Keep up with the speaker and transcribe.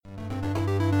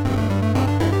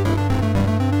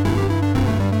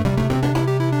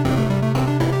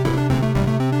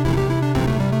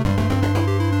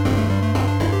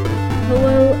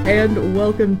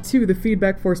welcome to the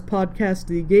Feedback Force podcast,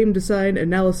 the game design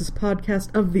analysis podcast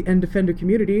of the End Defender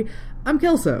community. I'm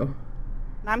Kelso.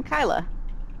 And I'm Kyla.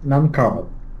 And I'm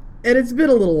Carl. And it's been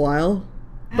a little while,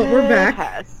 but we're back.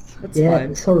 Yes. That's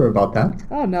fine. Sorry about that.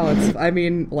 Oh, no,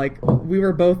 we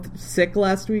were both sick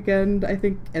last weekend, I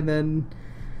think, and then,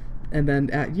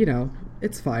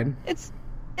 it's fine. It's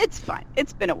fine.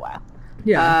 It's been a while.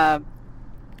 Yeah.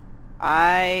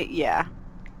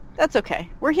 That's okay.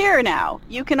 We're here now.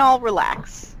 You can all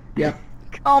relax. Yeah.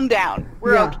 Calm down.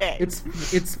 We're okay. It's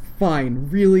fine.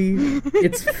 Really,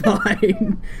 it's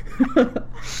fine.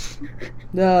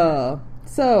 No.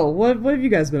 So, what have you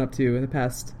guys been up to in the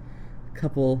past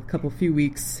few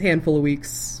weeks, handful of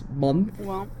weeks, month?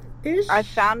 Well, ish? I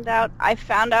found out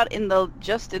in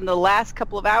the last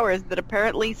couple of hours that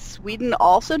apparently Sweden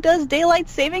also does daylight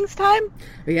savings time.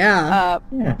 Yeah.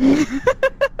 Yeah.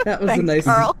 That was Thanks,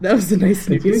 Carl. That was a nice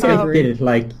new You guys discovery. did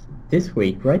it this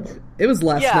week, right? It was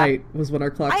last night was when our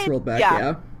clocks rolled back.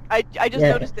 Yeah. I just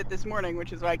noticed it this morning,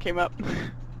 which is why I came up.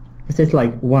 It's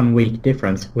 1 week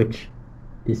difference, which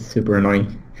is super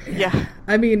annoying. Yeah.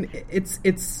 I mean, it's.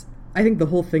 I think the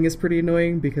whole thing is pretty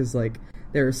annoying because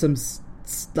there are some.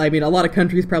 A lot of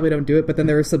countries probably don't do it, but then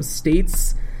there are some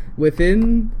states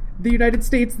within the United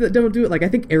States that don't do it. I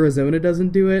think Arizona doesn't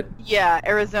do it. Yeah,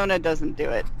 Arizona doesn't do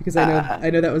it. Because I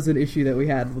know that was an issue that we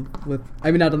had with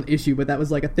not an issue, but that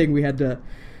was a thing we had to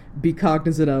be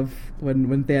cognizant of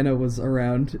when Thano was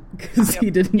around, because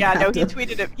he didn't. Yeah, no, he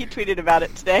tweeted about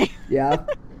it today. Yeah.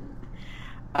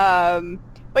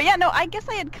 But yeah, no, I guess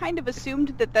I had kind of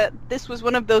assumed that this was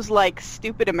one of those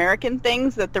stupid American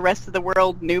things that the rest of the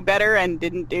world knew better and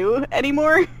didn't do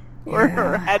anymore, or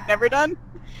had never done.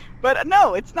 But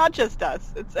no, it's not just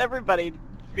us. It's everybody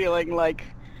feeling like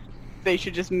they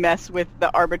should just mess with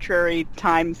the arbitrary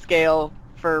time scale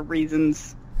for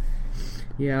reasons.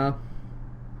 Yeah.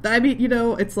 I mean,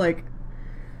 it's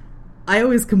I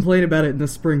always complain about it in the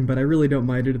spring, but I really don't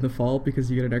mind it in the fall because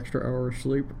you get an extra hour of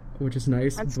sleep, which is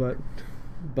nice.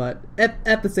 But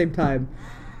at the same time,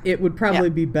 it would probably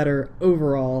be better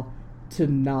overall to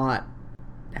not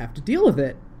have to deal with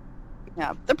it.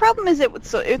 Yeah, the problem is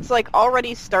it's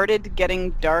already started getting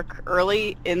dark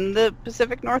early in the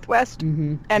Pacific Northwest,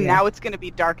 and now it's going to be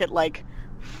dark at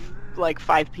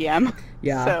 5 p.m.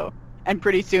 Yeah. So, and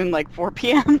pretty soon 4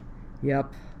 p.m.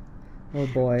 Yep. Oh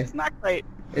boy. It's not great.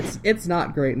 It's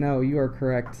not great. No, you are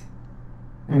correct.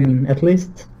 I mean, at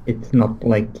least it's not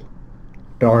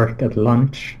dark at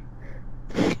lunch.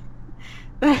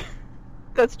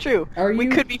 That's true. We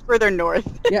could be further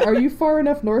north. Yeah, are you far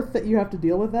enough north that you have to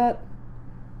deal with that?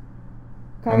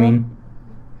 Kyle? I mean,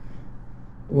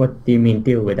 what do you mean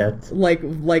deal with that?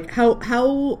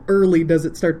 How early does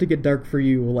it start to get dark for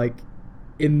you?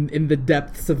 In the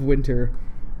depths of winter?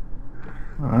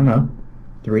 I don't know.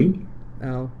 3?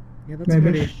 Oh, yeah,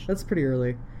 that's pretty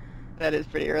early. That is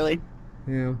pretty early.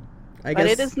 Yeah. But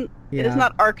it isn't. Yeah. It is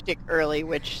not Arctic early,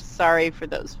 which sorry for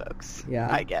those folks. Yeah.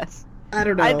 I guess. I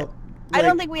don't know. I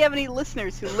don't think we have any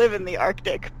listeners who live in the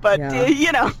Arctic, but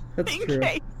that's in true.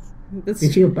 case.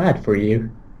 We feel bad for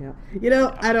you. Yeah.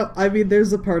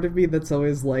 There's a part of me that's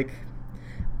always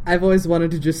I've always wanted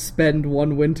to just spend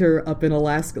one winter up in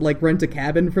Alaska, rent a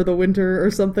cabin for the winter or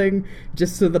something,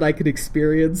 just so that I could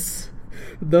experience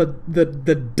the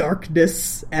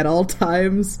darkness at all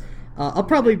times. I'll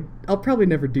probably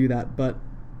never do that, but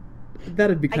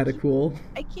that'd be kind of cool.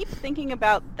 I keep thinking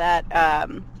about that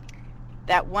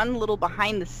that one little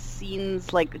behind the scenes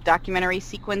documentary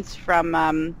sequence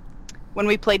from when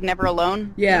we played Never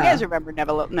Alone. Yeah. You guys remember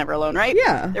Never Alone, right?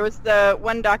 Yeah. There was the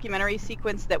one documentary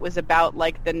sequence that was about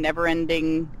the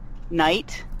never-ending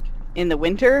night in the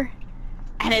winter,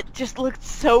 and it just looked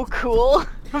so cool.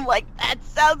 I'm that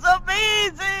sounds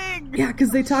amazing! Yeah, because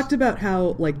they talked about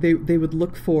how, they would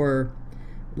look for,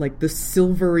 the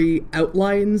silvery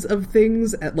outlines of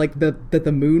things at, that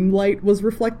the moonlight was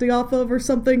reflecting off of or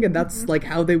something, and that's,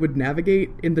 how they would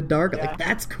navigate in the dark. Yeah.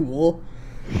 That's cool.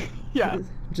 Yeah.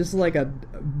 Just a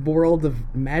world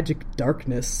of magic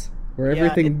darkness where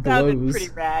everything glows. It sounded pretty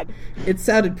rad. It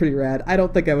sounded pretty rad. I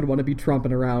don't think I would want to be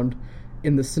tromping around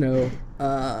in the snow,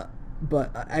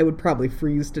 but I would probably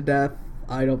freeze to death.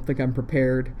 I don't think I'm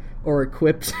prepared or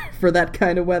equipped for that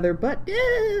kind of weather, but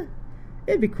yeah,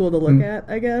 it'd be cool to look at,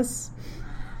 I guess.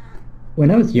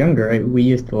 When I was younger, we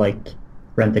used to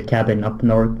rent a cabin up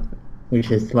north,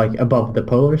 which is above the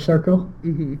polar circle.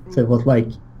 Mm-hmm. So it was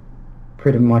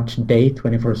pretty much day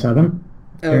 24/7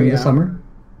 during the summer.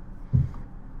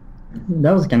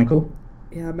 That was kind of cool.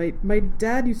 Yeah, my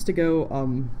dad used to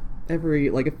go every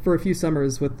for a few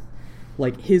summers with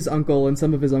his uncle and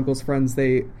some of his uncle's friends.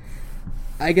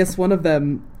 I guess one of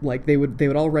them, like, they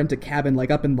would all rent a cabin, like,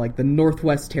 up in, like, the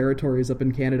Northwest Territories up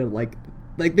in Canada, like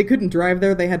they couldn't drive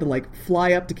there, they had to, like,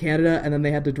 fly up to Canada, and then they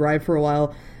had to drive for a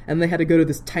while, and they had to go to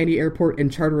this tiny airport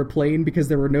and charter a plane because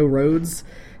there were no roads,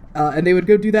 and they would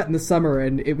go do that in the summer,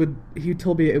 and he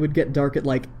told me it would get dark at,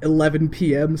 like, 11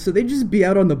 p.m., so they'd just be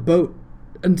out on the boat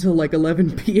until, like,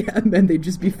 11 p.m., and they'd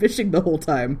just be fishing the whole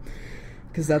time,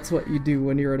 because that's what you do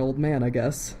when you're an old man, I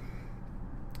guess.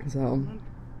 So...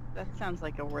 That sounds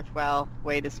like a worthwhile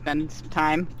way to spend some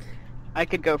time. I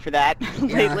could go for that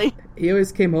lately. He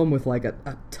always came home with like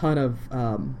a ton of,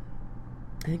 I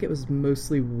think it was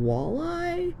mostly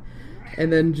walleye,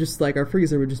 and then just like our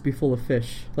freezer would just be full of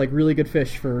fish, like really good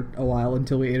fish for a while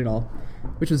until we ate it all,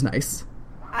 which was nice.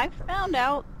 I found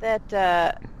out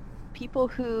that people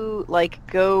who like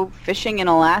go fishing in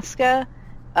Alaska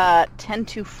tend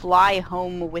to fly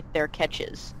home with their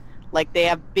catches. Like, they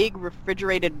have big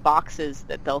refrigerated boxes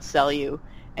that they'll sell you,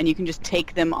 and you can just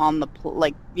take them on the,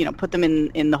 put them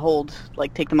in the hold,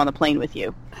 like, take them on the plane with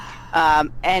you.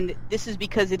 And this is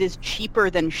because it is cheaper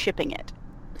than shipping it.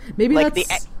 Maybe like,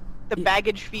 that's... the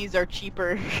baggage fees are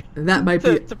cheaper that might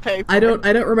to be... pay for I don't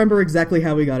remember exactly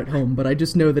how we got it home, but I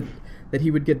just know that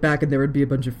he would get back and there would be a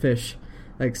bunch of fish.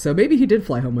 Like, so maybe he did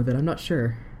fly home with it, I'm not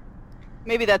sure.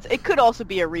 Maybe it could also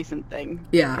be a recent thing.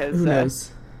 Yeah, because, who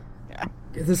knows? Yeah.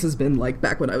 This has been like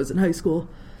back when I was in high school,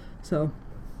 so.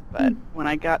 But when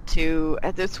I got to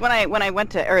when I went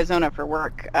to Arizona for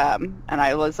work, and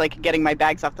I was like getting my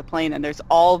bags off the plane, and there's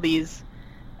all these,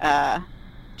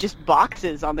 just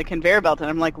boxes on the conveyor belt, and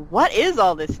I'm like, what is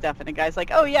all this stuff? And the guy's like,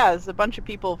 oh yeah, there's a bunch of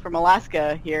people from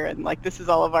Alaska here, and like this is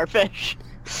all of our fish.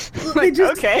 Like,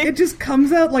 okay, it just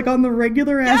comes out like on the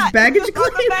regular ass baggage claim.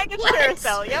 On the baggage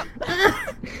carousel. Yep.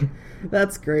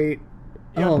 That's great.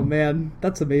 Yep. Oh man,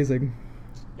 that's amazing.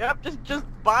 Yep, just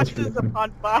boxes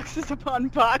upon boxes upon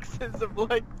boxes of,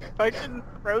 like, fucking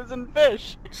frozen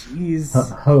fish. Jeez. A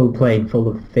whole plane full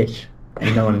of fish,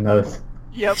 and no one knows.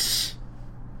 Yep.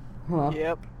 Huh.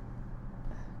 Yep.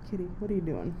 Kitty, what are you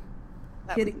doing?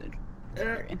 Kitty.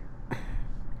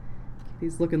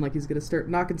 He's looking like he's gonna start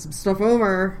knocking some stuff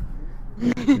over.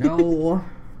 No.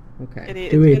 Okay. Kitty,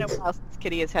 it's been a while since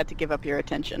Kitty has had to give up your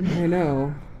attention. I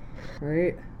know.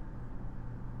 Right?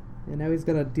 And now he's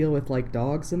got to deal with, like,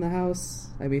 dogs in the house.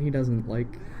 I mean, he doesn't, like,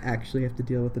 actually have to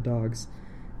deal with the dogs.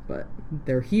 But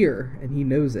they're here, and he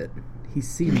knows it. He's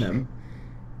seen them.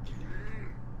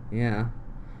 Yeah.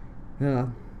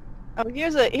 Oh,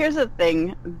 here's a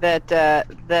thing that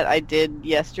I did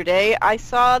yesterday. I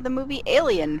saw the movie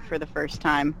Alien for the first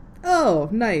time. Oh,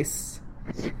 nice.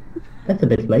 That's a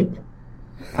bit late.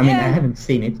 I mean, I haven't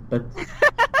seen it, but...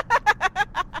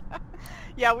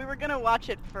 Yeah, we were gonna watch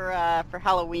it for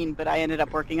Halloween, but I ended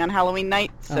up working on Halloween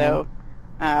night. So,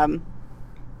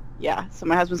 yeah. So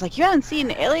my husband's like, "You haven't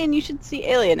seen Alien? You should see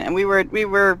Alien." And we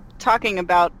were talking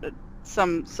about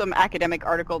some academic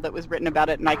article that was written about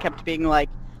it, and I kept being like,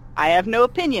 "I have no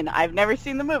opinion. I've never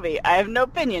seen the movie. I have no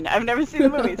opinion. I've never seen the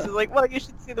movie." So he's like, "Well, you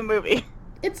should see the movie."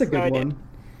 It's a good one.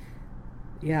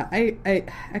 Yeah, I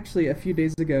actually a few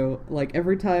days ago, like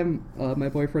every time my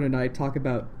boyfriend and I talk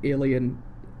about Alien.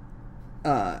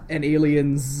 And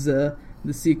Aliens, the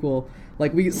sequel,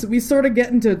 like we sort of get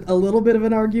into a little bit of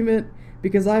an argument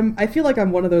because I feel like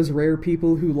I'm one of those rare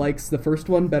people who likes the first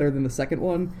one better than the second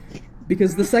one,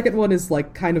 because the second one is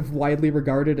like kind of widely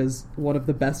regarded as one of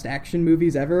the best action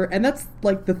movies ever, and that's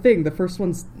like the thing. The first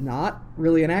one's not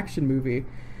really an action movie.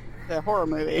 It's a horror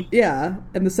movie. Yeah,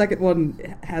 and the second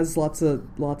one has lots of.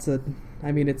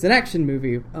 I mean, it's an action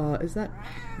movie. Is that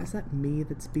me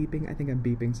that's beeping? I think I'm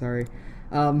beeping. Sorry.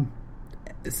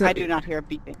 So, I do not hear a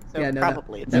beeping, so yeah, no,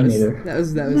 probably it's that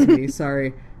was me.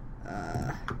 Sorry.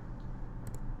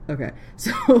 Okay,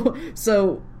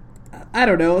 so I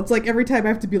don't know. It's like every time I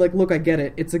have to be like, look, I get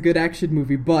it. It's a good action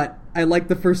movie, but I like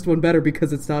the first one better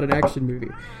because it's not an action movie.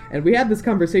 And we had this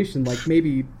conversation like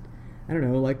maybe, I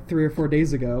don't know, like 3 or 4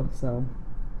 days ago. So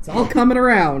it's all coming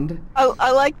around.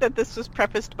 I like that this was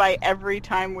prefaced by every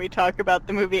time we talk about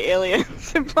the movie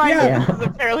Aliens, implying that this is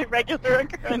a fairly regular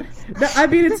occurrence. No, I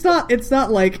mean, it's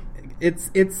not like it's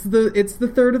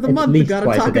the third of the month. We gotta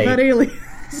talk about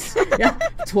aliens. Yeah,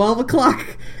 12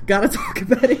 o'clock. Gotta talk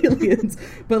about aliens.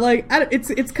 But like,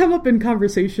 it's come up in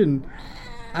conversation.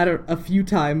 A few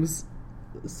times.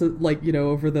 So like, you know,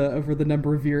 over the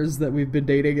number of years that we've been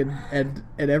dating, and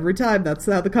every time that's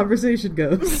how the conversation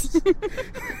goes.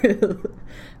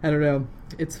 I don't know.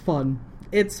 It's fun.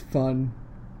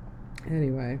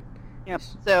 Anyway. Yep.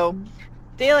 So,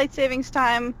 daylight savings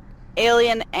time,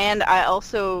 Alien, and I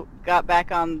also got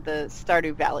back on the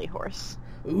Stardew Valley horse.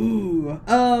 Ooh.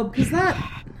 Because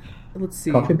that. Let's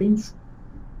see. Coffee beans?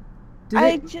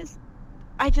 I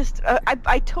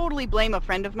totally blame a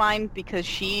friend of mine because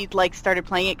she like started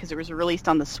playing it because it was released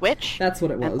on the Switch. That's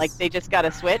what it was. And, like they just got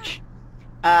a Switch,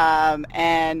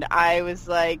 and I was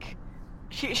like,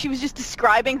 she was just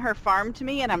describing her farm to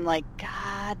me, and I'm like,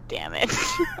 God damn it.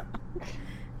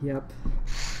 Yep.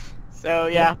 So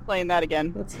yeah, playing that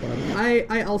again. That's fun.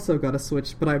 I also got a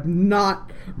Switch, but I'm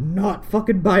not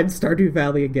fucking buying Stardew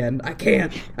Valley again. I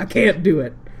can't do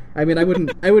it. I mean, I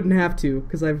wouldn't have to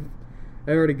because I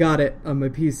already got it on my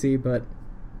PC. But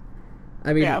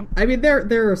I mean,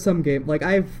 there are some games like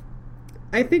I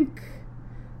think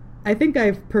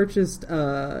I've purchased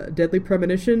Deadly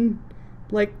Premonition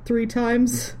like 3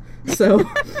 times. So.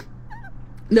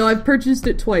 No, I've purchased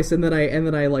it twice, and then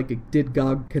I like did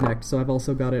GOG Connect, so I've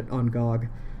also got it on GOG.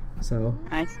 So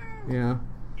nice. Yeah.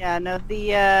 Yeah. No,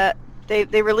 they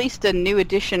released a new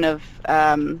edition of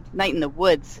Night in the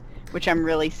Woods, which I'm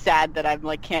really sad that I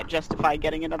like can't justify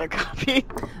getting another copy.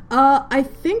 I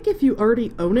think if you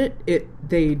already own it,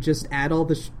 they just add all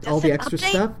the extra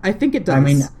stuff. I think it does. I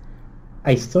mean,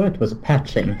 I saw it was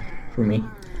patching for me.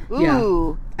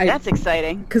 Ooh, yeah. That's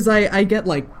exciting. Because I get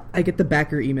the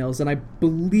backer emails, and I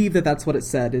believe that's what it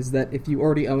said, is that if you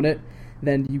already own it,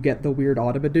 then you get the weird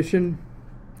autumn edition.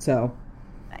 So.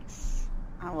 Nice.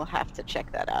 I will have to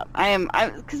check that out.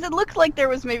 Because it looked like there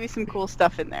was maybe some cool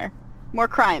stuff in there. More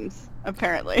crimes,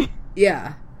 apparently.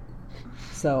 Yeah.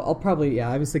 So I'll probably,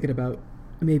 I was thinking about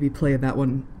maybe playing that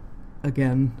one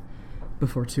again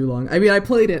before too long. I mean, I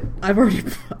played it. I've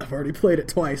already played it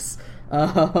twice.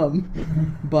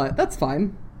 But that's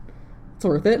fine. It's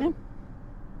worth it. Yeah.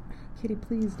 Kitty,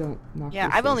 please don't knock. Yeah,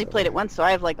 I've only played it once, so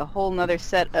I have like a whole nother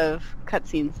set of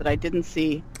cutscenes that I didn't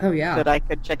see. Oh yeah, that I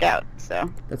could check out.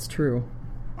 So that's true.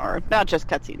 Or not just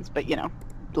cutscenes, but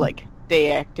like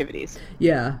day activities.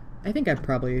 Yeah, I think I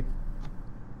probably.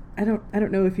 I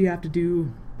don't know if you have to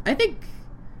do. I think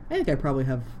I probably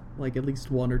have like at least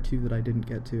 1 or 2 that I didn't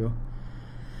get to.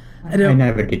 I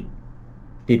never did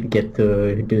get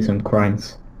to do some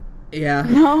crimes. Yeah.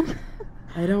 No.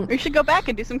 I don't. We should go back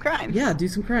and do some crimes. Yeah, do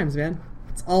some crimes, man.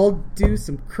 Let's all do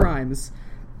some crimes.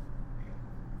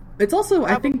 It's also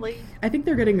Probably. I think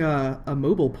they're getting a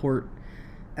mobile port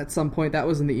at some point. That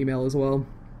was in the email as well.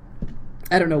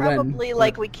 I don't know when. Probably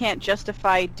like we can't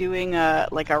justify doing a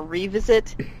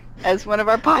revisit as one of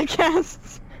our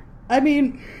podcasts. I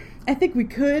mean, I think we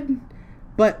could,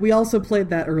 but we also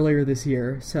played that earlier this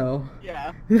year, so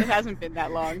yeah, it hasn't been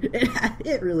that long.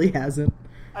 It really hasn't.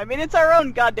 I mean, it's our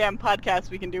own goddamn podcast.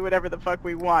 We can do whatever the fuck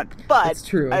we want, but it's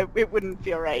true. It wouldn't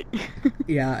feel right.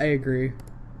 Yeah, I agree.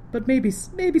 But maybe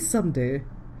someday.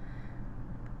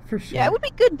 For sure. Yeah, it would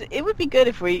be good. It would be good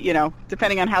if we,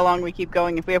 depending on how long we keep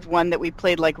going, if we have one that we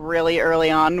played like really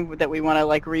early on that we want to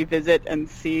like revisit and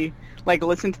see, like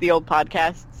listen to the old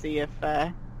podcast, see if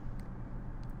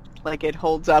like it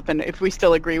holds up and if we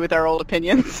still agree with our old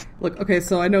opinions. Look, okay,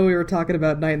 so I know we were talking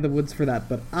about Night in the Woods for that,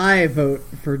 but I vote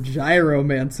for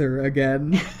Gyromancer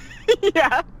again.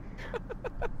 Yeah.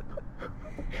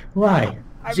 Why?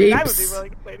 I mean, I would be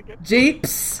willing to play it again.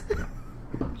 Japes!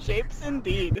 Japes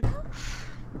indeed.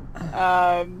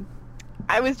 I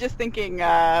was just thinking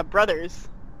Brothers.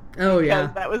 Oh, yeah.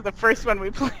 That was the first one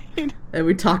we played. And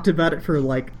we talked about it for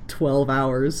like 12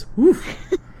 hours. Woof.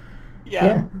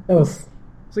 Yeah. That was...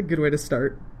 It's a good way to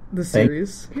start the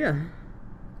series. Yeah.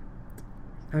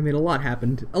 I mean, a lot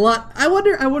happened. A lot. I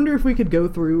wonder if we could go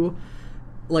through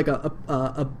like a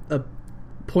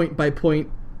point by point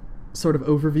sort of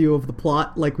overview of the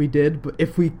plot like we did, but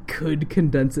if we could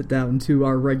condense it down to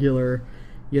our regular,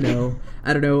 I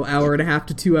don't know, 1.5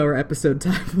 to 2 hour episode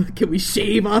time. Can we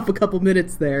shave off a couple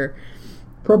minutes there?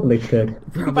 Probably could.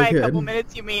 By a couple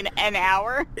minutes, you mean an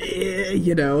hour?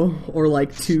 Or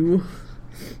like 2.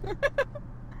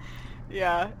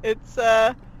 Yeah, it's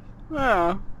I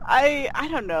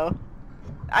don't know.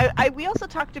 We also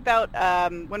talked about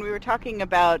when we were talking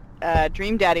about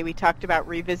Dream Daddy, we talked about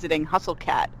revisiting Hustle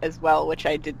Cat as well, which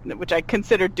I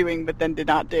considered doing but then did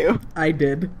not do. I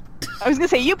did. I was gonna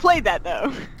say you played that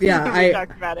though. Yeah, we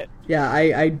talked about it. Yeah,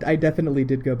 I definitely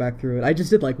did go back through it. I just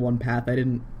did like one path. I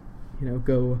didn't,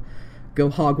 go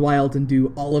hog wild and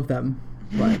do all of them,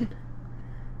 but.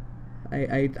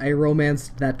 I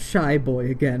romanced that shy boy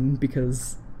again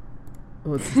because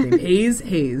what's his name?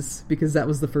 Hayes, because that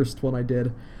was the first one I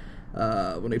did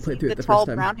when I played through it the first time. The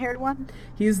tall brown-haired one?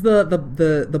 He's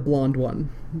the blonde one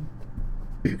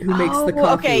who makes the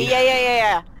coffee. Okay,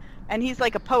 yeah. And he's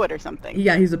like a poet or something.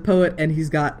 Yeah, he's a poet and he's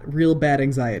got real bad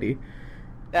anxiety.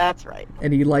 That's right.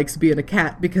 And he likes being a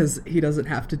cat because he doesn't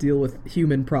have to deal with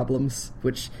human problems,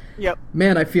 which, yep.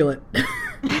 Man, I feel it.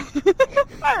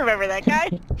 I remember that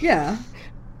guy. Yeah.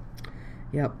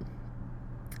 Yep.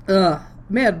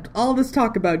 Man, all this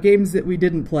talk about games that we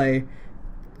didn't play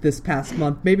this past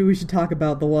month. Maybe we should talk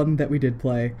about the one that we did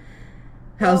play.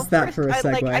 How's that for a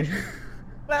segue?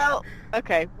 Well,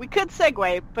 okay, we could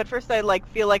segue, but first I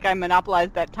feel like I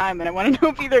monopolized that time, and I want to know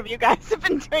if either of you guys have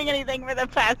been doing anything for the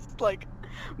past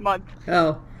month.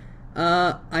 Oh,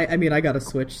 I mean, I got a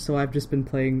Switch, so I've just been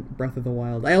playing Breath of the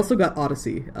Wild. I also got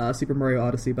Odyssey, Super Mario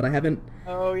Odyssey, but I haven't.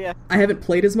 Oh yeah. I haven't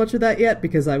played as much of that yet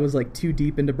because I was too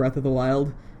deep into Breath of the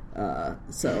Wild. I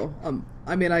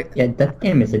mean, Yeah, that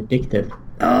game is addictive.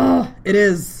 Oh, it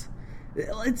is.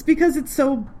 It's because it's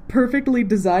so perfectly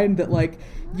designed that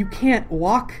you can't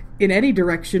walk in any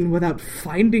direction without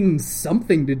finding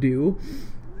something to do.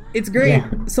 It's great. Yeah.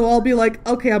 So I'll be like,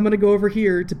 okay, I'm going to go over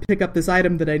here to pick up this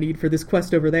item that I need for this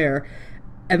quest over there.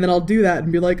 And then I'll do that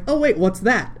and be like, oh, wait, what's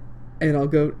that? And I'll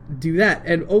go do that.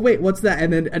 And, oh, wait, what's that?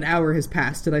 And then an hour has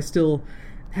passed and I still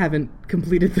haven't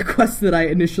completed the quest that I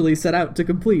initially set out to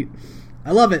complete.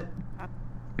 I love it.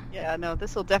 Yeah, no,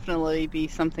 this will definitely be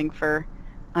something for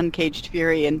Uncaged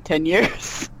Fury in 10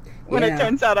 years. When it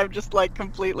turns out I've just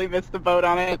completely missed the boat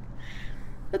on it.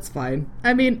 That's fine.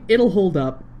 I mean, it'll hold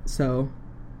up, so...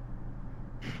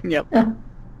 Yep. Yeah.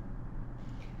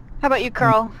 How about you,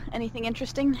 Carl? Anything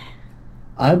interesting?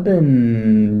 I've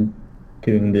been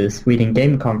doing the Sweden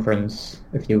Game Conference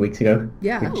a few weeks ago.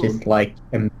 Yeah. Which is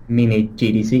a mini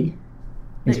GDC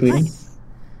in Sweden. Nice.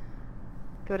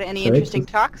 Go to any interesting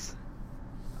talks?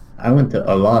 I went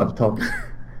to a lot of talks.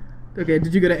 Okay,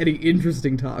 did you go to any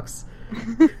interesting talks?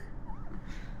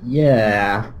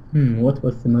 Yeah. What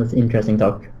was the most interesting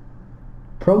talk?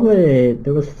 Probably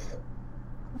there was...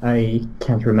 I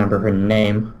can't remember her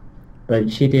name,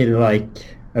 but she did a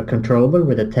controller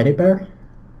with a teddy bear.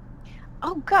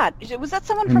 Oh God, was that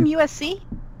someone from USC?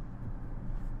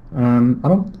 I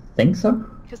don't think so.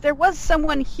 Because there was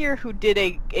someone here who did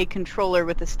a controller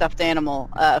with a stuffed animal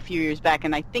a few years back,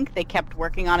 and I think they kept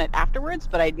working on it afterwards,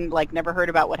 but I didn't never heard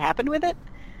about what happened with it.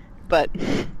 But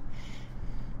it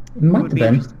might have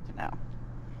been. To know.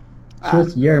 She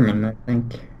was German, I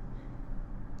think.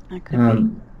 That could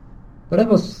be. But that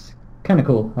was kind of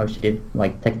cool how she did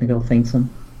technical things and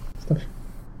stuff.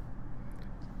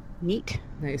 Neat.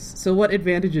 Nice. So what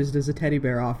advantages does a teddy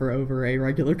bear offer over a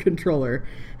regular controller?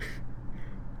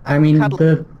 I mean,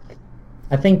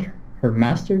 I think her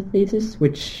master thesis,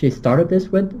 which she started this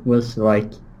with, was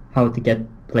how to get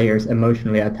players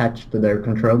emotionally attached to their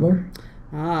controller.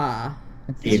 Ah.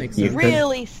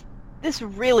 This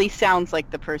really sounds like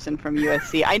the person from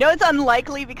USC. I know it's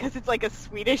unlikely because it's a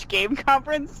Swedish game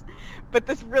conference, but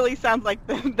this really sounds like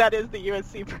that is the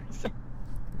USC person.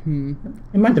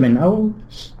 It might have been. I'll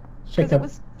check up.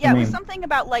 It was something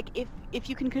about if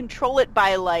you can control it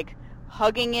by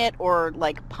hugging it or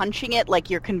punching it,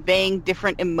 you're conveying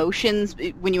different emotions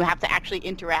when you have to actually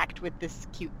interact with this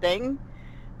cute thing.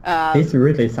 This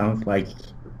really sounds like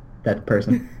that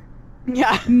person.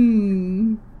 Yeah.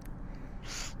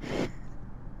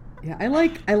 Yeah, I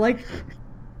like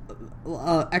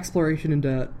exploration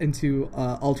into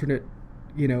alternate,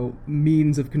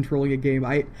 means of controlling a game.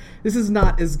 This is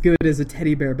not as good as a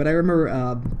teddy bear, but I remember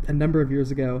a number of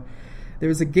years ago there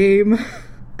was a game,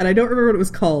 and I don't remember what it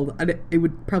was called. It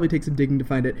would probably take some digging to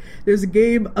find it. There's a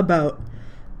game about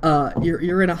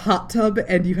you're in a hot tub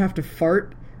and you have to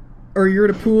fart, or you're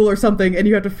in a pool or something and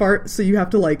you have to fart, so you have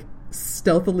to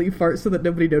stealthily fart so that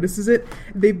nobody notices it.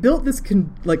 They built this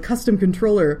custom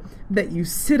controller that you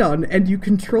sit on, and you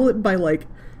control it by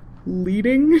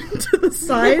leaning to the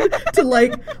side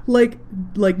to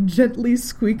gently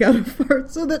squeak out a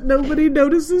fart so that nobody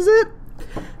notices it.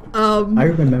 I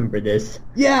remember this.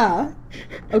 Yeah.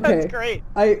 Okay. That's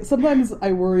great. Sometimes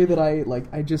I worry that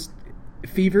I just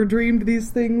fever dreamed these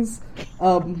things.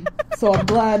 So I'm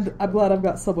glad I've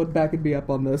got someone backing me up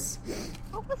on this.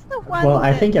 What's the one? Well,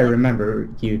 I think I remember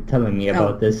you telling me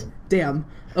about this. Damn.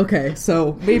 Okay,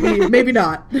 so maybe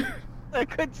not. It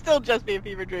could still just be a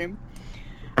fever dream.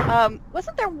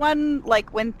 Wasn't there one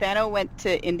when Thano went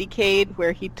to Indiecade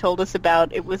where he told us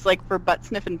about it was for butt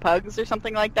sniffing pugs or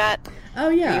something like that? Oh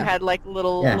yeah. You had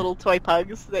little toy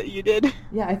pugs that you did.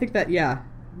 Yeah, I think that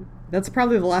that's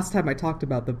probably the last time I talked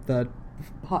about the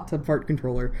hot tub fart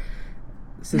controller.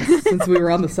 Since we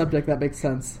were on the subject, that makes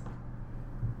sense.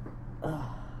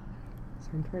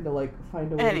 So I'm trying to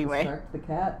find a way to distract the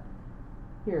cat.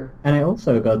 Here. And I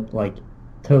also got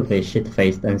totally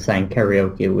shit-faced and sang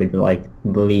karaoke with the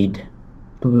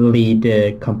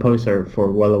lead composer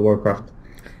for World of Warcraft.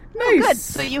 Nice. Oh, good.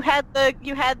 So you had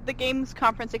the games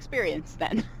conference experience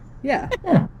then. Yeah.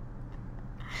 Yeah.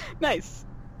 Nice.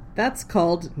 That's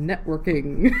called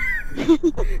networking.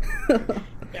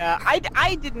 Yeah,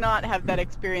 I did not have that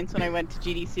experience when I went to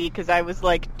GDC because I was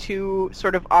like too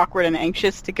sort of awkward and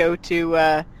anxious to go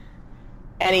to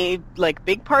any like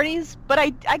big parties. But I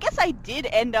guess I did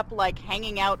end up like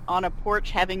hanging out on a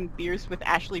porch having beers with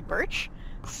Ashley Birch.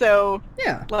 So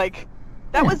Yeah. like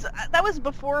that was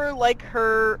before like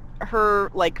her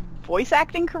like voice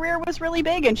acting career was really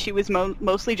big, and she was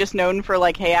mostly just known for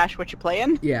like, "Hey Ash, what you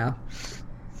playing?" Yeah.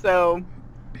 So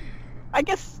I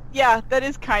guess, yeah, that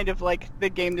is kind of like the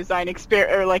game design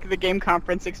experience, or like the game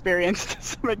conference experience to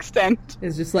some extent.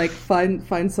 It's just like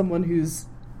find someone who's,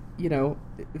 you know,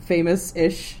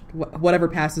 famous-ish, whatever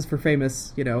passes for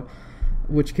famous, you know,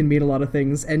 which can mean a lot of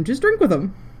things, and just drink with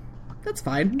them. That's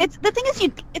fine. It's the thing is,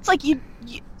 it's like you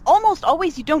almost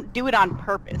always you don't do it on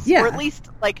purpose, Yeah. or at least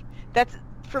like that's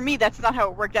for me. That's not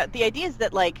how it worked out. The idea is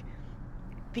that like,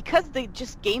 because the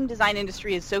just game design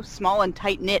industry is so small and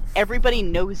tight knit, everybody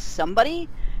knows somebody.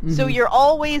 So you're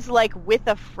always like with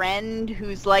a friend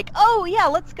who's like, "Oh yeah,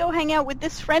 let's go hang out with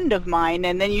this friend of mine,"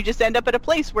 and then you just end up at a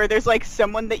place where there's like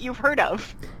someone that you've heard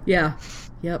of. Yeah.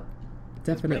 Yep.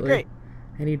 Definitely. Great.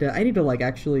 I need to like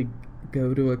actually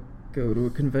go to a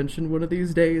convention one of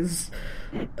these days.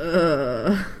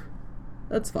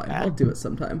 That's fine. I'll do it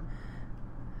sometime.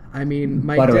 I mean,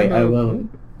 my By the way, demo... I will.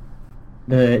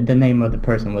 The name of the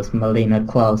person was Melina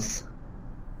Klaus.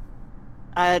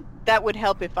 That would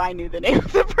help if I knew the name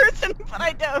of the person, but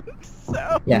I don't.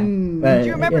 So Yeah. do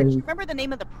you remember the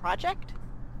name of the project?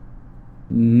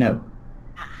 No.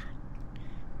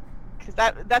 Because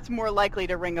that's more likely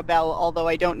to ring a bell, although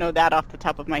I don't know that off the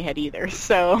top of my head either.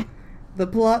 So The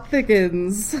plot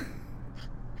thickens.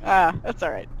 that's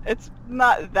all right. It's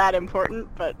not that important,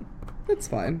 but That's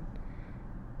fine.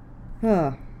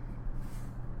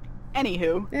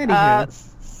 Anywho.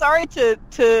 Sorry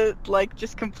to like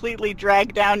just completely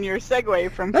drag down your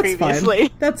segue from That's previously.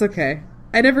 fine. That's okay.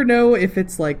 I never know if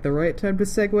it's like the right time to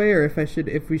segue or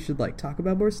if we should like talk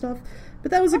about more stuff.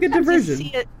 But that was a good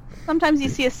diversion. Sometimes you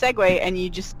see a segue and you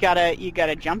just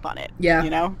gotta jump on it. Yeah. You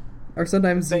know? Or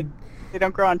sometimes They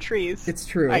don't grow on trees. it's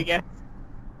true. I guess.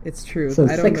 It's true. So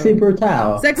I don't Sexy know.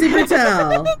 Brutal. Sexy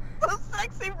Brutal. So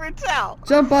Sexy Brutal.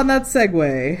 Jump on that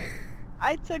segue.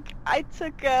 I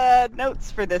took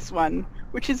notes for this one,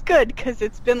 which is good because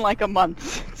it's been like a month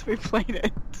since we played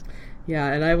it. Yeah,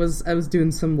 and I was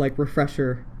doing some like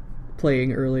refresher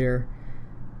playing earlier,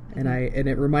 and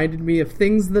it reminded me of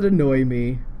things that annoy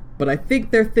me, but I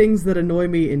think they're things that annoy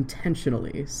me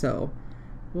intentionally. So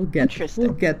we'll get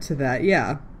to that.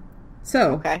 Yeah.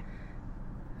 So Okay.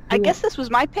 I guess this was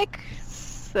my pick.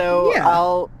 So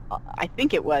Yeah. I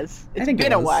think it was. It's I think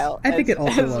been it a was. while. I think it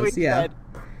also as was, we yeah.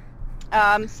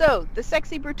 said. So the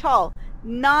Sexy Brutal,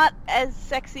 not as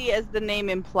sexy as the name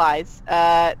implies.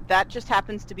 That just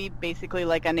happens to be basically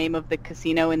like a name of the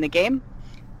casino in the game.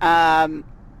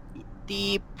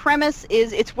 The premise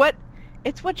is it's what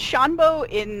Shanbo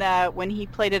in when he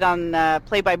played it on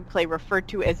Play by Play referred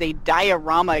to as a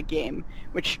diorama game,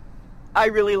 which I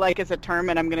really like as a term,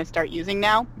 and I'm going to start using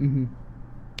now. Mm-hmm.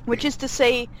 Which is to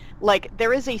say, like,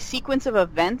 there is a sequence of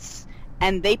events,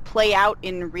 and they play out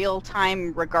in real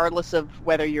time regardless of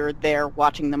whether you're there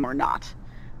watching them or not.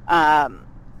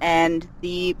 And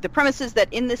the premise is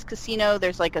that in this casino,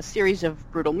 there's, like, a series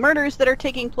of brutal murders that are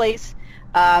taking place,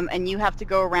 and you have to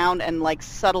go around and, like,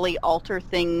 subtly alter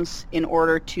things in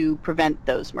order to prevent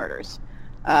those murders.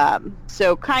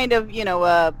 So kind of, you know,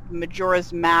 a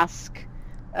Majora's Mask,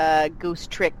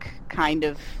 Ghost Trick kind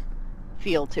of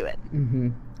feel to it. Mm-hmm.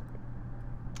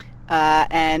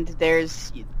 And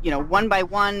there's, you know, one by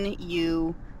one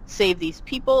you save these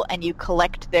people and you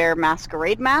collect their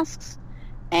masquerade masks.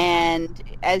 And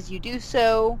as you do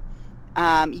so,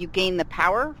 you gain the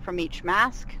power from each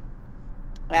mask.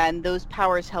 And those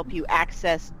powers help you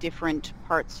access different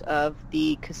parts of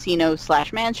the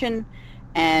casino/mansion.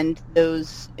 And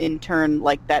those in turn,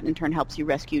 like that in turn helps you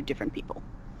rescue different people.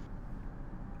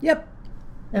 Yep.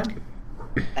 Yeah.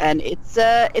 And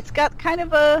it's got kind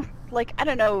of a, like, I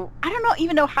don't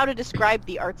even know how to describe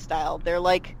the art style. They're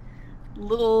like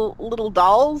little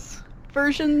dolls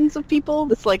versions of people.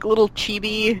 This like little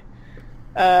chibi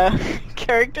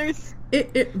characters.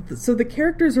 So the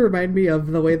characters remind me of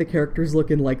the way the characters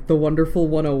look in like The Wonderful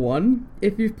 101,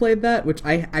 if you've played that, which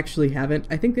I actually haven't.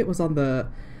 I think it was on the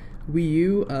Wii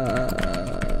U.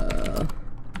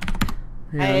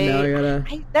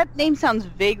 That name sounds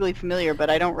vaguely familiar, but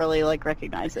I don't really like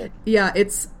recognize it. Yeah,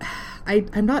 it's.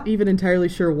 I'm not even entirely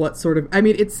sure what sort of. I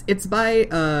mean, it's by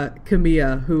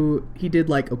Kamiya, who he did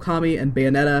like Okami and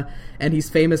Bayonetta, and he's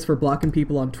famous for blocking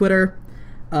people on Twitter,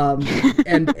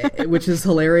 and which is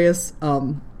hilarious.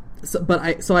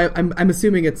 I'm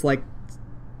assuming it's like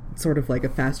sort of like a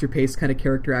faster paced kind of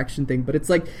character action thing, but it's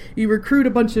like you recruit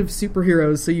a bunch of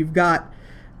superheroes, so you've got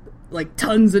like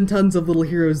tons and tons of little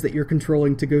heroes that you're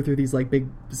controlling to go through these like big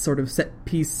sort of set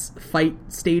piece fight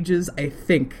stages, I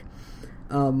think.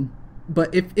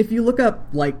 But if you look up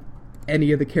like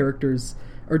any of the characters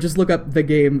or just look up the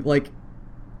game, like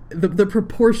the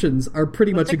proportions are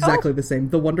pretty much exactly the same.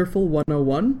 The Wonderful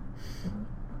 101.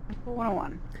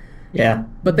 101. Yeah.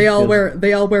 But they all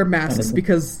wear masks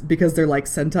because they're like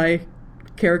Sentai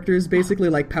characters, basically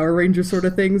like Power Ranger sort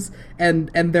of things, and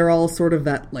they're all sort of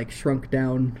that like shrunk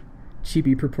down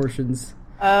chibi proportions.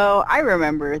 Oh, I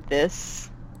remember this.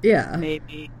 Yeah.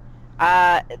 Maybe.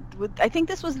 I think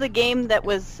this was the game that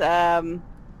was a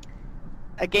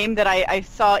game that I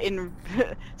saw in...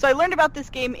 So I learned about this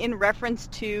game in reference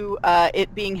to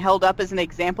it being held up as an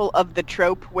example of the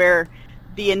trope where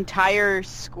the entire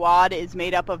squad is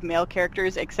made up of male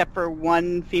characters except for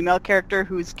one female character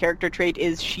whose character trait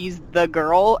is she's the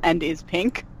girl and is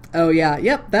pink. Oh yeah,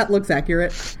 yep, that looks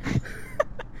accurate.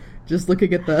 Just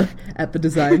looking at the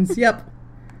designs, yep.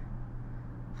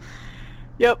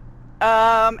 Yep.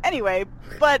 Anyway,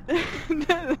 but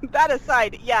that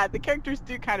aside, yeah, the characters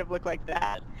do kind of look like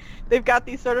that. They've got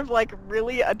these sort of like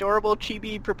really adorable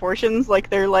chibi proportions, like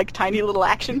they're like tiny little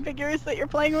action figures that you're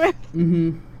playing with.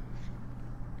 Mm-hmm.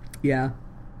 Yeah.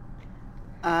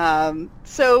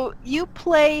 So you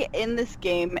play in this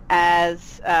game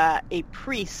as a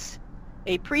priest.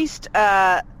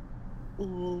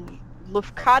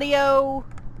 Lufcadio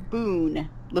Boone.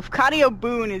 Lufcadio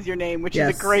Boone is your name, which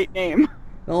is a great name.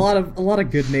 A lot of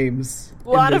good names. A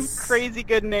lot of crazy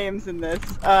good names in this.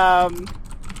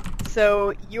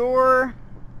 So the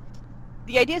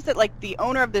idea is that like the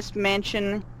owner of this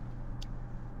mansion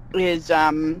is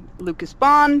Lucas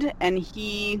Bond, and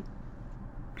he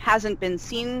hasn't been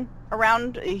seen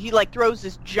around. He like throws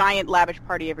this giant lavish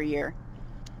party every year,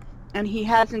 and he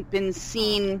hasn't been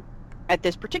seen at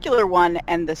this particular one.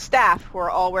 And the staff, who are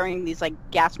all wearing these like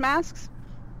gas masks,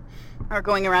 are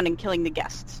going around and killing the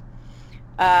guests.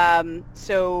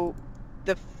 So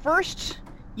the first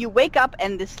you wake up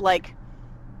and this like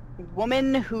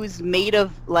woman who's made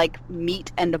of like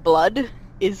meat and blood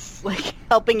is like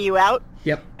helping you out.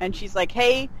 Yep. And she's like,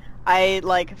 "Hey, I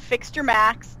like fixed your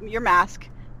mask.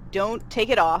 Don't take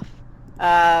it off.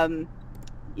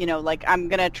 Like I'm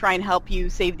gonna try and help you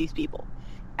save these people."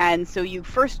 And so you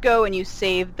first go and you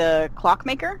save the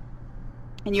clockmaker,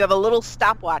 and you have a little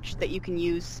stopwatch that you can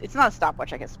use. It's not a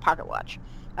stopwatch, I guess, it's a pocket watch.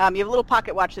 You have a little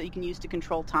pocket watch that you can use to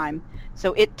control time.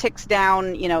 So it ticks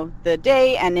down, the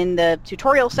day, and in the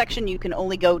tutorial section you can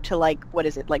only go to like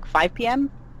 5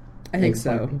 p.m.? I think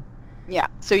so. Yeah,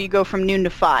 so you go from noon to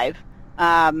 5.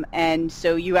 And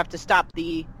so you have to stop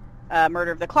the murder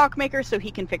of the clockmaker so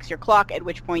he can fix your clock, at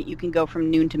which point you can go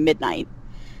from noon to midnight.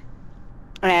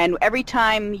 And every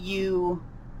time you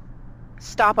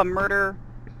stop a murder,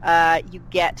 you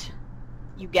get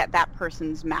that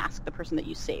person's mask, the person that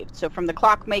you saved. So from the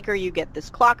clockmaker, you get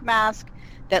this clock mask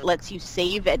that lets you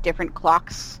save at different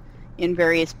clocks in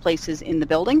various places in the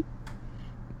building.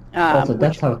 Also,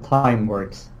 that's how time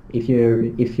works. If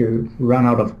you run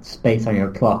out of space on your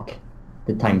clock,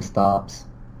 the time stops.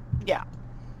 Yeah.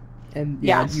 And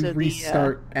you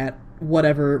restart at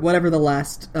whatever the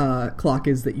last clock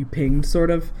is that you pinged,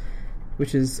 sort of,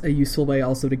 which is a useful way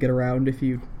also to get around if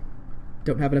you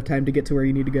don't have enough time to get to where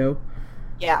you need to go.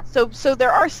 Yeah, so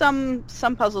there are some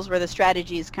puzzles where the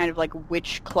strategy is kind of like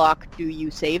which clock do you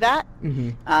save at,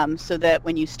 so that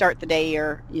when you start the day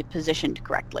you're positioned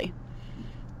correctly.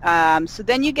 So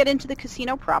then you get into the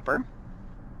casino proper.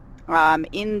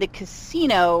 In the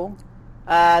casino,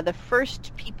 the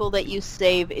first people that you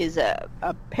save is a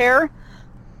pair.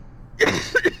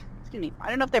 Excuse me. I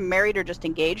don't know if they're married or just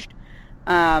engaged.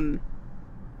 But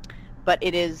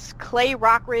it is Clay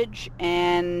Rockridge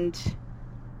and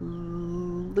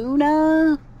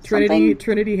Luna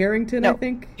Trinity Harrington, no, I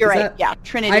think. You're right. Yeah,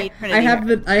 Trinity. I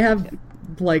have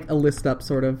like a list up,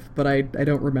 sort of, but I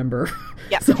don't remember.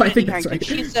 Yeah, so Trinity I think Harrington. that's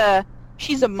right.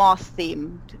 She's a moth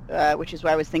themed, which is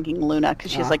why I was thinking Luna,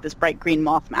 because she has like this bright green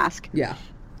moth mask. Yeah.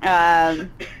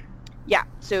 Yeah.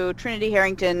 So Trinity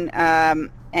Harrington,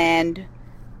 and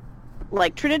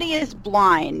like Trinity is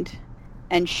blind,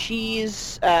 and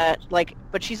she's but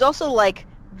she's also like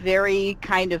very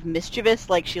kind of mischievous.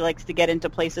 Like she likes to get into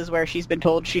places where she's been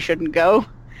told she shouldn't go.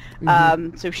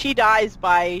 So she dies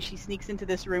she sneaks into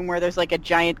this room where there's like a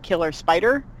giant killer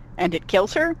spider, and it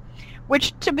kills her,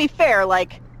 which, to be fair,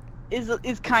 like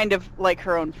is kind of like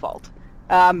her own fault.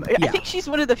 I think she's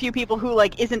one of the few people who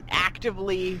like isn't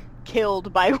actively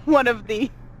killed by one of the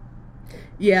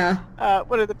Yeah.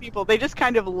 One of the people. They just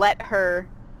kind of let her...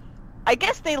 I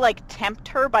guess they, like, tempt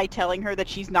her by telling her that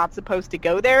she's not supposed to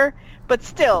go there, but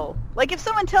still, like, if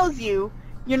someone tells you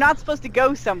you're not supposed to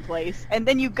go someplace, and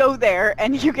then you go there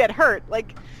and you get hurt,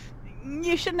 like,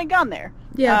 you shouldn't have gone there.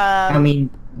 Yeah. I mean,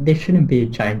 there shouldn't be a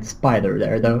giant spider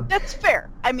there, though. That's fair.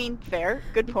 I mean, fair.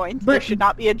 Good point. But- there should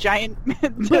not be a giant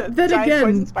But then giant again,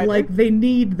 poison spider. like, they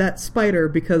need that spider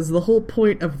because the whole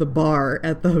point of the bar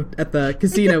at the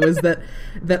casino is that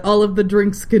all of the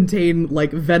drinks contain,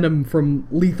 like, venom from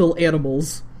lethal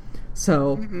animals.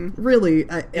 So, really,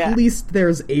 at least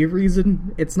there's a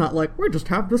reason. It's not like, we just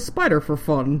have the spider for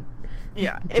fun.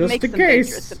 Yeah, it just makes in them case.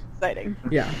 dangerous and exciting.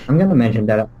 Yeah. I'm gonna mention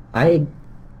that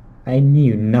I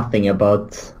knew nothing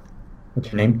about, what's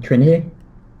her name, Trinity?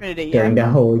 Trinity, During yeah.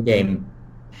 the whole game.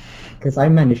 Because I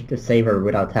managed to save her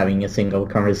without having a single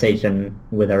conversation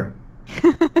with her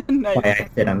Nice. by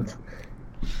accident.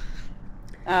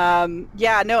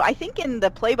 Yeah, no, I think in the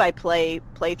play-by-play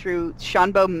playthrough,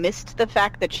 Shanbo missed the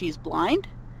fact that she's blind.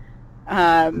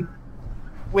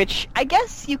 Which I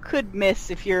guess you could miss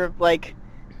if you're, like,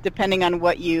 depending on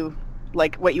what you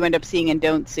end up seeing and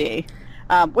don't see.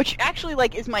 Which actually,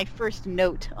 like, is my first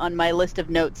note on my list of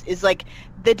notes, is, like,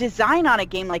 the design on a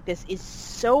game like this is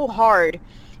so hard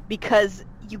because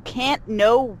you can't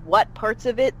know what parts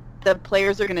of it the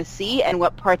players are going to see and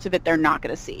what parts of it they're not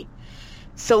going to see.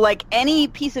 So, like, any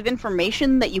piece of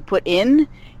information that you put in,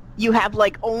 you have,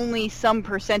 like, only some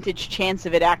percentage chance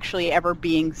of it actually ever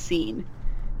being seen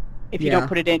if you Yeah. don't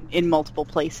put it in multiple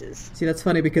places. See, that's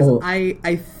funny because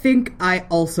I think I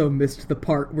also missed the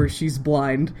part where she's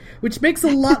blind, which makes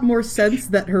a lot more sense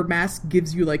that her mask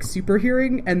gives you, like, super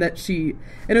hearing, and that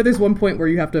I know there's one point where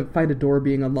you have to find a door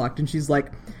being unlocked, and she's,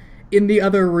 like, in the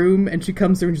other room, and she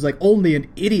comes through and she's like, only an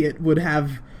idiot would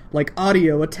have, like,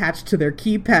 audio attached to their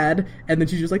keypad, and then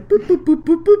she's just like, boop, boop, boop,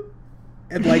 boop, boop,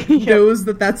 and, like, knows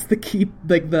that that's the key,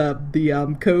 like,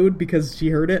 the code because she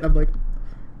heard it. I'm like,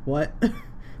 what?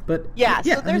 But Yeah,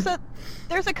 so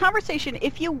there's a conversation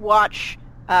if you watch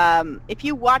in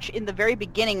the very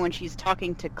beginning when she's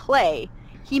talking to Clay,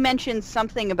 he mentions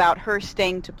something about her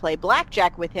staying to play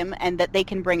blackjack with him and that they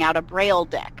can bring out a Braille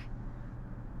deck.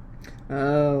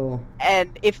 Oh.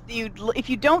 And if you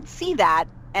don't see that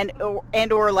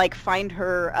or like find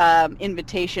her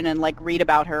invitation and like read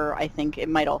about her, I think it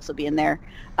might also be in there.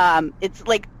 It's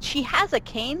like she has a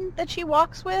cane that she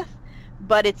walks with,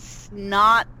 but it's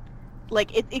not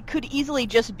like it could easily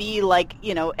just be like,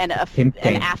 you know, an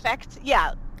affect.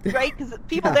 Yeah, right? Because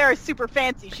people there are super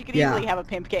fancy. She could easily have a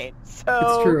pimp cane. So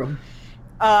it's true.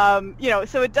 You know,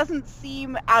 so it doesn't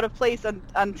seem out of place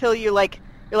until you're like,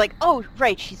 oh,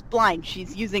 right, she's blind.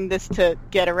 She's using this to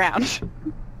get around.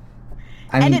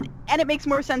 And it makes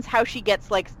more sense how she gets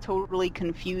like totally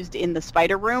confused in the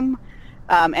spider room,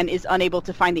 and is unable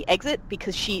to find the exit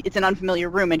because it's an unfamiliar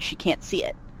room and she can't see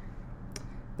it.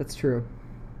 That's true.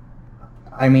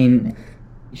 I mean,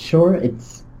 sure,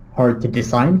 it's hard to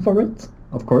design for it,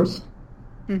 of course,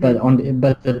 but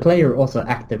the player also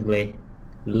actively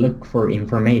look for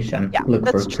information, look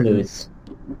for clues,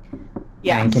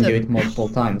 and can do it multiple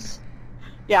times.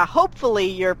 Yeah, hopefully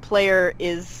your player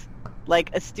is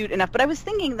like astute enough. But I was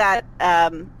thinking that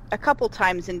a couple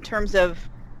times in terms of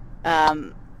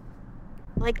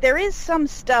like there is some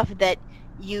stuff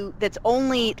that's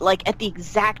only like at the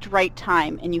exact right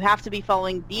time, and you have to be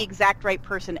following the exact right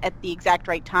person at the exact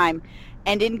right time.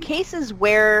 And in cases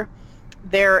where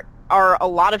there are a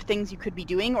lot of things you could be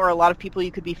doing or a lot of people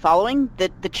you could be following,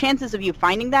 the chances of you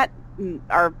finding that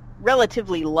are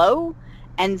relatively low,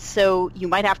 and so you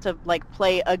might have to like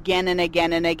play again and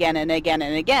again and again and again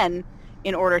and again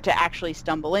in order to actually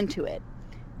stumble into it.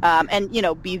 And, you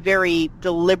know, be very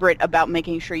deliberate about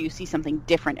making sure you see something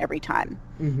different every time.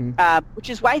 Which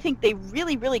is why I think they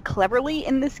really, really cleverly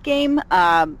in this game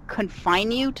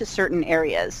confine you to certain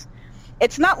areas.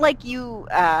 It's not like you,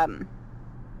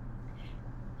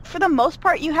 for the most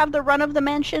part, you have the run of the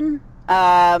mansion,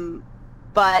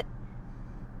 but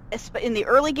in the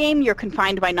early game, you're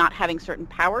confined by not having certain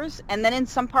powers, and then in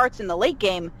some parts in the late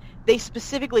game, they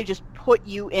specifically just put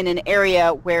you in an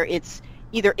area where it's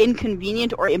either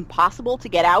inconvenient or impossible to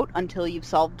get out until you've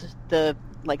solved the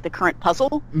current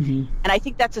puzzle. And I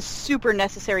think that's a super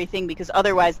necessary thing because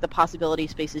otherwise the possibility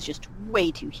space is just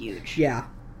way too huge. Yeah.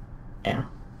 Yeah.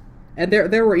 And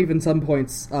there were even some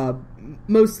points,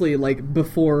 mostly like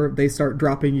before they start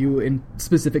dropping you in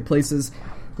specific places,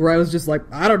 where I was just like,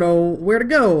 I don't know where to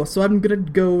go, so I'm gonna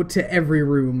go to every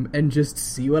room and just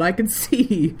see what I can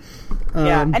see.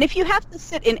 Yeah, and if you have to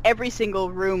sit in every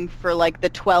single room for like the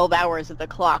 12 hours of the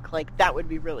clock, like that would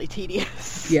be really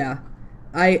tedious. Yeah.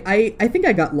 I think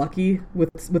I got lucky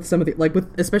with some of the, like,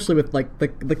 with especially with like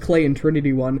the Clay and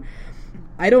Trinity one.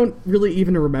 I don't really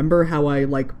even remember how I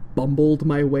like bumbled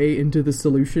my way into the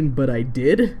solution, but I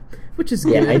did, which is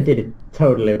good. I did it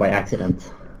totally by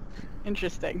accident.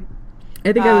 Interesting.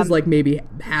 I think I was like maybe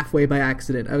halfway by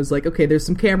accident. I was like, okay, there's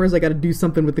some cameras, I gotta do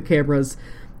something with the cameras.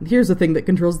 Here's a thing that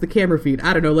controls the camera feed.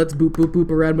 I don't know, let's boop boop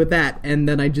boop around with that. And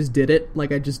then I just did it.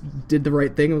 Like, I just did the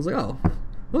right thing. I was like, oh,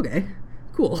 okay,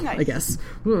 cool, nice. I guess.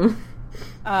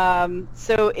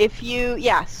 So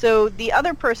so the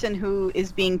other person who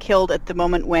is being killed at the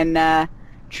moment when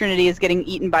Trinity is getting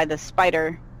eaten by the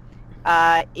spider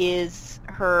is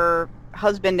her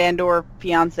husband and or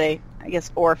fiance, I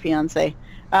guess, or fiance,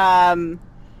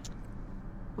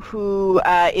 who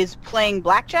is playing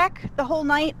blackjack the whole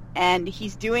night, and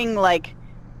he's doing like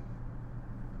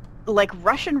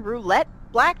Russian roulette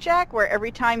blackjack, where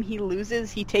every time he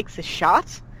loses, he takes a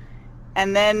shot.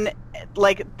 And then,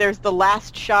 like, there's the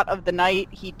last shot of the night.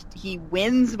 He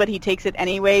wins, but he takes it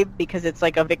anyway because it's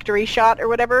like a victory shot or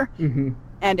whatever. Mm-hmm.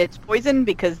 And it's poison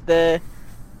because the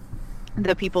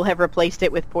people have replaced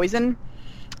it with poison.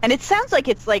 And it sounds like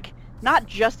it's like not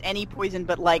just any poison,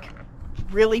 but like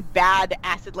really bad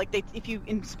acid. Like, if you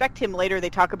inspect him later, they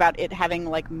talk about it having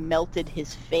like melted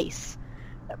his face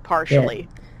partially.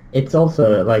 Yeah. It's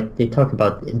also like they talk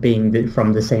about it being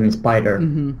from the same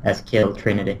spider as killed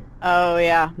Trinity. Oh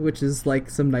yeah, which is like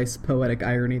some nice poetic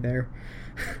irony there.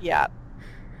 Yeah,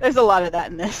 there's a lot of that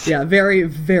in this. Yeah, very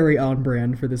very on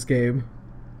brand for this game.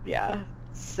 Yeah.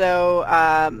 So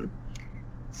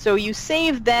so you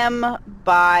save them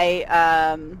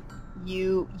by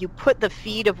you put the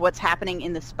feed of what's happening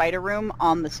in the spider room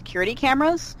on the security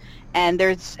cameras, and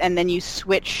then you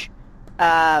switch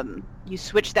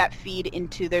that feed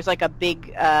into, there's like a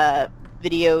big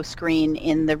video screen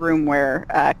in the room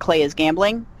where Clay is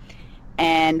gambling,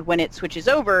 and when it switches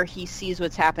over, he sees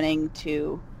what's happening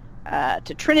to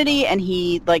Trinity, and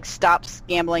he like stops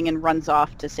gambling and runs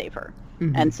off to save her,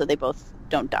 and so they both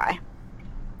don't die.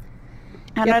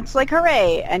 And it's like,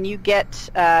 hooray! And you get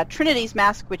Trinity's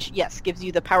mask, which, yes, gives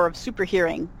you the power of super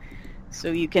hearing.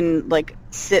 So you can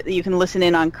you can listen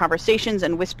in on conversations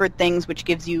and whispered things, which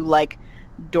gives you like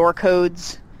door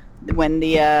codes when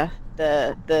the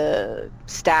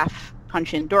staff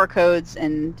punch in door codes,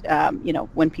 and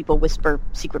when people whisper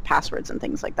secret passwords and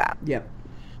things like that. Yep.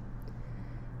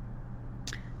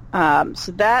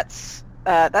 So that's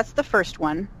the first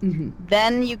one. Mm-hmm.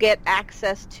 Then you get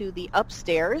access to the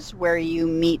upstairs where you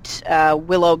meet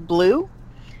Willow Blue,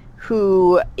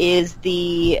 who is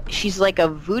she's like a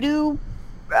voodoo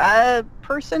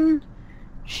person.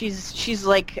 She's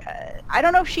like, I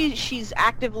don't know if she's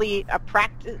actively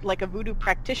like a voodoo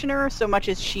practitioner so much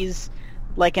as she's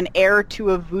like an heir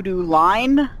to a voodoo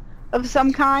line of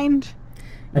some kind.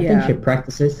 I think she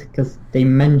practices because they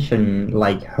mention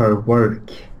like her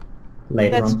work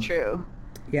later on. That's true.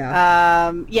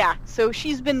 Yeah. So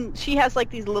she has like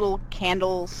these little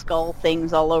candle skull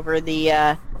things all over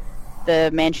the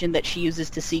mansion that she uses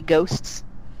to see ghosts.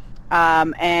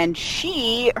 And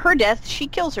her death, she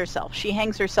kills herself. She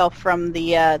hangs herself from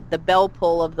the bell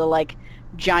pull of the like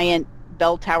giant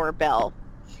bell tower bell.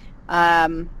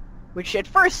 Which at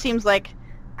first seems like,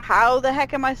 how the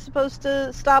heck am I supposed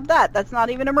to stop that? That's not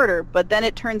even a murder. But then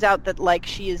it turns out that like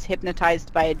she is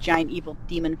hypnotized by a giant evil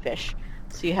demon fish.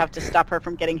 So you have to stop her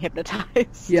from getting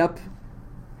hypnotized. Yep.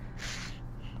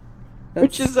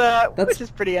 Which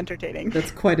is pretty entertaining.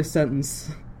 That's quite a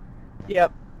sentence.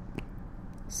 Yep.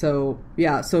 So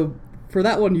for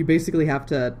that one, you basically have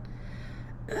to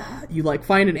you like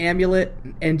find an amulet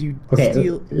and you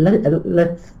steal.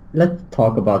 Let's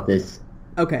talk about this.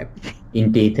 Okay.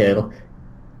 In detail,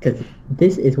 because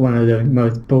this is one of the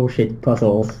most bullshit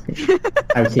puzzles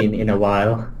I've seen in a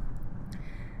while.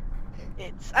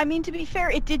 I mean, to be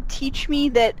fair, it did teach me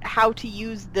that how to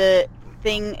use the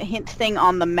hint thing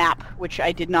on the map, which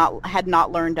I had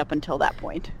not learned up until that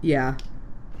point. Yeah.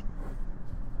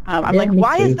 I'm like,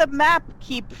 why does the map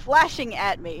keep flashing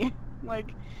at me?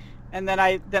 Like, and then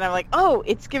I'm like, oh,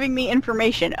 it's giving me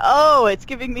information. Oh, it's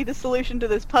giving me the solution to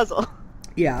this puzzle.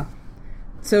 Yeah.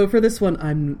 So for this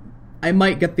one, I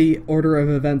might get the order of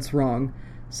events wrong.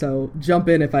 So jump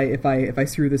in if I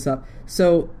screw this up.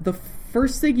 So the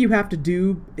first thing you have to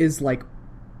do is like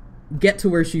get to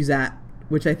where she's at,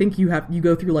 which I think you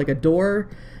go through like a door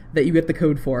that you get the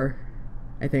code for,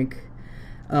 I think.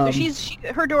 So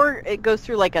her door, it goes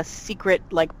through like a secret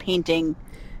like painting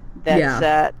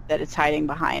that it's hiding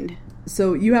behind.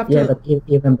 So you have to. Yeah, but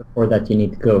even before that, you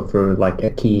need to go through like a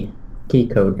key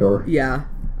code door. Yeah.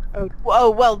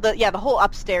 The whole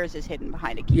upstairs is hidden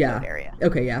behind a keyboard area.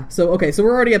 Okay, yeah. So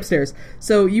we're already upstairs.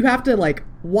 So you have to like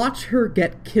watch her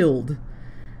get killed,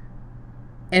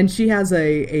 and she has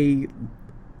a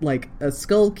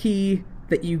skull key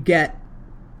that you get,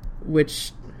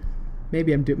 which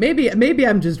maybe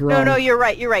I'm just wrong. No, you're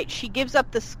right. She gives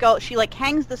up the skull. She like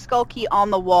hangs the skull key on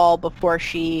the wall before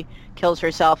she kills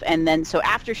herself, and then so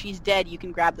after she's dead, you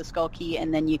can grab the skull key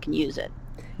and then you can use it.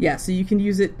 Yeah, so you can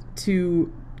use it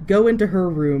to go into her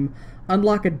room,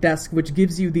 unlock a desk, which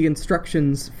gives you the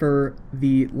instructions for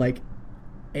the, like,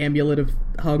 Amulet of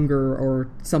Hunger or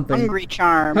something. Hungry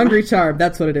Charm,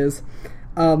 that's what it is.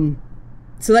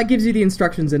 So that gives you the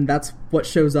instructions, and that's what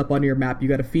shows up on your map. You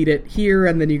gotta feed it here,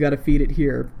 and then you gotta feed it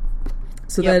here.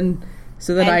 And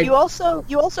you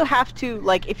also have to,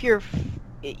 like, if you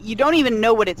don't even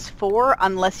know what it's for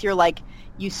unless you're, like,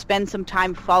 you spend some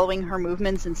time following her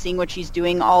movements and seeing what she's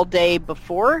doing all day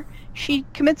before she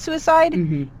commits suicide,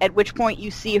 at which point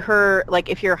you see her, like,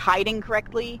 if you're hiding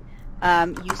correctly,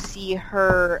 you see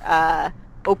her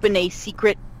open a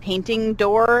secret painting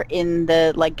door in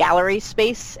the, like, gallery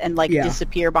space and, like,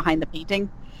 disappear behind the painting.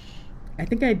 I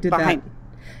think I did that.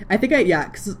 I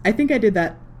think I did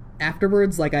that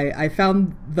afterwards. Like, I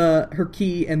found her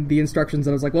key and the instructions,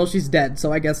 and I was like, well, she's dead,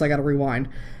 so I guess I gotta rewind.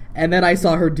 And then I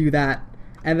saw her do that,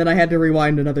 and then I had to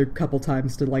rewind another couple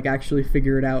times to, like, actually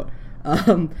figure it out.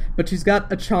 But she's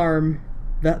got a charm,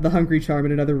 the hungry charm,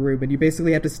 in another room, and you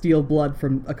basically have to steal blood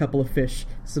from a couple of fish,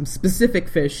 some specific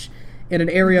fish, in an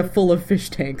area full of fish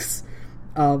tanks.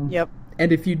 And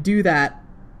if you do that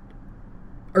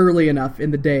early enough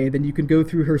in the day, then you can go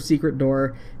through her secret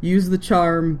door, use the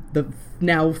charm, the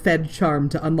now fed charm,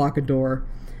 to unlock a door,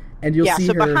 and you'll see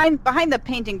her... Yeah, so behind the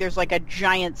painting, there's like a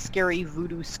giant, scary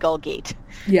voodoo skull gate.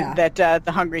 Yeah. That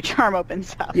the hungry charm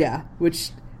opens up. Yeah,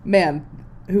 which, man,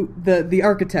 the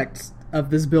architects of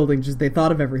this building, they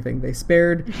thought of everything. They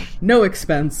spared no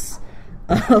expense.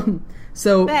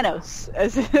 So Thanos,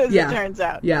 as it turns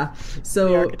out. Yeah. So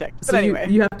the architect. But so anyway.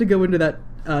 you have to go into that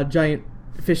giant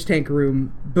fish tank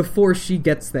room before she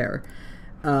gets there,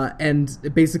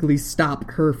 and basically stop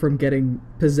her from getting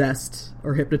possessed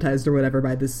or hypnotized or whatever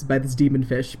by this demon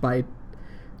fish by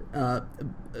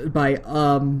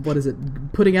what is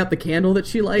it? Putting out the candle that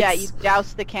she lights. Yeah, you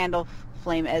douse the candle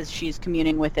flame as she's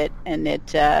communing with it, and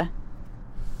it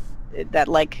that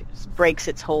like breaks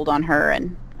its hold on her,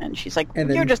 and she's like,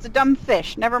 "You're just a dumb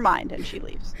fish. Never mind," and she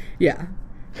leaves. Yeah,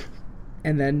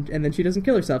 and then she doesn't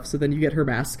kill herself. So then you get her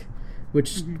mask,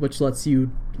 which lets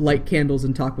you light candles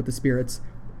and talk with the spirits.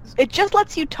 It just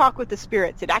lets you talk with the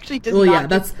spirits. It actually does not. Yeah,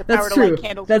 that's the power true. To light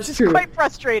candles, that's which true. Is quite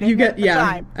frustrating. You get at the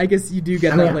time. I guess you do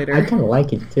get that later. I kind of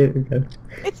like it too.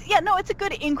 It's a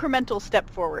good incremental step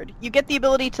forward. You get the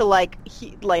ability to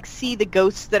see the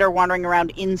ghosts that are wandering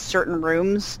around in certain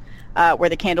rooms where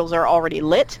the candles are already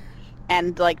lit,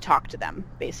 and like talk to them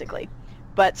basically.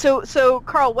 But so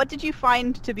Carl, what did you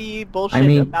find to be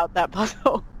bullshit about that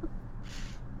puzzle?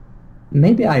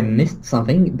 Maybe I missed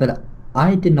something, but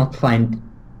I did not find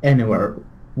anywhere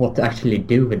what to actually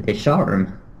do with the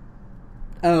charm.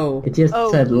 Oh. It just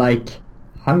said, like,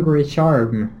 hungry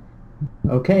charm.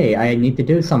 Okay, I need to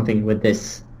do something with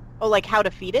this. Oh, like how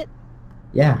to feed it?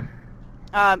 Yeah.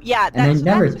 Yeah. And I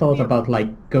never thought about,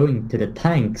 like, going to the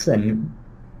tanks and...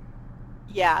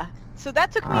 Yeah. So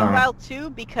that took me a while, too,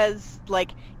 because,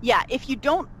 like, if you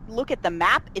don't look at the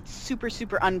map, it's super,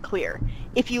 super unclear.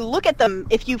 If you look at them,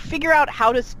 if you figure out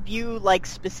how to view, like,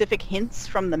 specific hints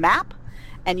from the map,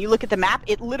 and you look at the map,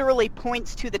 it literally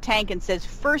points to the tank and says,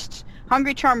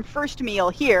 Hungry Charm first meal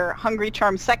here, Hungry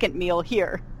Charm second meal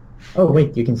here. Oh,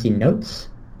 wait, you can see notes?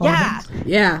 Yeah.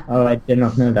 Yeah. Oh, I did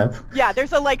not know that. Yeah,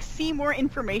 there's a, like, see more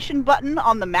information button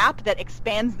on the map that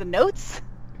expands the notes,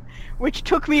 which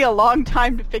took me a long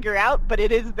time to figure out, but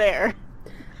it is there.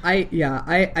 I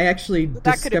actually discovered that.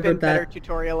 That could have been better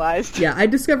tutorialized. Yeah, I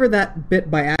discovered that bit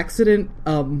by accident,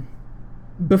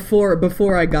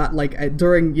 before I got, like,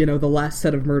 during, the last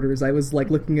set of murders. I was,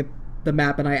 like, looking at the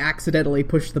map and I accidentally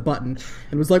pushed the button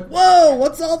and was like, whoa,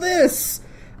 what's all this?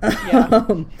 Yeah.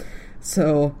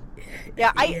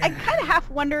 I kind of half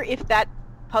wonder if that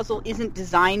puzzle isn't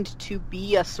designed to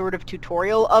be a sort of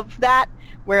tutorial of that,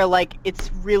 where, like,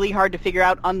 it's really hard to figure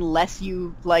out unless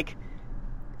you, like,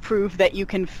 prove that you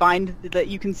can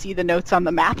see the notes on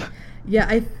the map.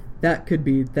 Yeah, that could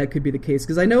be the case,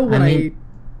 because I know when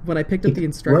I picked up the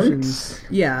instructions, works.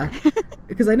 Yeah,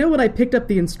 because I know when I picked up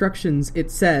the instructions,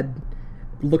 it said,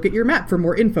 look at your map for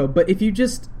more info. But if you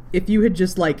had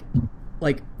just like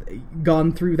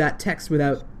gone through that text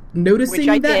without noticing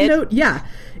note, yeah,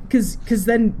 because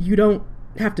then you don't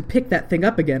have to pick that thing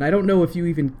up again. I don't know if you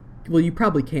even Well, you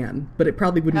probably can, but it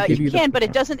probably wouldn't give you. You can, but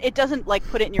it doesn't like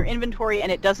put it in your inventory,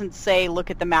 and it doesn't say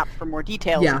look at the map for more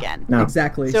details again. No.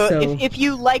 Exactly. So if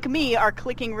you, like me, are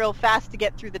clicking real fast to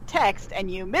get through the text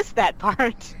and you miss that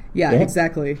part. Yeah,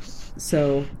 exactly.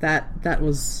 So that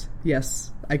was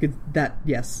yes. I could that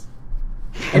yes.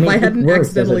 I mean, if I hadn't it works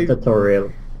accidentally as a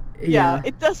tutorial, Yeah,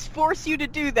 it does force you to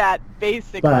do that,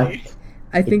 basically. but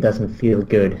I think it doesn't feel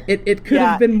good. it could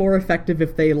have been more effective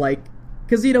if they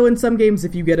because in some games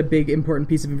if you get a big important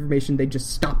piece of information they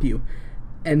just stop you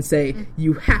and say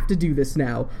you have to do this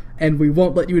now and we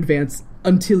won't let you advance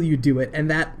until you do it, and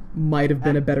that might have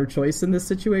been a better choice in this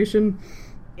situation.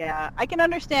 Yeah, I can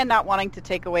understand not wanting to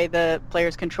take away the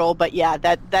player's control, but yeah,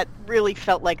 that really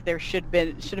felt like there should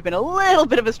have been a little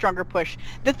bit of a stronger push.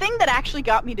 The thing that actually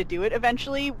got me to do it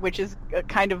eventually, which is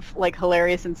kind of like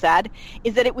hilarious and sad,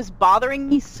 is that it was bothering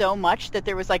me so much that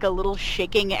there was like a little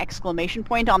shaking exclamation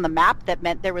point on the map that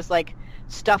meant there was like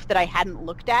stuff that I hadn't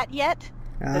looked at yet.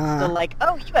 That's still like,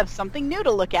 oh, you have something new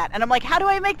to look at. And I'm like, how do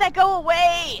I make that go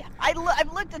away?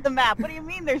 I've looked at the map. What do you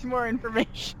mean there's more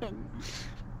information?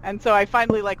 And so I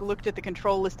finally looked at the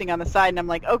control listing on the side, and I'm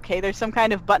like, okay, there's some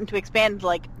kind of button to expand.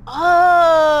 Like,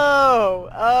 oh.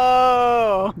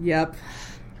 Yep.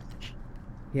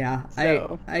 Yeah,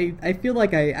 So. I feel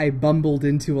like I bumbled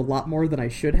into a lot more than I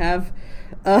should have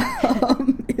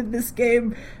in this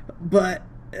game, but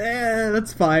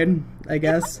that's fine, I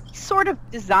guess. It's sort of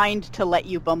designed to let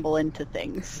you bumble into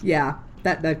things. Yeah,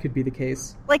 that could be the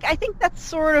case. I think that's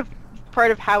sort of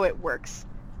part of how it works.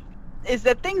 Is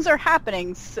that things are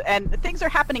happening, and things are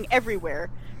happening everywhere.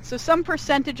 So some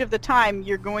percentage of the time,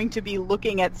 you're going to be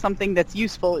looking at something that's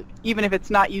useful, even if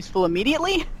it's not useful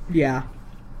immediately. Yeah.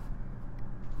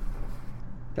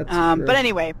 That's true. But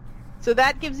anyway, so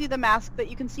that gives you the mask that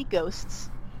you can see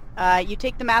ghosts. You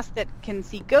take the mask that can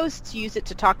see ghosts, use it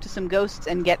to talk to some ghosts,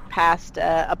 and get past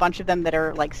a bunch of them that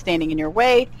are standing in your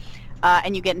way.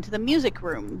 And you get into the music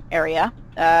room area,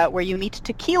 where you meet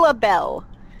Tequila Bell.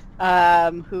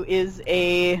 Who is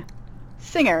a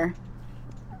singer.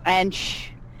 And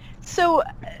so,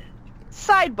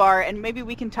 sidebar, and maybe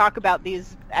we can talk about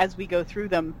these as we go through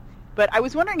them, but I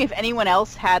was wondering if anyone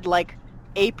else had,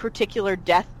 a particular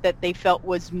death that they felt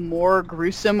was more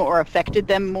gruesome or affected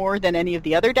them more than any of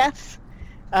the other deaths.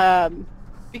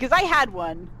 Because I had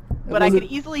one, but I could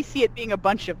easily see it being a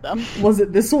bunch of them. Was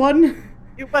it this one?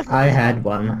 It wasn't. I had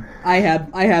one. I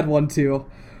had one too.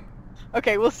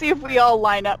 Okay, we'll see if we all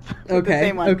line up with the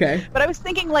same one. Okay. But I was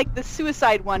thinking the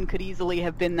suicide one could easily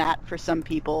have been that for some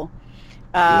people.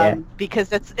 Because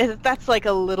that's that's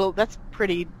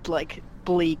pretty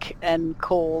bleak and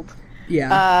cold.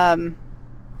 Yeah.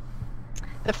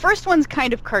 The first one's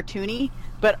kind of cartoony,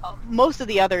 but most of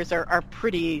the others are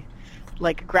pretty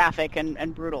graphic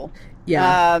and brutal.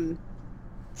 Yeah.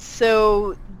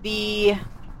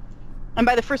 And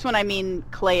by the first one, I mean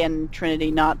Clay and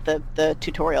Trinity, not the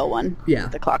tutorial one. Yeah.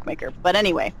 The Clockmaker. But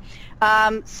anyway.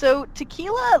 So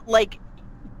Tequila,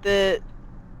 the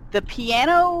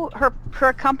piano, her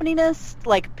accompanist,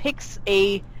 picks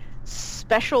a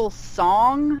special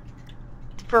song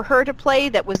for her to play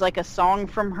that was a song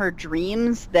from her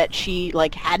dreams that she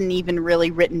hadn't even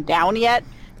really written down yet,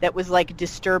 that was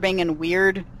disturbing and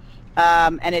weird.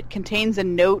 And it contains a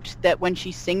note that when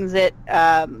she sings it,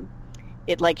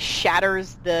 it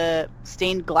shatters the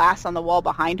stained glass on the wall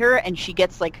behind her, and she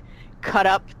gets cut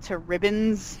up to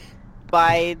ribbons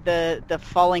by the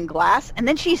falling glass, and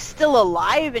then she's still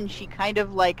alive, and she kind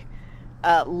of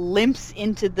limps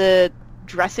into the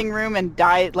dressing room and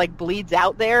bleeds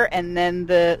out there, and then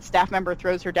the staff member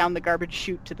throws her down the garbage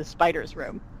chute to the spider's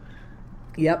room.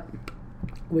 Yep.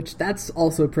 Which that's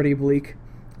also pretty bleak.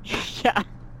 Yeah.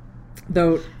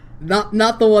 Though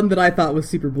not the one that I thought was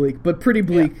super bleak, but pretty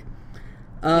bleak.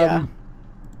 Yeah.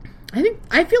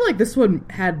 I feel like this one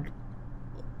had,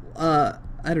 I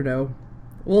don't know.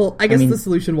 Well, I guess the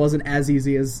solution wasn't as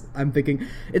easy as I'm thinking.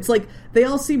 It's they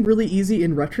all seem really easy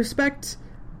in retrospect.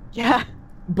 Yeah.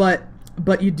 But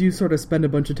you do sort of spend a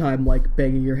bunch of time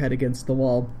banging your head against the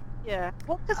wall. Yeah.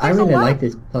 Well, I really like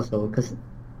this puzzle because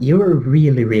you were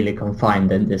really, really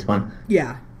confined in this one.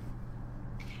 Yeah.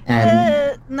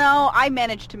 And no, I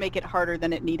managed to make it harder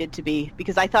than it needed to be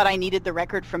because I thought I needed the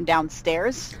record from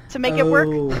downstairs to make it work.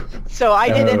 So I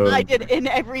did in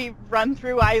every run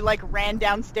through. I ran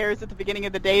downstairs at the beginning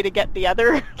of the day to get the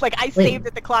other. I saved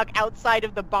at the clock outside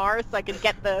of the bar so I could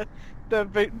get the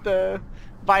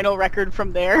vinyl record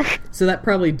from there. So that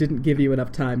probably didn't give you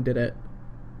enough time, did it?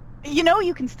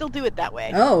 You can still do it that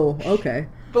way. Oh, okay.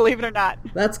 Believe it or not.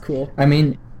 That's cool.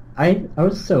 I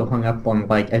was so hung up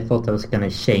on I thought I was gonna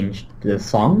change the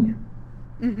song.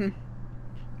 Mm-hmm.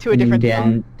 To a different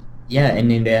song. Yeah,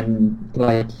 and in the end,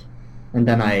 like, and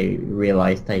then I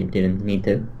realized I didn't need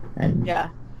to, and Yeah.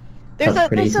 that was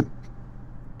pretty easy.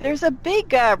 There's a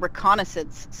big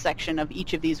reconnaissance section of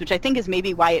each of these, which I think is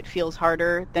maybe why it feels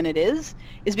harder than it is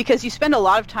because you spend a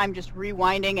lot of time just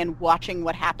rewinding and watching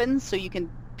what happens so you can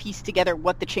piece together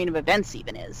what the chain of events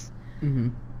even is. Mm-hmm.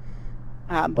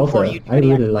 Before Also, you do I the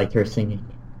really like her singing.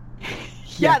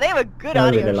 Yeah, they have a good I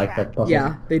audio really track. like that puzzle.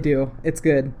 Yeah, they do. It's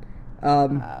good.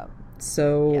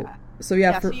 So Yeah. so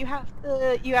Yeah, for,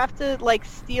 so you have to like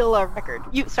steal a record.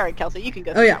 Sorry, Kelsey, you can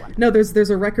go. oh through yeah, that one. no, there's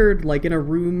a record like in a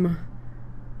room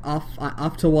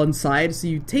off to one side, so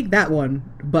you take that one.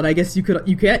 But I guess you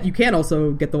can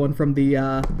also get the one from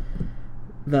the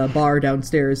bar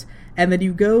downstairs, and then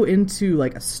you go into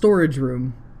like a storage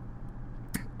room,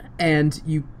 and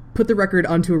you put the record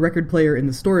onto a record player in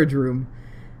the storage room,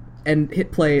 and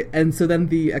hit play, and so then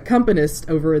the accompanist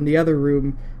over in the other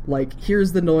room like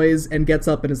hears the noise and gets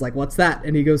up and is like, "What's that?"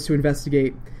 And he goes to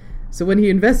investigate. So when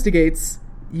he investigates,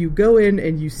 you go in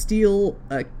and you steal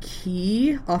a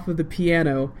key off of the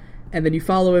piano, and then you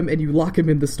follow him and you lock him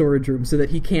in the storage room so that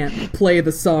he can't play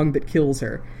the song that kills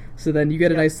her. So then you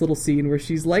get a nice little scene where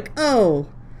she's like, "Oh,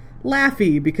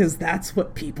 Laffy," because that's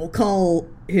what people call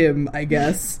him, I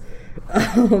guess.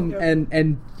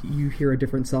 And you hear a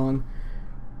different song.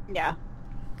 Yeah.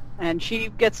 And she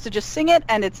gets to just sing it,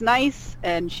 and it's nice,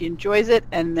 and she enjoys it,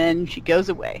 and then she goes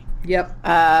away. Yep.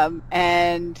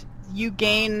 And you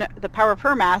gain the power of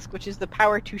her mask, which is the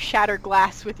power to shatter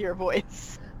glass with your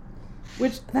voice.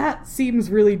 Which, that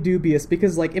seems really dubious,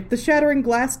 because, like, if the shattering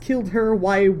glass killed her,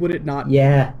 why would it not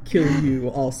kill you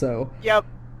also? Yep,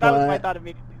 that was my thought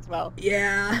immediately as well.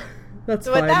 Yeah, that's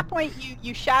so fine. At that point,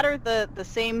 you shatter the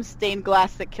same stained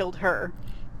glass that killed her,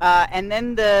 and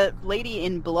then the lady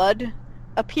in blood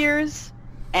appears,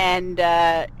 and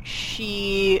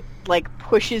she like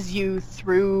pushes you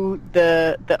through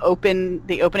the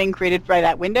opening created by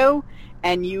that window,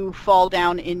 and you fall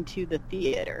down into the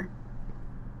theater.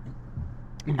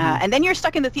 Mm-hmm. And then you're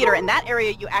stuck in the theater, and that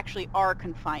area you actually are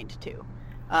confined to.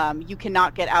 You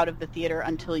cannot get out of the theater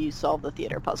until you solve the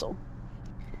theater puzzle.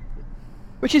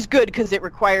 Which is good, because it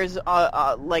requires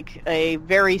like a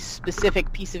very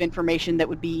specific piece of information that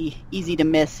would be easy to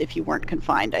miss if you weren't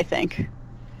confined, I think.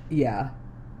 Yeah.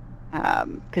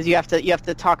 Because you have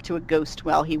to talk to a ghost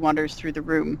while he wanders through the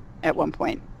room at one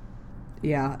point.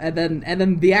 Yeah, and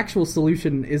then the actual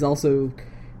solution is also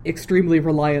extremely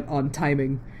reliant on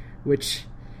timing, which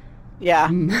yeah,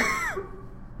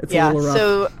 it's a little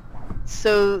rough.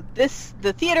 So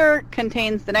the theater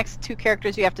contains the next two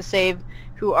characters you have to save,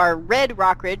 who are Red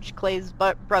Rockridge, Clay's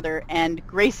brother, and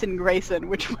Grayson Grayson,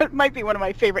 which might be one of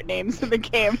my favorite names in the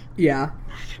game. Yeah.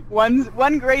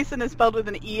 One Grayson is spelled with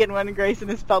an E and one Grayson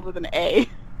is spelled with an A.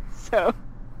 So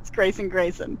it's Grayson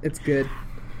Grayson. It's good.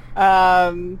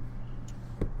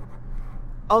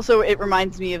 Also, it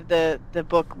reminds me of the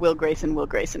book Will Grayson, Will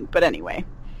Grayson. But anyway.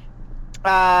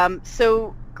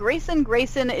 So Grayson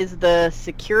Grayson is the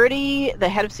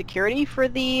head of security for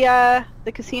the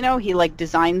casino. He like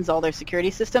designs all their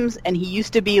security systems, and he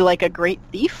used to be like a great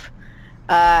thief.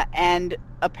 And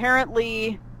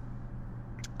apparently,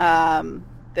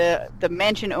 the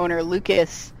mansion owner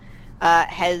Lucas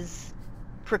has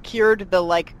procured the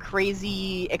like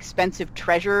crazy expensive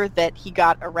treasure that he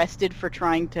got arrested for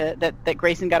that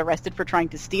Grayson got arrested for trying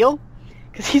to steal,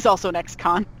 because he's also an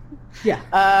ex-con.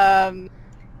 Yeah.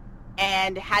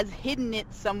 And has hidden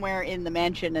it somewhere in the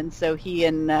mansion, and so he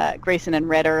and Grayson and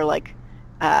Red are like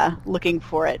looking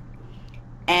for it,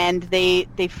 and they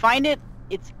find it.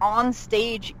 It's on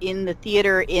stage in the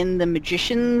theater in the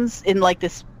magicians, in like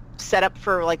this setup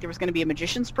for like there was going to be a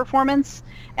magician's performance,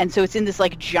 and so it's in this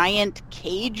like giant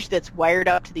cage that's wired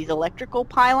up to these electrical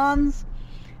pylons,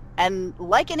 and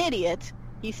like an idiot,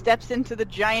 he steps into the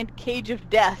giant cage of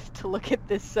death to look at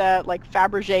this like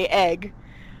Fabergé egg.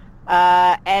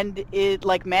 And it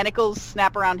like manacles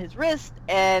snap around his wrist,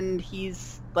 and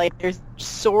he's like there's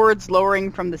swords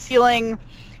lowering from the ceiling,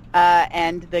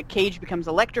 and the cage becomes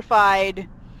electrified,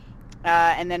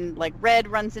 and then like Red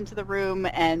runs into the room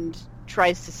and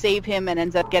tries to save him and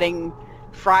ends up getting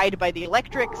fried by the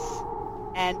electrics,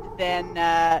 and then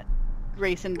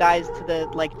Grayson dies to the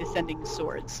like descending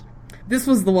swords. This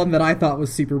was the one that I thought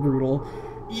was super brutal.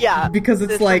 Yeah, because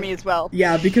it's like for me as well.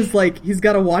 Yeah, because like he's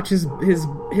got to watch his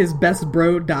best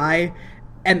bro die,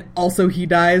 and also he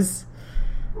dies.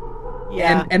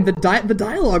 Yeah, and the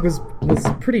dialogue was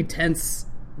pretty tense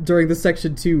during the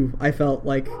section too. I felt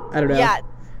like I don't know. Yeah,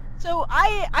 so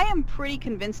I am pretty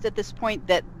convinced at this point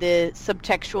that the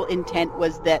subtextual intent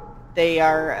was that they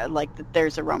are like that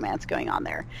there's a romance going on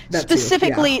there. That too,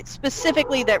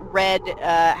 Specifically that Red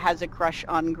has a crush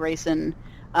on Grayson,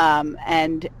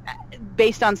 and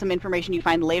based on some information you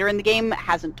find later in the game,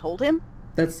 hasn't told him.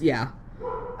 That's Is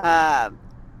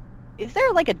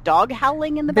there like a dog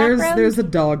howling in the background? There's a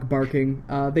dog barking.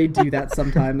 They do that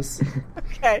sometimes.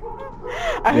 Okay.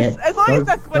 As long as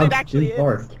that's what it actually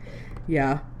is.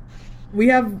 Yeah. We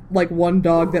have like one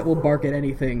dog that will bark at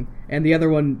anything, and the other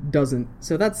one doesn't.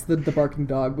 So that's the barking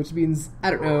dog, which means,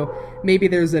 I don't know, maybe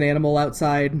there's an animal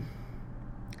outside.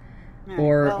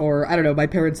 Or I don't know, my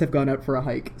parents have gone out for a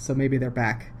hike, so maybe they're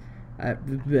back.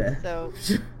 So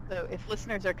if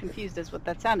listeners are confused as what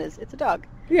that sound is, it's a dog.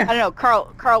 Yeah. I don't know,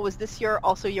 Carl, was this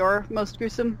also your most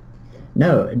gruesome?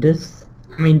 No, this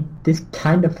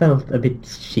kind of felt a bit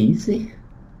cheesy,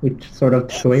 which sort of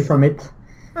took away from it.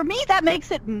 For me, that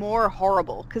makes it more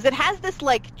horrible, because it has this,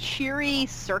 like, cheery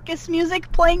circus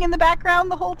music playing in the background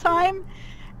the whole time,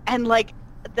 and, like,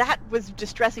 that was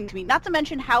distressing to me. Not to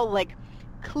mention how, like,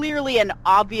 clearly and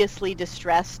obviously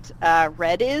distressed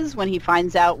Red is when he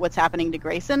finds out what's happening to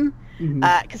Grayson.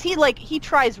 Because he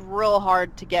tries real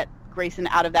hard to get Grayson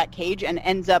out of that cage and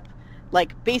ends up,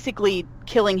 like, basically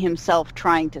killing himself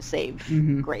trying to save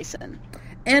Grayson.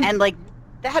 And like,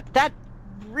 that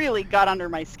really got under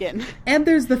my skin. And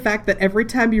there's the fact that every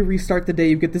time you restart the day,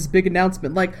 you get this big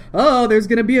announcement, like, oh, there's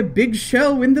gonna be a big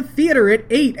show in the theater at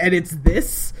 8, and it's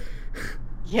this?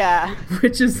 Yeah.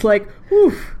 Which is like,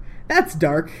 whew, that's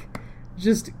dark.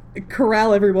 Just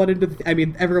corral everyone into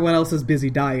everyone else is busy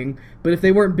dying, but if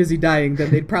they weren't busy dying,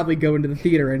 then they'd probably go into the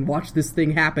theater and watch this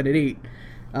thing happen at 8.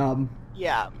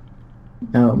 Yeah.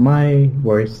 No, my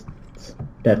worst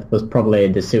death was probably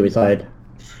the suicide.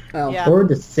 Oh. Yeah. Or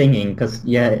the singing,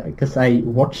 because I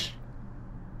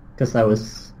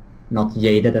was not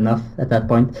jaded enough at that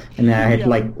point, and I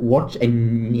had watched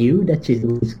and knew that she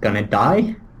was gonna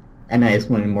die, and I just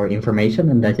wanted more information,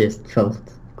 and that just felt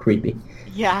creepy.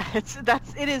 Yeah,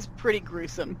 it is pretty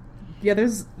gruesome. Yeah,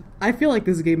 I feel like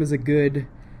this game is a good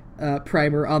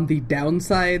primer on the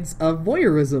downsides of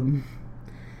voyeurism.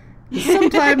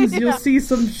 Sometimes you'll see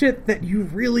some shit that you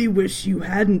really wish you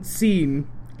hadn't seen.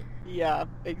 Yeah,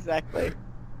 exactly.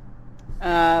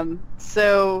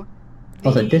 So...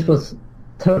 Also, this was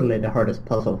totally the hardest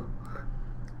puzzle.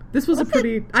 This was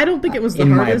I don't think it was the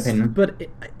hardest, but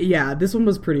this one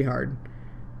was pretty hard.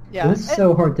 Yeah. It was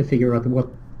so hard to figure out what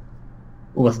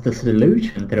was the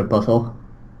solution to the puzzle.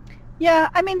 Yeah,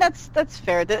 I mean, that's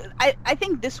fair. I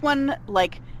think this one,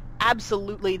 like,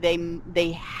 absolutely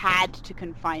they had to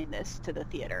confine this to the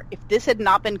theater. If this had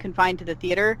not been confined to the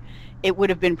theater, it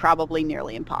would have been probably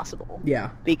nearly impossible.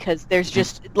 Yeah. Because there's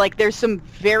just, like, there's some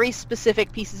very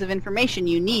specific pieces of information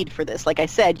you need for this. Like I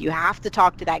said, you have to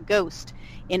talk to that ghost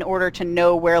in order to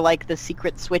know where, like, the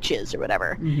secret switch is or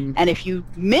whatever. Mm-hmm. And if you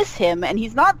miss him, and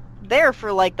he's not there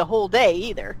for, like, the whole day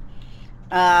either,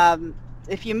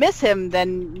 if you miss him,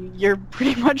 then you're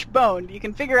pretty much boned. You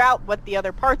can figure out what the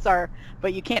other parts are,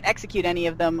 but you can't execute any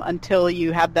of them until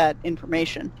you have that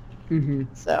information. Mm-hmm.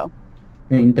 So,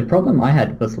 I mean, the problem I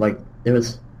had was, like, there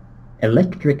was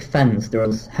electric fence, there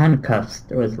was handcuffs,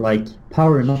 there was, like,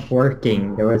 power not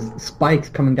working, there was spikes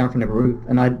coming down from the roof,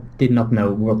 and I did not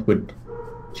know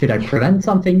should I prevent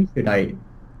something? Should I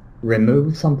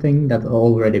remove something that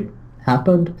already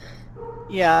happened?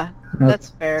 Yeah, that's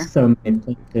fair. So many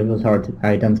things, it was hard to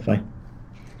identify.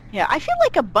 Yeah, I feel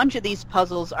like a bunch of these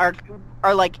puzzles are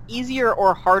like easier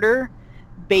or harder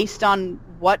based on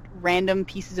what random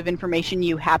pieces of information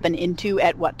you happen into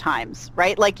at what times,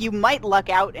 right? Like, you might luck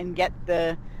out and get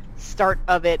the start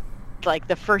of it like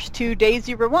the first 2 days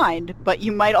you rewind, but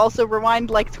you might also rewind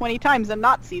like 20 times and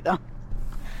not see them.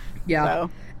 Yeah, so.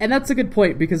 And that's a good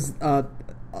point, because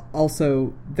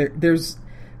also there's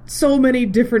so many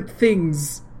different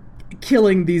things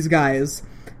killing these guys,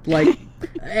 like,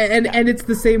 and it's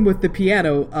the same with the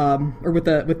piano, or with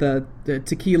the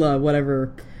tequila,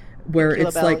 whatever, where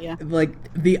tequila it's bell,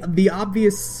 like the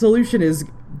obvious solution is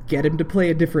get him to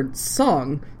play a different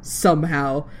song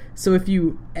somehow. So if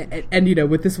you and you know,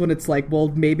 with this one, it's like, well,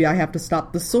 maybe I have to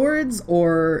stop the swords,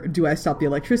 or do I stop the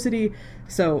electricity?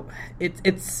 So it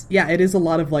is a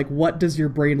lot of, like, what does your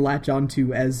brain latch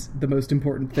onto as the most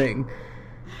important thing.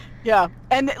 Yeah,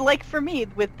 and, like, for me,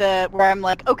 with where I'm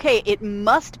like, okay, it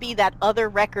must be that other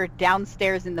record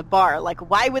downstairs in the bar. Like,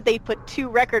 why would they put 2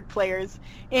 record players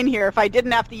in here if I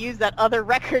didn't have to use that other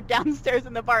record downstairs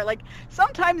in the bar? Like,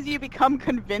 sometimes you become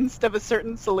convinced of a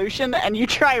certain solution, and you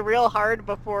try real hard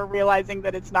before realizing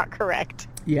that it's not correct.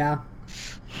 Yeah.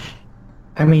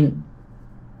 I mean,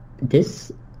 this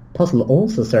puzzle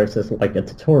also serves as, like, a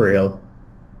tutorial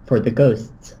for the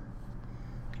ghosts.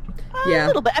 Yeah, A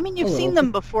little bit. I mean, you've a seen little.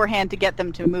 them beforehand to get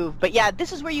them to move. But yeah,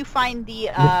 this is where you find You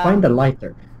find the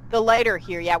lighter. the lighter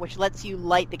here, yeah, which lets you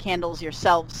light the candles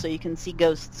yourselves so you can see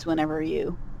ghosts whenever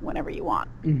you want.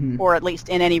 Mhm. Or at least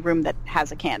in any room that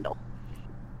has a candle.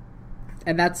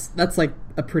 And that's like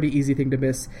a pretty easy thing to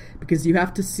miss, because you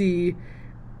have to see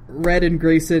Red and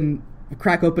Grayson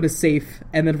crack open a safe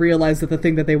and then realize that the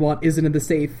thing that they want isn't in the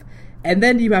safe. And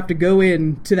then you have to go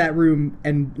in to that room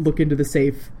and look into the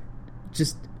safe.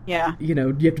 Just, Yeah. you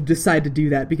have to decide to do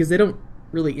that, because they don't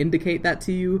really indicate that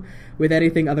to you with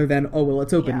anything other than, oh, well,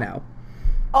 it's open Yeah. now.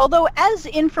 Although, as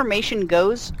information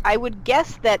goes, I would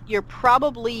guess that you're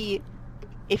probably,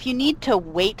 if you need to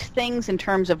weight things in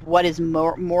terms of what is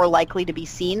more likely to be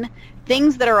seen,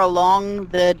 things that are along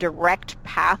the direct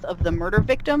path of the murder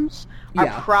victims are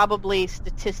Yeah. probably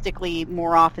statistically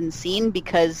more often seen,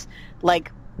 because,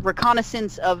 like,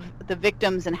 reconnaissance of the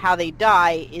victims and how they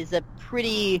die is a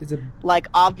pretty, It's a like,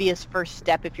 obvious first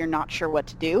step if you're not sure what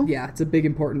to do. Yeah, it's a big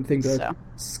important thing to So.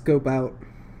 scope out.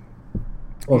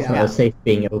 Also, Yeah. a safe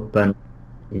being open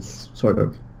is sort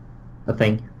of a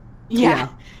thing. Yeah.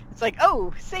 It's like,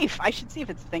 oh, safe. I should see if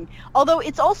it's a thing. Although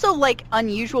it's also, like,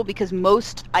 unusual because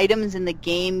most items in the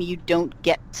game you don't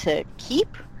get to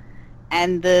keep,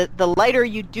 and the lighter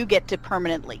you do get to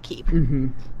permanently keep. Mm-hmm.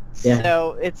 Yeah.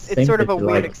 So it's Same sort of a with,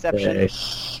 weird like, exception. The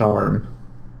charm.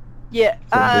 Yeah.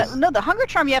 So this- No, the hunger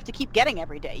charm you have to keep getting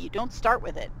every day. You don't start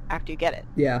with it after you get it.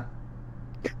 Yeah.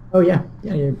 Oh yeah,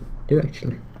 you do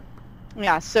actually.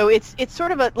 Yeah, so it's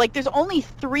sort of a, like, there's only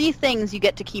 3 things you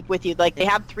get to keep with you. Like, they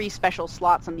have 3 special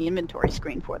slots on the inventory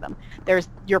screen for them. There's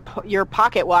your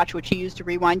pocket watch, which you use to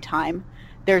rewind time.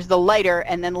 There's the lighter,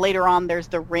 and then later on there's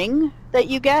the ring that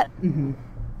you get. Mm-hmm.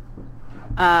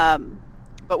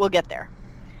 But we'll get there.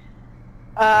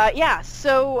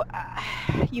 So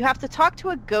you have to talk to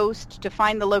a ghost to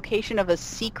find the location of a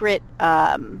secret,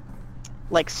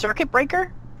 like, circuit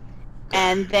breaker.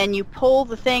 And then you pull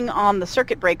the thing on the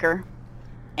circuit breaker,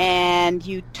 and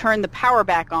you turn the power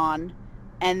back on,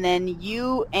 and then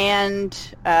you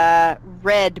and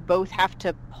Red both have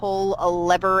to pull a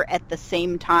lever at the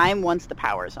same time once the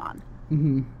power's on.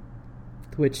 Mm-hmm.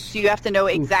 Which So you have to know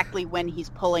exactly when he's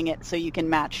pulling it so you can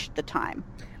match the time.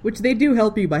 Which they do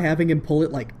help you by having him pull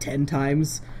it like 10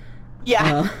 times.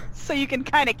 Yeah, so you can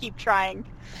kind of keep trying.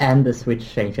 And the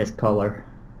switch changes color.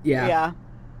 Yeah.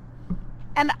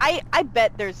 And I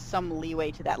bet there's some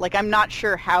leeway to that. Like, I'm not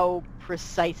sure how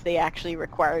precise they actually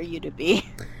require you to be.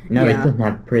 No, it Yeah. doesn't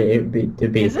have to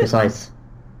be Is it? precise.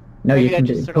 No, Maybe you I can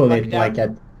just just sort of pull lucked it out.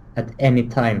 like at any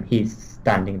time he's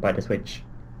standing by the switch.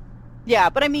 Yeah,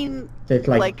 but I mean, So it's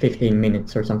like Like- 15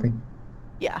 minutes or something.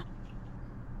 yeah.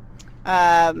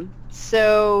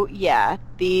 So yeah,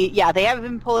 they have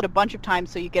him pull it a bunch of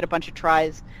times, so you get a bunch of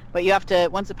tries. But you have to,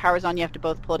 once the power's on, you have to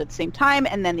both pull it at the same time,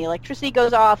 and then the electricity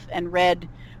goes off, and Red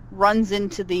runs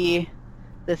into the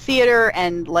theater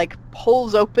and, like,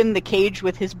 pulls open the cage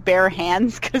with his bare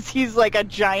hands because he's like a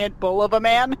giant bull of a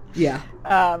man. Yeah.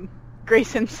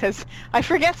 Grayson says, "I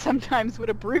forget sometimes what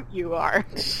a brute you are."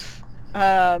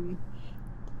 And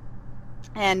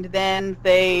then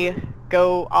they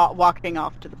go walking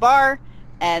off to the bar,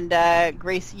 and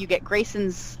you get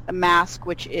Grayson's mask,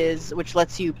 which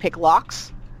lets you pick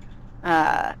locks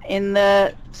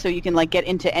so you can, like, get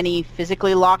into any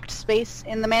physically locked space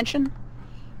in the mansion.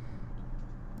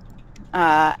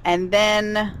 And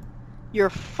then your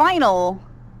final.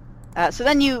 So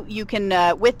then you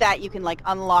can, with that, you can, like,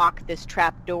 unlock this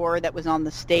trap door that was on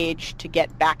the stage to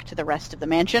get back to the rest of the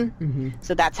mansion. Mm-hmm.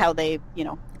 So that's how they,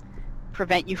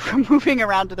 prevent you from moving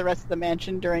around to the rest of the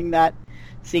mansion during that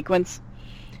sequence.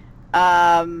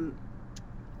 So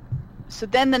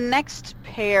then the next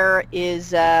pair is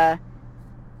the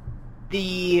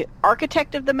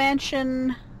architect of the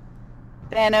mansion,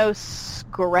 Thanos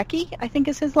Gorecki, I think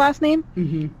is his last name.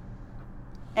 Mm-hmm.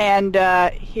 And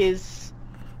his,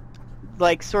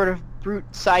 like, sort of brute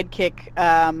sidekick,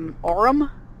 Aurum,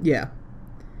 Yeah.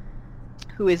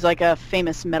 who is, like, a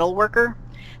famous metal worker.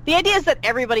 The idea is that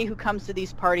everybody who comes to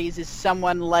these parties is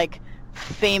someone, like,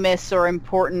 famous or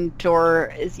important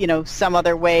or is, some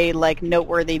other way, like,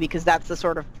 noteworthy, because that's the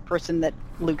sort of person that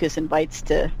Lucas invites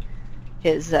to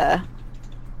his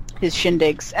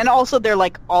shindigs. And also they're,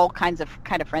 like, all kind of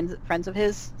friends of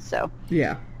his, so.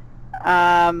 Yeah.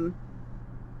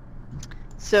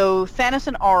 So Thanos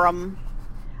and Aurum,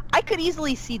 I could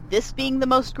easily see this being the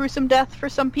most gruesome death for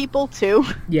some people too,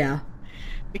 Yeah.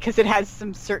 because it has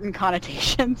some certain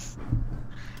connotations.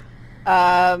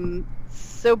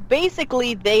 So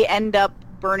basically, they end up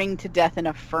burning to death in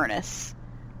a furnace.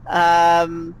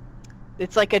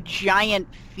 it's like a giant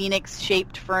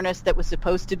phoenix-shaped furnace that was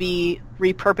supposed to be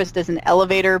repurposed as an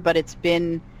elevator, but it's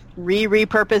been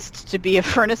repurposed to be a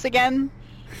furnace again.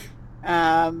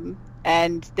 And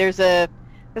there's a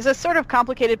sort of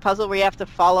complicated puzzle where you have to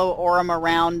follow Aurum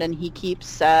around, and he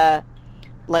keeps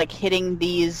like hitting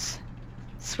these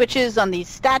switches on these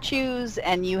statues,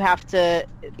 and you have to,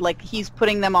 like, he's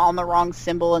putting them on the wrong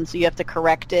symbol, and so you have to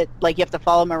correct it. Like, you have to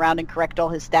follow him around and correct all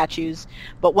his statues.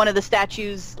 But one of the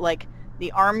statues, like,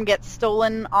 the arm gets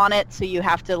stolen on it, so you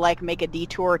have to, like, make a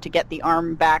detour to get the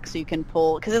arm back so you can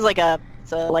pull, because it's like a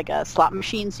slot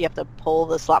machine, so you have to pull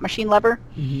the slot machine lever.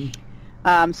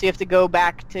 Mm-hmm. So you have to go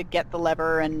back to get the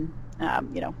lever and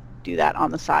do that on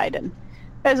the side, and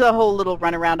there's a whole little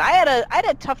runaround. I had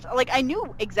a tough, like, I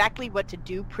knew exactly what to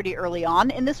do pretty early on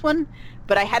in this one,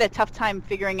 but I had a tough time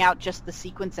figuring out just the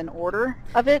sequence and order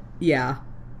of it. Yeah,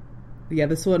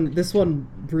 this one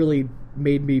really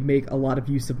made me make a lot of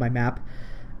use of my map.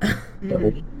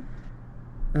 Mm-hmm.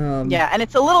 Yeah, and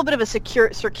it's a little bit of a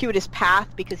circuitous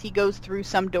path because he goes through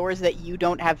some doors that you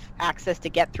don't have access to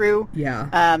get through.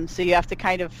 Yeah. So you have to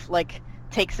kind of, like,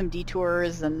 take some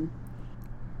detours and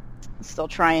still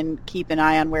try and keep an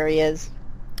eye on where he is.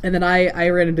 And then I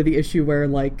ran into the issue where,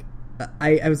 like,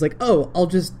 I was like, oh, I'll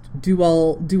just do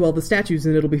all the statues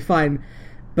and it'll be fine.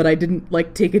 But I didn't,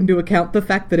 like, take into account the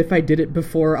fact that if I did it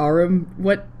before Aurum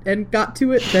went and got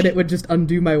to it, then it would just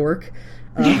undo my work.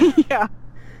 Yeah.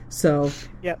 So,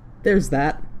 yep. There's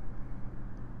that.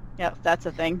 Yep, that's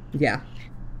a thing. Yeah.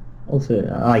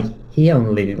 Also, he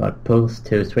only, like, pulls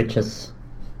 2 switches.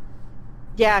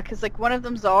 Yeah, because, like, one of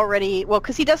them's already... Well,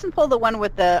 because he doesn't pull the one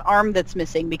with the arm that's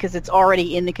missing because it's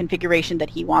already in the configuration that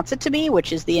he wants it to be,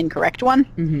 which is the incorrect one.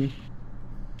 Mm-hmm.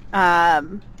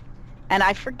 And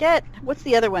I forget... What's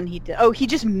the other one he did? Oh, he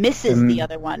just misses the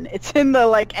other one. It's in the,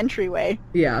 like, entryway.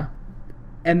 Yeah.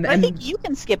 And I think you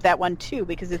can skip that one, too,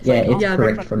 because it's, yeah, like... it's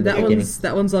correct from the beginning.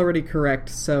 That one's already correct,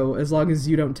 so as long as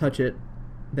you don't touch it,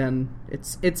 then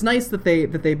it's nice that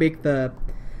they make the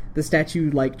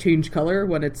statue, like, change color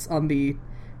when it's on the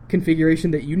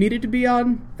configuration that you need it to be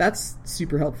on. That's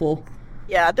super helpful.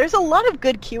 Yeah, there's a lot of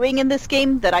good queuing in this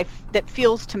game that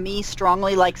feels to me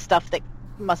strongly like stuff that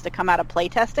must have come out of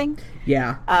playtesting.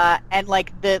 Yeah. And,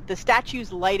 like, the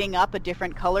statues lighting up a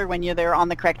different color when they're on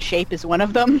the correct shape is one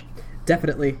of them.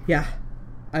 Definitely, yeah.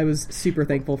 I was super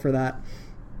thankful for that.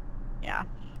 Yeah.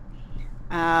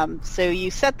 So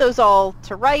you set those all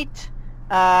to right,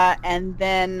 and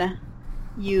then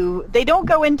they don't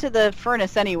go into the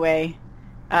furnace anyway.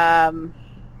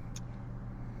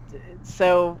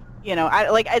 So,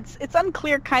 it's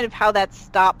unclear kind of how that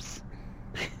stops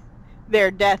their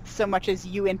death so much as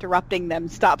you interrupting them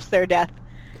stops their death.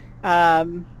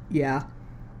 Yeah.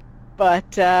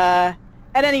 But, at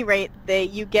any rate,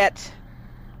 you get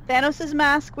Thanos'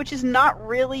 mask, which is not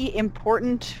really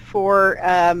important for,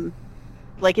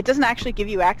 it doesn't actually give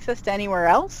you access to anywhere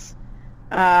else.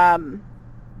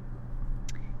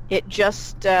 It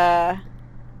just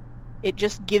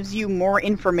gives you more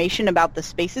information about the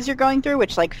spaces you're going through,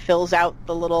 which, like, fills out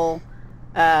the little,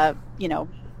 what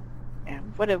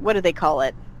do they call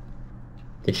it?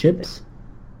 The ships?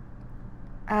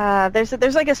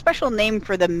 There's like a special name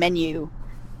for the menu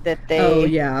that they... Oh,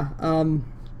 yeah.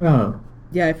 Oh.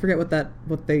 Yeah, I forget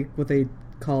what they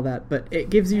call that, but it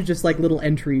gives you just, like, little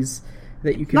entries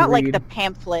that you can Not read. like the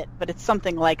pamphlet, but it's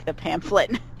something like the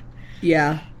pamphlet.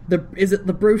 Yeah. Is it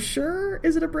the brochure?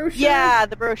 Is it a brochure? Yeah,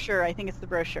 the brochure. I think it's the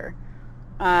brochure.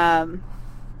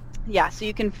 Yeah, so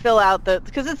you can fill out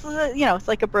because it's it's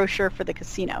like a brochure for the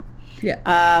casino.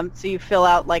 Yeah. So you fill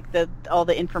out, like, all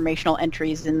the informational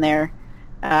entries in there,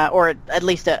 or at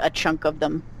least a chunk of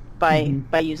them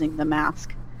by using the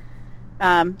mask.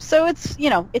 So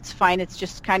it's fine. It's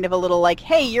just kind of a little like,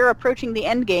 hey, you're approaching the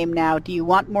end game now. Do you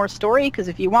want more story? Because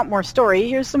if you want more story,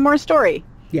 here's some more story.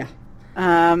 Yeah.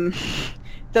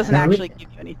 Doesn't actually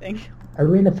give you anything. I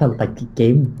really felt like the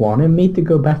game wanted me to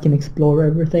go back and explore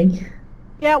everything.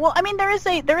 Yeah, well, I mean, there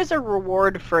is a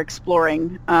reward for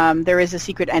exploring. There is a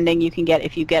secret ending you can get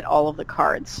if you get all of the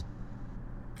cards.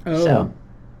 Oh.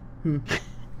 So.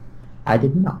 I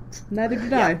did not. Neither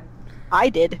did Yeah. I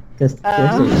did. There's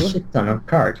a shit ton of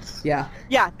cards. Yeah.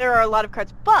 Yeah, there are a lot of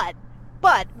cards, but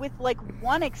with, like,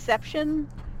 one exception,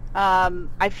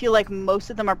 I feel like most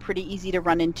of them are pretty easy to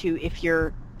run into if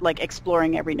you're, like,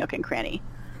 exploring every nook and cranny.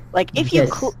 Like, if you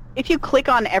if you click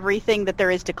on everything that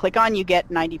there is to click on, you get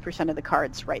 90% of the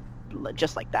cards right,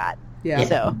 just like that. Yeah.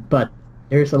 So. But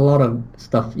there's a lot of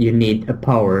stuff you need a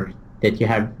power that you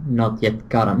have not yet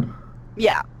gotten.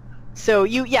 Yeah. So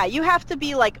you have to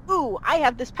be like, ooh, I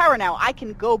have this power now. I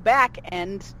can go back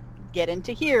and get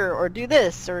into here or do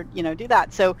this or, do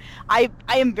that. So I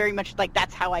am very much like,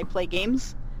 that's how I play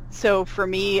games. So for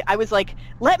me, I was like,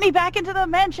 let me back into the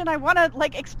mansion. I want to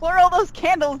like explore all those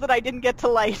candles that I didn't get to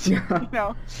light.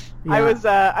 Yeah. I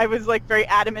was like very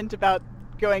adamant about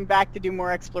going back to do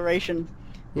more exploration.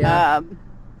 Yeah.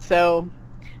 So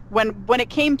when it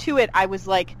came to it, I was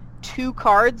like 2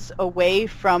 cards away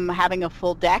from having a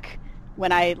full deck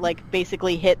when I like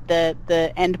basically hit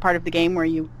the end part of the game where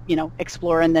you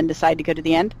explore and then decide to go to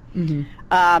the end. Mm-hmm.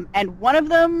 And one of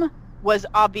them was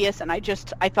obvious, and I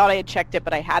thought I had checked it,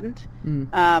 but I hadn't.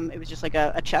 It was just like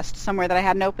a chest somewhere that I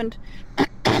hadn't opened.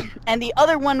 And the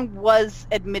other one was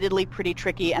admittedly pretty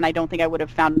tricky, and I don't think I would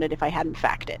have found it if I hadn't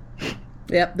fact it.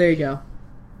 Yep, there you go.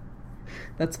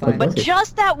 That's fine. But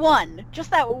just that one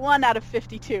out of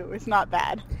 52 is not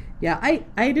bad. Yeah,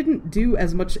 I didn't do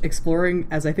as much exploring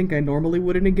as I think I normally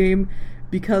would in a game,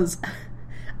 because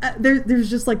there's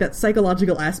just like that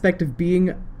psychological aspect of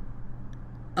being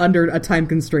under a time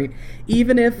constraint.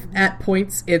 Even if at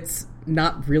points it's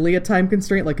not really a time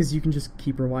constraint, like, because you can just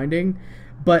keep rewinding,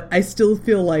 but I still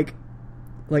feel like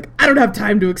I don't have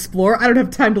time to explore, I don't have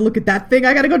time to look at that thing,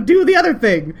 I gotta go do the other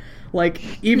thing. Like,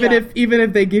 even if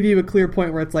they give you a clear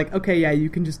point where it's like, okay, yeah, you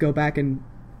can just go back and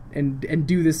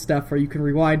do this stuff, or you can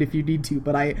rewind if you need to,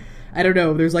 but I don't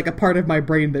know, there's like a part of my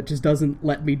brain that just doesn't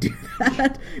let me do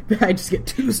that. I just get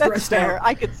too stressed That's fair. out.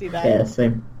 I could see that. Yeah,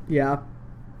 same. Yeah.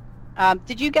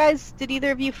 Did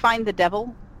either of you find the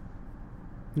devil?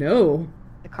 No.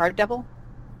 The card devil?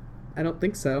 I don't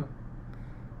think so.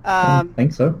 I don't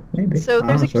think so. Maybe. So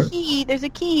there's a sure. key. There's a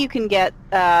key you can get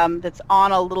that's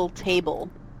on a little table,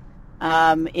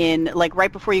 in like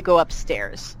right before you go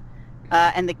upstairs,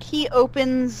 and the key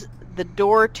opens the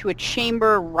door to a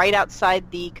chamber right outside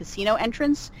the casino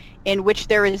entrance, in which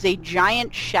there is a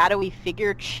giant shadowy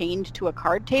figure chained to a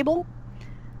card table.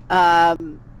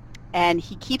 And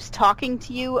he keeps talking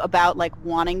to you about like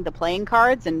wanting the playing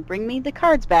cards and bring me the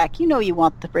cards back. You know you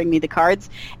want to bring me the cards.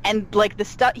 And like the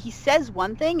stuff he says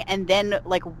one thing, and then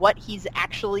like what he's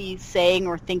actually saying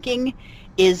or thinking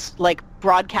is like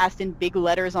broadcast in big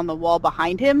letters on the wall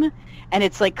behind him, and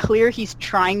it's like clear he's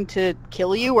trying to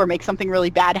kill you or make something really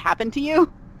bad happen to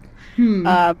you.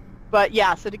 But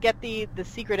yeah, so to get the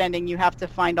secret ending, you have to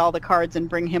find all the cards and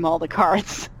bring him all the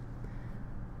cards.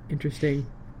 Interesting.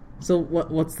 So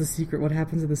what's the secret? What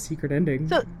happens in the secret ending?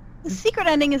 So the secret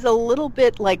ending is a little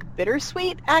bit like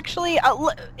bittersweet, actually.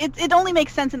 It only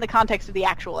makes sense in the context of the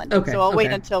actual ending. Okay, so I'll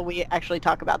wait until we actually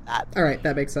talk about that. All right,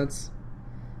 that makes sense.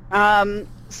 So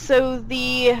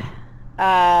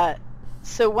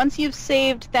once you've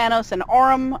saved Thanos and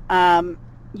Aurum,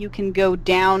 you can go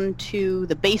down to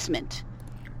the basement.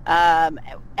 And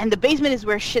the basement is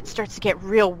where shit starts to get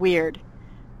real weird.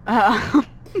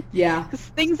 Yeah. Because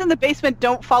things in the basement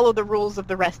don't follow the rules of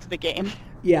the rest of the game.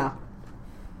 Yeah.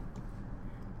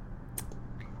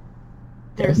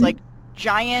 There's like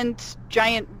giant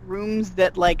rooms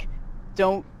that like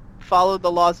don't follow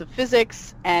the laws of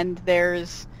physics, and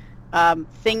there's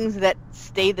things that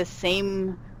stay the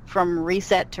same from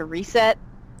reset to reset,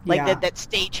 like that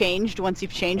stay changed once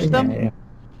you've changed them.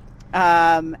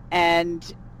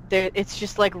 And it's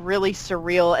just like really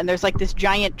surreal, and there's like this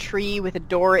giant tree with a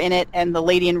door in it, and the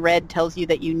lady in red tells you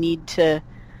that you need to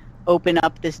open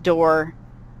up this door,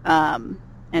 and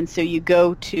so you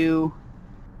go to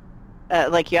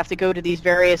you have to go to these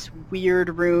various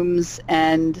weird rooms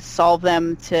and solve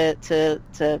them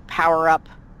to power up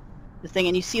the thing.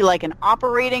 And you see like an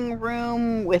operating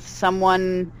room with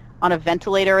someone on a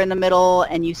ventilator in the middle,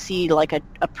 and you see like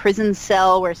a prison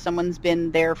cell where someone's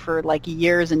been there for like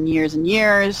years and years and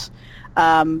years,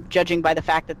 judging by the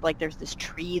fact that like there's this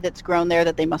tree that's grown there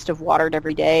that they must have watered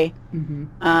every day. Mm-hmm.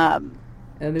 And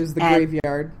there's the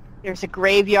graveyard. There's a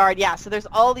graveyard, yeah. So there's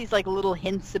all these like little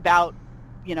hints about,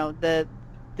 the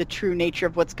true nature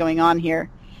of what's going on here.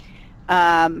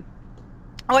 I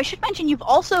should mention you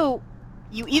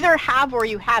either have or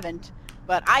you haven't,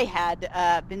 but I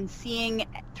had been seeing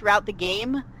throughout the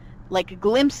game like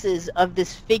glimpses of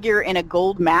this figure in a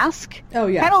gold mask. Oh,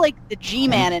 yeah. Kind of like the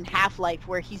G-Man in Half-Life,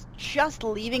 where he's just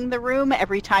leaving the room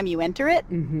every time you enter it.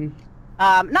 Mm-hmm.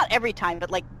 Not every time, but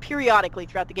like periodically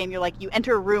throughout the game, you're like, you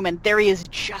enter a room and there he is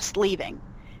just leaving.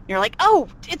 And you're like, oh,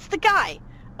 it's the guy.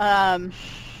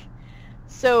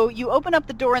 So you open up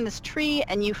the door in this tree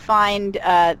and you find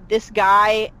this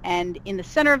guy, and in the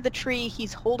center of the tree,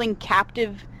 he's holding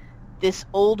captive this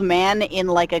old man in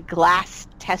like a glass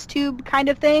test tube kind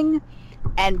of thing,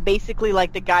 and basically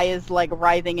like the guy is like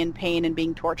writhing in pain and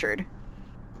being tortured.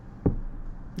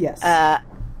 Yes.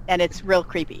 And it's real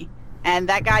creepy. And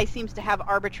that guy seems to have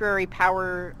arbitrary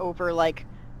power over like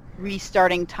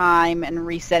restarting time and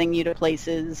resetting you to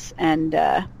places. And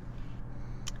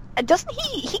doesn't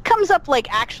he comes up,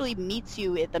 like, actually meets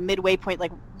you at the midway point,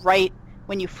 like, right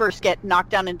when you first get knocked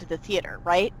down into the theater,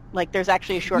 right? Like, there's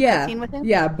actually a short cutscene with him?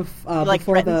 Yeah, like,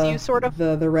 before you, sort of?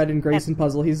 the Red and Grayson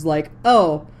puzzle, he's like,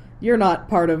 oh, you're not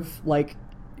part of, like,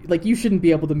 you shouldn't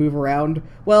be able to move around.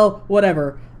 Well,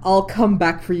 whatever. I'll come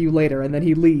back for you later, and then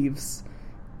he leaves.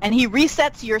 And he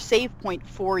resets your save point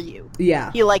for you.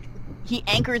 Yeah. He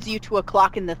anchors you to a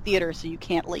clock in the theater so you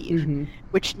can't leave,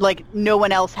 which, like, no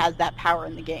one else has that power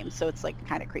in the game, so it's, like,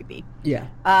 kind of creepy. Yeah.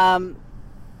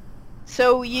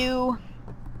 So you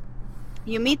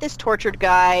meet this tortured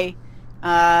guy.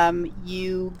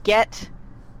 You get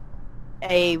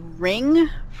a ring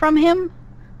from him,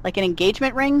 like an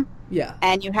engagement ring. Yeah.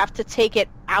 And you have to take it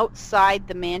outside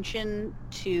the mansion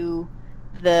to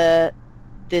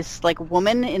this like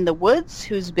woman in the woods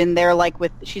who's been there, like,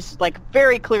 she's like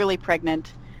very clearly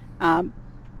pregnant,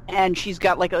 and she's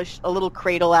got like a little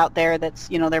cradle out there that's,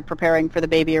 they're preparing for the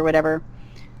baby or whatever.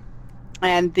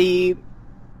 And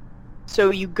so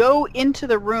you go into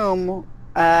the room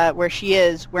where she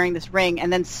is wearing this ring,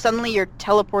 and then suddenly you're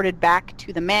teleported back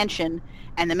to the mansion,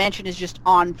 and the mansion is just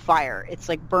on fire. It's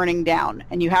like burning down,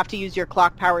 and you have to use your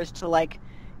clock powers to, like,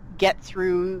 get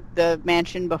through the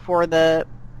mansion before the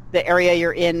area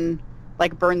you're in,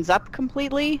 like, burns up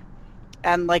completely,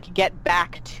 and, like, get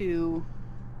back to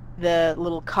the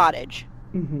little cottage.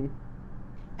 Mm-hmm.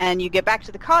 And you get back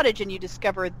to the cottage, and you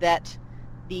discover that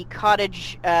the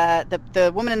cottage,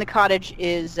 the woman in the cottage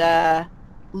is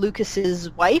Lucas's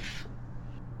wife,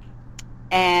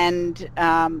 and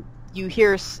you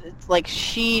hear, it's like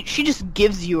she just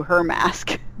gives you her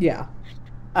mask. Yeah.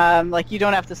 Like, you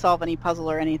don't have to solve any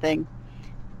puzzle or anything.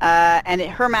 And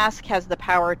her mask has the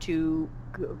power to,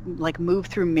 like, move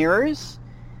through mirrors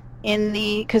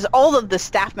because all of the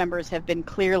staff members have been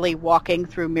clearly walking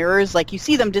through mirrors. Like, you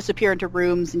see them disappear into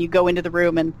rooms, and you go into the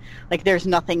room, and, like, there's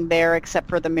nothing there except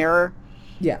for the mirror.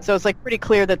 Yeah. So it's, like, pretty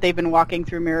clear that they've been walking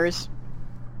through mirrors.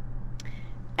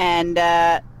 And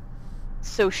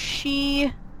so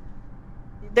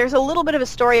there's a little bit of a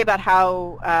story about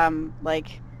how,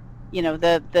 like,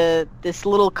 this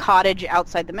little cottage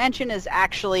outside the mansion is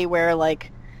actually where,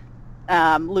 like,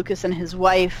 Lucas and his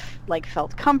wife, like,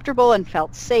 felt comfortable and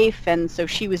felt safe, and so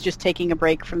she was just taking a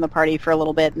break from the party for a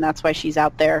little bit, and that's why she's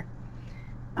out there.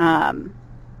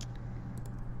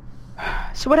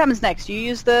 So what happens next? You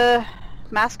use the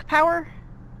mask power?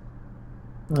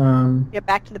 Get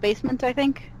back to the basement, I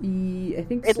think? I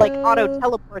think it, so. like,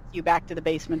 auto-teleports you back to the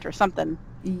basement or something.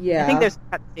 Yeah. I think there's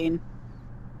a cutscene.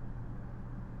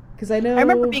 Because I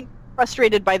remember being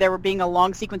frustrated by there being a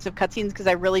long sequence of cutscenes because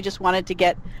I really just wanted to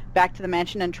get back to the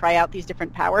mansion and try out these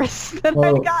different powers that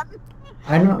I'd gotten.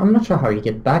 I'm not sure how you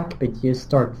get back, but you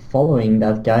start following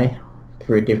that guy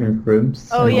through different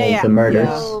rooms all the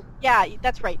murders. Yeah,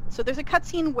 that's right. So there's a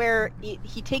cutscene where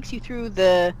he takes you through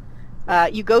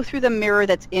you go through the mirror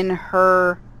that's in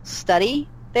her study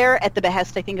there at the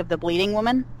behest, I think, of the bleeding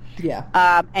woman.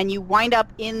 Yeah. And you wind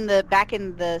up back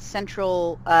in the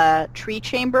central tree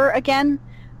chamber again,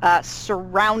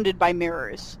 surrounded by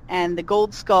mirrors. And the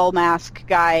gold skull mask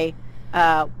guy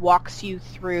walks you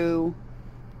through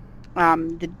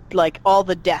all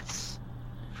the deaths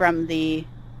from the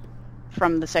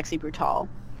Sexy Brutal.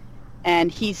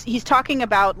 And he's talking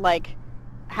about, like,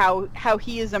 how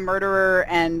he is a murderer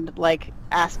and, like,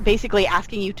 basically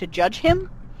asking you to judge him.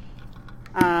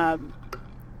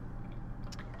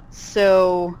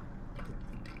 So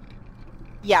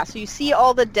you see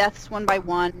all the deaths one by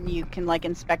one. You can, like,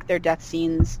 inspect their death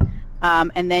scenes,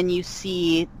 and then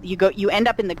you end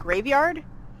up in the graveyard,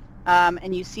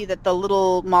 and you see that the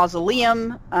little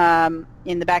mausoleum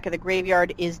in the back of the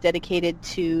graveyard is dedicated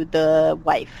to the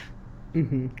wife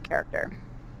character.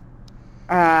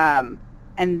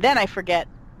 And then I forget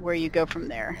where you go from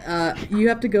there. You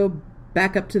have to go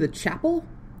back up to the chapel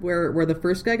where the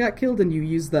first guy got killed, and you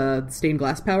use the stained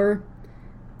glass power,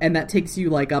 and that takes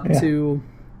you, like, up to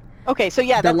okay. So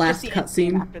yeah, the that's last just the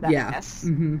cutscene. After that, Yeah, yes.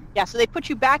 Mm-hmm. Yeah. So they put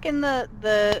you back in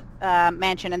the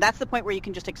mansion, and that's the point where you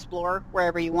can just explore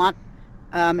wherever you want,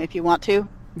 if you want to.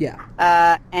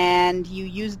 Yeah. And you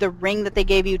use the ring that they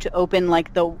gave you to open,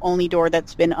 like, the only door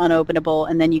that's been unopenable,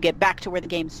 and then you get back to where the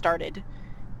game started.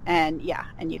 And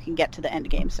you can get to the end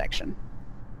game section,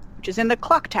 which is in the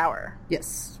clock tower.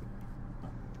 Yes.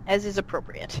 As is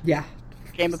appropriate. Yeah.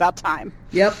 Game about time.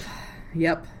 Yep.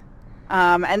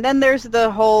 And then there's the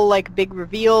whole, like, big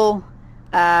reveal,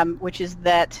 which is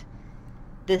that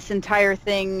this entire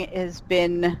thing has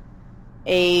been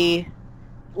a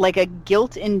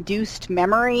guilt-induced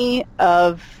memory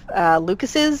of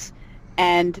Lucas's,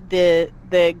 and the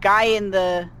guy in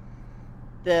the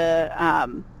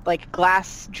like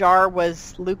glass jar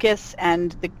was Lucas,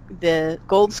 and the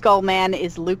Gold Skull man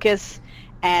is Lucas,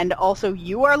 and also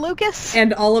you are Lucas,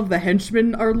 and all of the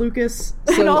henchmen are Lucas.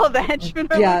 And all of the henchmen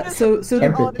are Lucas. So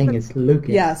everything is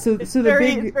Lucas. Yeah, so it's the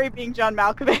very being John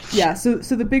Malkovich. Yeah, so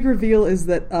the big reveal is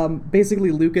that basically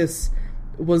Lucas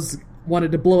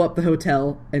wanted to blow up the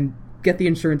hotel and get the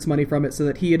insurance money from it so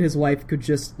that he and his wife could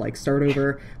just like start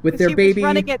over with their baby. He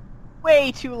was running it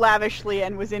way too lavishly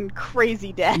and was in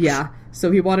crazy debt. Yeah, so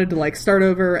he wanted to like start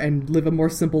over and live a more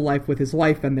simple life with his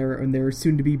wife and their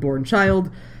soon-to-be-born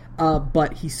child,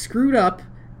 but he screwed up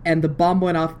and the bomb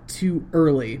went off too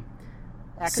early.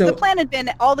 Yeah, because the plan had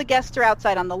been all the guests are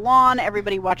outside on the lawn,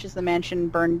 everybody watches the mansion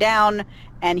burn down,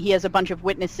 and he has a bunch of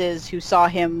witnesses who saw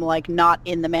him like not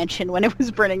in the mansion when it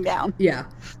was burning down. Yeah,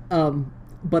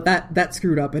 but that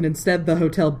screwed up, and instead the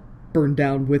hotel burned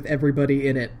down with everybody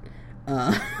in it.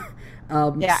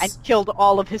 And killed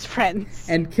all of his friends.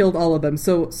 And killed all of them.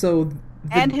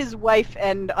 And his wife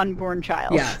and unborn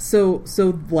child. Yeah, so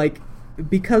like,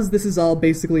 because this is all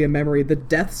basically a memory, the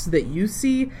deaths that you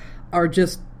see are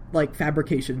just, like,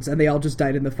 fabrications, and they all just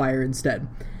died in the fire instead.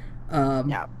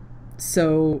 Yeah.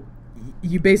 So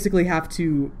you basically have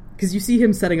to... Because you see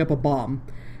him setting up a bomb,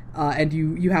 and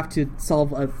you have to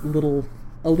solve a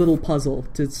little puzzle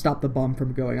to stop the bomb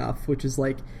from going off, which is,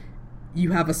 like...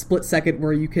 You have a split second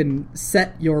where you can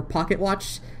set your pocket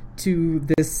watch to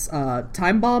this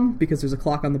time bomb because there's a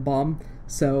clock on the bomb.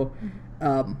 So,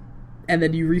 and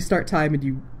then you restart time and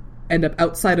you end up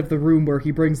outside of the room where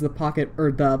he brings the pocket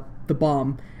or the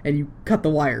bomb, and you cut the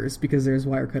wires because there's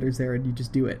wire cutters there, and you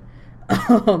just do it.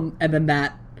 And then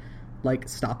that like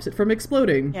stops it from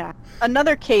exploding. Yeah.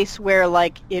 Another case where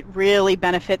like it really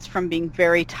benefits from being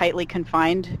very tightly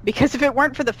confined, because if it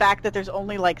weren't for the fact that there's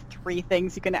only like 3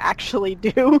 things you can actually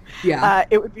do,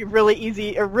 it would be really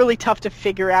easy or really tough to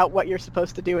figure out what you're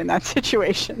supposed to do in that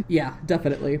situation. Yeah,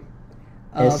 definitely.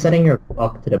 Setting your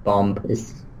clock to the bomb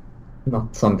is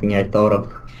not something I thought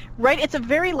of. Right, it's a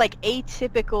very like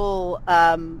atypical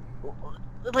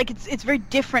like it's very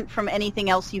different from anything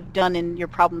else you've done in your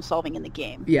problem solving in the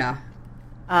game. Yeah.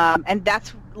 And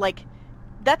that's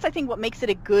I think what makes it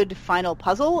a good final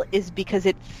puzzle, is because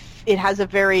it has a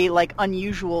very like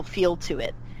unusual feel to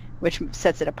it, which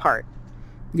sets it apart.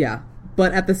 Yeah,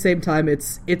 but at the same time,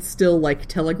 it's still like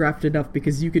telegraphed enough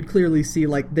because you could clearly see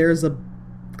like there's a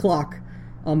clock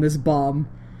on this bomb.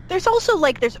 There's also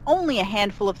like there's only a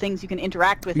handful of things you can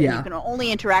interact with, and you can only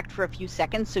interact for a few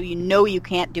seconds, so you know you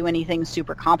can't do anything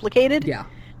super complicated. Yeah.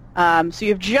 So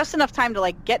you have just enough time to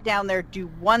like get down there, do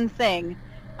one thing.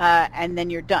 And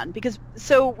then you're done. Because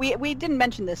we didn't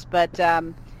mention this, but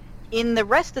in the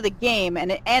rest of the game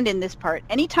and in this part,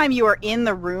 anytime you are in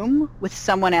the room with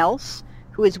someone else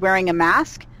who is wearing a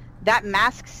mask, that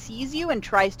mask sees you and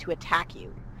tries to attack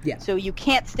you. Yeah. So you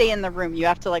can't stay in the room. You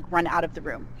have to like run out of the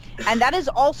room. And that is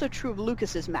also true of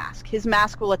Lucas's mask. His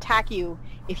mask will attack you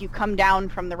if you come down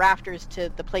from the rafters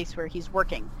to the place where he's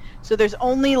working. So there's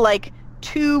only like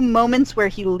 2 moments where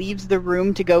he leaves the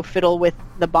room to go fiddle with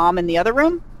the bomb in the other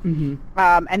room. Mm-hmm.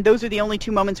 And those are the only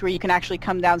 2 moments where you can actually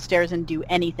come downstairs and do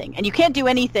anything. And you can't do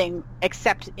anything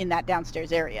except in that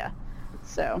downstairs area.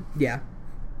 So yeah.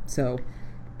 So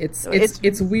it's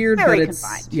weird, but it's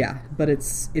confined. Yeah, but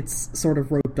it's sort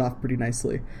of roped off pretty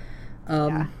nicely.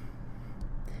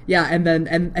 Yeah,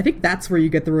 and I think that's where you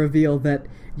get the reveal that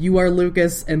you are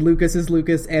Lucas, and Lucas is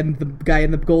Lucas, and the guy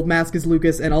in the gold mask is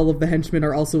Lucas, and all of the henchmen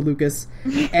are also Lucas,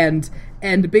 and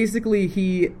basically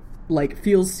he like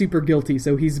feels super guilty,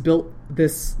 so he's built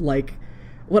this like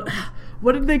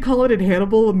what did they call it in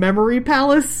Hannibal? A memory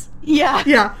palace? Yeah.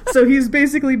 Yeah. So he's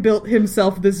basically built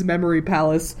himself this memory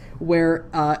palace where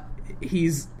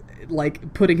he's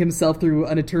like putting himself through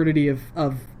an eternity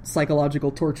of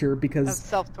psychological torture because of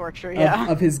self-torture,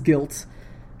 of his guilt.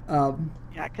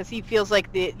 Yeah, because he feels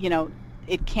like the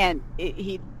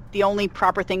only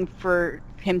proper thing for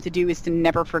him to do is to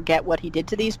never forget what he did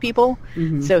to these people.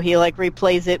 Mm-hmm. So he like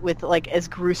replays it with like as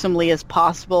gruesomely as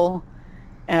possible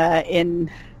in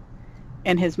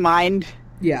his mind.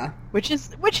 Yeah, which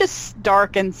is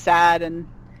dark and sad and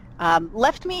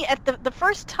left me at the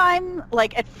first time.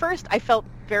 Like at first, I felt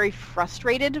very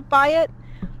frustrated by it,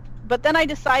 but then I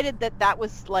decided that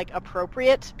was like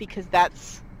appropriate because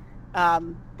that's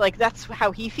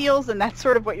how he feels, and that's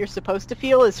sort of what you're supposed to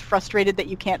feel, is frustrated that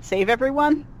you can't save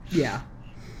everyone. Yeah.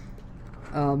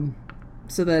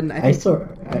 So then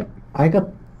I got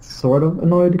sort of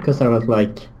annoyed because I was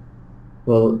like,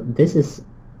 well, this is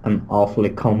an awfully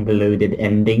convoluted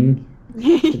ending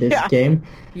to this game.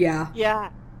 Yeah. Yeah.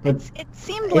 But it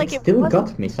seemed like it still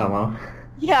got me somehow.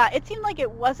 Yeah, it seemed like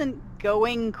it wasn't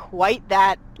going quite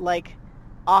that, like,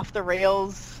 off the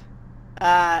rails,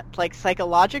 like,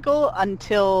 psychological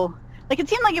until... Like, it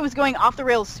seemed like it was going off the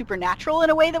rails supernatural in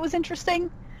a way that was interesting,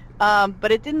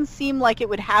 but it didn't seem like it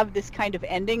would have this kind of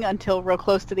ending until real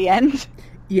close to the end.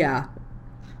 Yeah.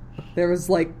 There was,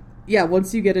 like... Yeah,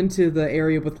 once you get into the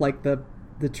area with, like, the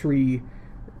tree...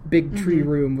 Big tree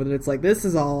room, when it's like, this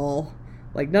is all...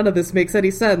 Like, none of this makes any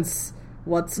sense.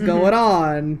 What's going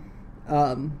on?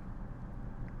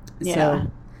 Yeah.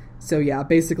 So yeah,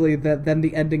 basically, then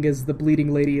the ending is the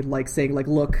bleeding lady, like, saying, like,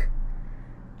 look,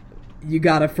 you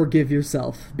gotta forgive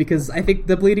yourself. Because I think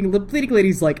the bleeding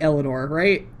lady's, like, Eleanor,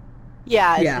 right?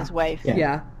 Yeah, it's his wife.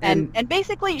 Yeah. And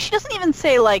basically, she doesn't even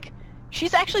say, like...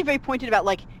 She's actually very pointed about,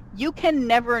 like, you can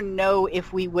never know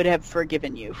if we would have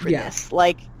forgiven you for this.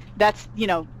 Like, that's, you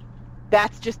know,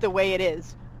 that's just the way it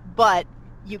is. But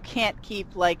you can't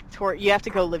keep, like, you have to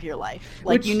go live your life.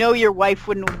 Like, you know your wife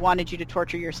wouldn't have wanted you to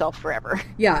torture yourself forever.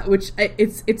 Yeah, which,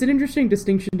 it's an interesting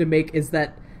distinction to make, is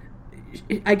that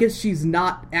I guess she's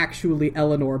not actually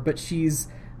Eleanor, but she's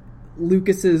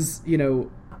Lucas's, you know,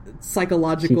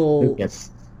 psychological...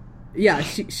 Lucas. Yeah,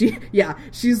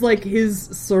 she's like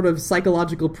his sort of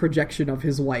psychological projection of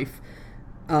his wife.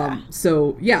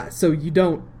 So you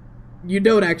don't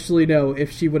actually know if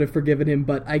she would have forgiven him,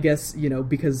 but I guess, you know,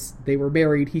 because they were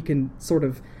married, he can sort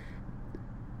of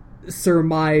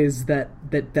surmise that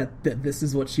this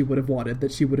is what she would have wanted,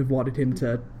 that she would have wanted him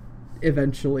to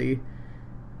eventually,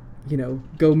 you know,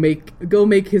 go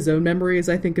make his own memories,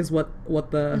 I think is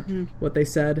what they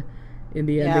said in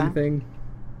the ending thing.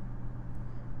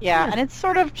 Yeah, and it's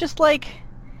sort of just like,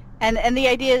 and the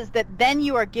idea is that then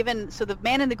you are given, so the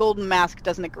man in the golden mask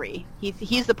doesn't agree.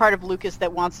 He's the part of Lucas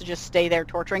that wants to just stay there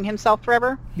torturing himself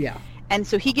forever. Yeah. And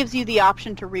so he gives you the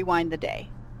option to rewind the day.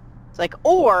 It's like,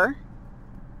 or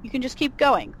you can just keep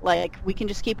going. Like, we can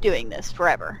just keep doing this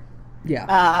forever.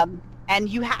 Yeah. And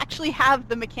you actually have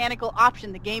the mechanical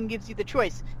option. The game gives you the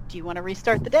choice. Do you want to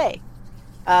restart the day?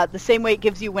 The same way it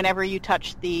gives you whenever you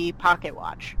touch the pocket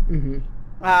watch. Mm-hmm.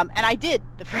 And I did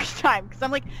the first time, because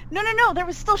I'm like, no, there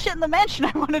was still shit in the mansion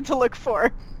I wanted to look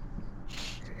for.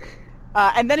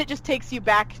 And then it just takes you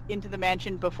back into the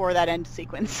mansion before that end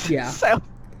sequence. Yeah. So,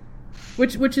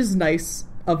 which is nice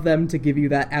of them to give you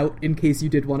that out in case you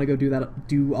did want to go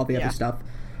do all the other stuff.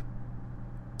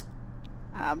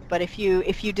 But if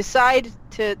you decide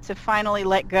to finally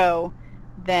let go,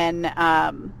 then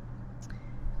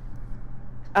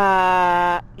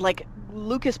like,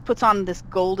 Lucas puts on this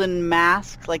golden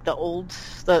mask, like the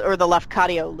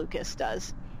Lafcadio Lucas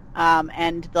does,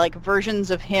 and like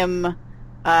versions of him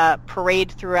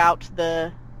parade throughout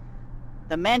the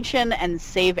mansion and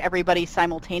save everybody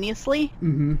simultaneously.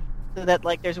 Mm-hmm. So that,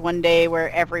 like, there's one day where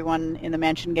everyone in the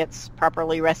mansion gets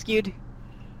properly rescued.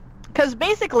 Because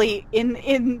basically,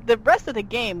 in the rest of the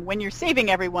game, when you're saving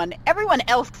everyone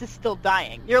else is still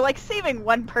dying. You're, like, saving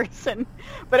one person,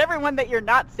 but everyone that you're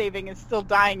not saving is still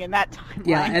dying in that timeline.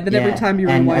 Yeah, and then every time you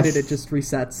rewind it just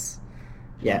resets.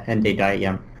 Yeah, and they die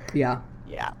again. Yeah.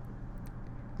 Yeah.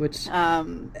 Which, I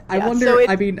wonder, so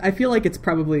I mean, I feel like it's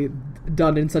probably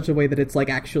done in such a way that it's, like,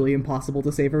 actually impossible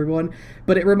to save everyone,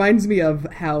 but it reminds me of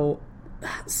how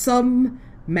some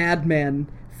madman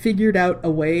figured out a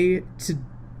way to,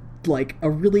 like, a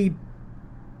really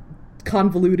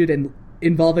convoluted and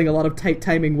involving a lot of tight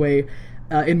timing way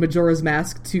in Majora's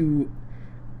Mask to,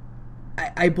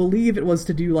 I believe it was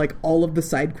to do, like, all of the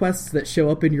side quests that show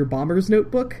up in your Bomber's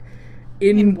Notebook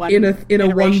in a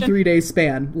 1-3 day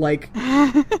span, like,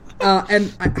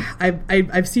 and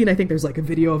I've seen, I think there's, like, a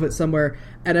video of it somewhere,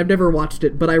 and I've never watched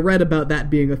it, but I read about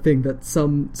that being a thing that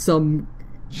some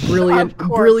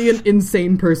brilliant,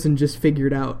 insane person just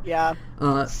figured out. Yeah.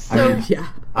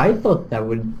 I thought that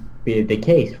would be the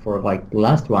case for, like, the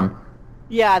last one.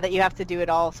 Yeah, that you have to do it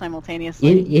all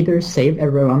simultaneously. Either save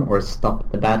everyone or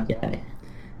stop the bad guy.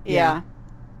 Yeah.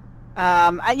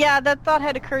 That thought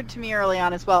had occurred to me early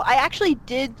on as well. I actually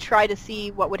did try to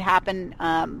see what would happen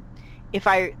if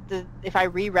I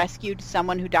re-rescued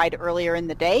someone who died earlier in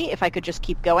the day, if I could just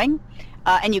keep going,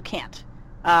 and you can't.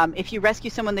 If you rescue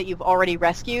someone that you've already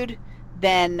rescued,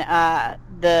 then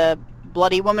the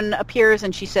bloody woman appears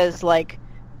and she says, like,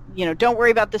 you know, don't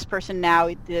worry about this person now.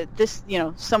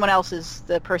 Someone else is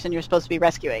the person you're supposed to be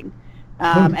rescuing.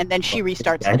 And then she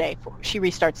restarts the day. She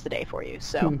restarts the day for you.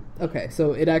 So okay,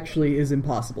 so it actually is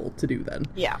impossible to do then.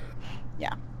 Yeah.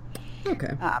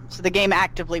 Okay. So the game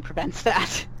actively prevents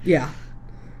that. Yeah.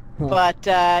 Huh.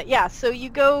 But so you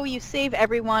go, you save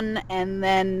everyone, and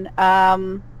then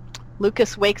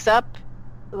Lucas wakes up,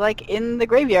 like, in the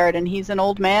graveyard, and he's an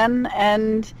old man,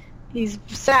 and he's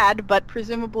sad, but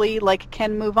presumably, like,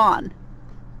 can move on.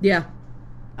 Yeah.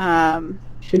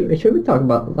 Should we talk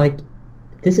about, like,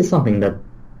 this is something that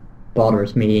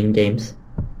bothers me in games,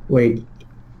 where,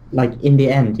 like, in the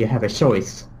end you have a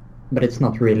choice, but it's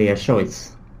not really a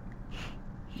choice.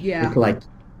 Yeah. It's like,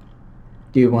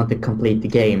 do you want to complete the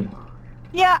game?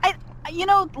 Yeah,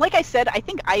 like I said, I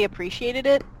think I appreciated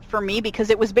it for me because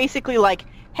it was basically like,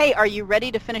 hey, are you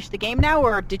ready to finish the game now,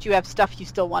 or did you have stuff you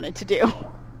still wanted to do?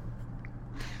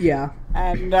 Yeah.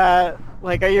 And,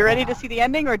 like, are you ready to see the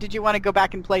ending, or did you want to go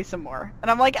back and play some more?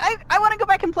 And I'm like, I want to go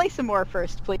back and play some more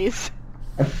first, please.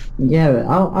 Yeah,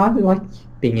 I like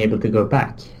being able to go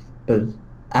back, but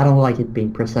I don't like it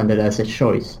being presented as a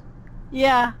choice.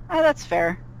 Yeah, that's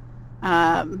fair.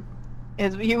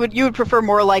 You would prefer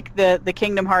more like the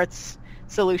Kingdom Hearts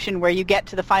solution where you get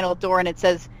to the final door and it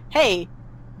says, hey,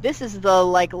 this is the,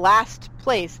 like, last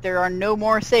place. There are no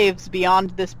more saves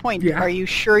beyond this point. Yeah. Are you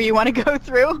sure you want to go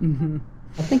through? Mm-hmm.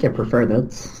 I think I prefer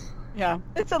that. Yeah,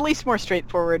 it's at least more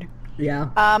straightforward. Yeah.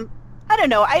 I don't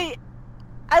know. I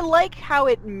like how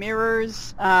it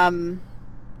mirrors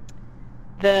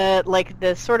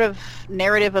the sort of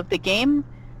narrative of the game,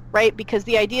 right? Because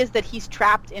the idea is that he's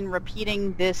trapped in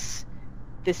repeating this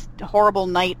horrible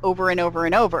night over and over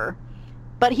and over,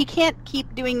 but he can't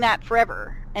keep doing that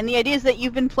forever. And the idea is that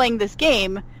you've been playing this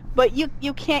game, but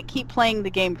you can't keep playing the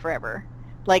game forever.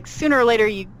 Like, sooner or later,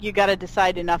 you got to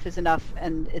decide enough is enough,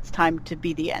 and it's time to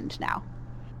be the end now.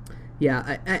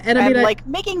 Yeah, I mean, like,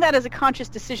 making that as a conscious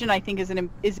decision, I think, is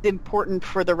important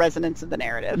for the resonance of the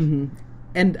narrative. Mm-hmm.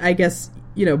 And I guess,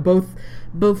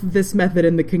 both this method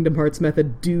and the Kingdom Hearts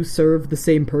method do serve the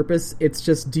same purpose. It's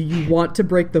just, do you want to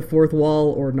break the fourth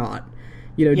wall or not?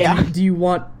 Yeah. Do you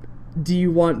want the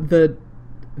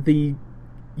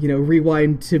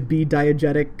rewind to be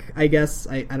diegetic, I guess.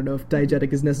 I don't know if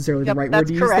diegetic is necessarily the right word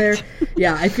to use there.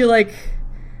 Yeah, I feel like,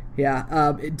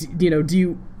 how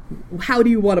do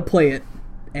you want to play it?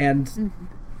 And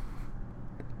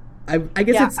I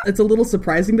guess it's a little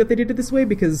surprising that they did it this way,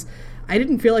 because I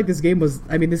didn't feel like this game was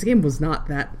not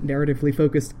that narratively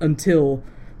focused until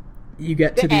you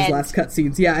get to these last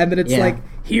cutscenes. Yeah, and then it's like,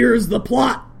 here's the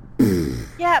plot.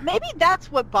 Yeah, maybe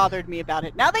that's what bothered me about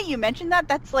it. Now that you mention that,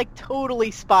 that's, like, totally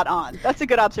spot on. That's a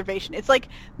good observation. It's like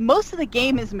most of the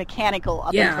game is mechanical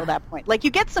up until that point. Like,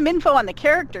 you get some info on the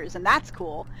characters, and that's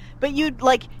cool, but you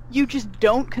just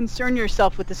don't concern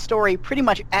yourself with the story pretty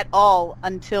much at all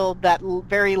until that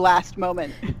very last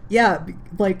moment. Yeah,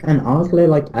 like... And honestly,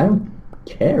 like, I don't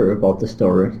care about the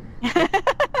story.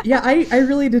 Yeah, I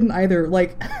really didn't either.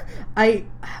 Like, I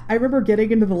remember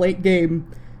getting into the late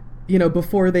game,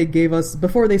 before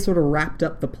they sort of wrapped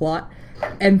up the plot,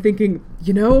 and thinking,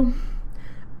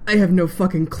 I have no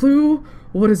fucking clue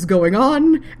what is going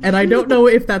on, and I don't know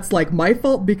if that's, like, my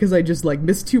fault because I just, like,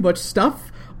 missed too much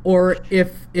stuff, or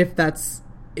if that's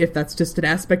just an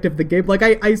aspect of the game. Like,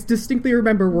 I distinctly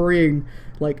remember worrying,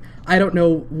 like, I don't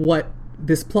know what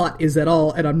this plot is at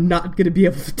all, and I'm not going to be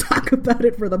able to talk about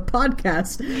it for the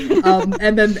podcast.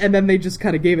 And then they just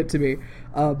kind of gave it to me.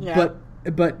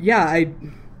 But yeah,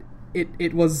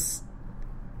 it was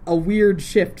a weird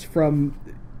shift from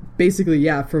basically,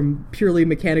 from purely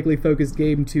mechanically focused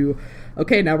game to,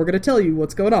 okay, now we're going to tell you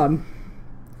what's going on.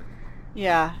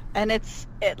 Yeah, and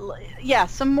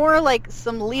some more, like,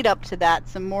 some lead up to that,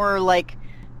 some more, like,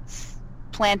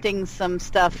 planting some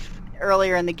stuff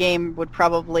earlier in the game would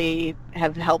probably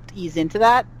have helped ease into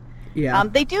that. Yeah.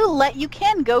 They do you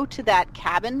can go to that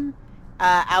cabin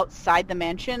outside the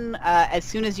mansion as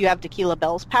soon as you have Tequila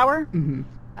Bell's power. Mm-hmm.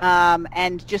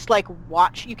 And just, like,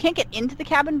 watch. You can't get into the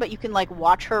cabin, but you can, like,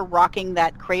 watch her rocking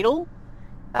that cradle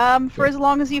for as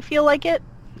long as you feel like it.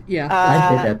 Yeah.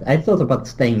 I did that. I thought about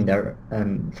staying there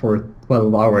for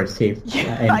 12 hours, see if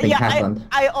anything happened.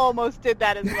 I almost did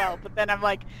that as well, but then I'm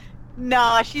like,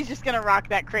 no, she's just going to rock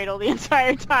that cradle the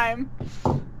entire time.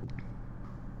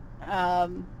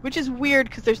 Which is weird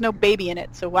because there's no baby in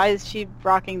it, so why is she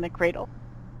rocking the cradle?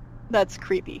 That's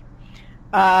creepy.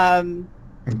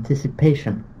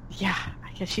 Anticipation. Yeah,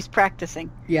 I guess she's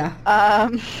practicing. Yeah.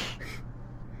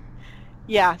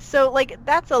 Yeah, so, like,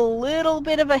 that's a little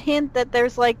bit of a hint that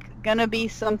there's, like, gonna be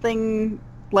something,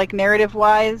 like,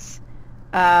 narrative-wise.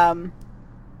 But,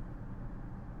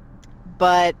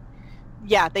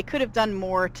 yeah, they could have done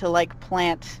more to, like,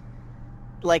 plant,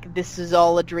 like, this is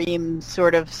all a dream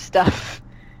sort of stuff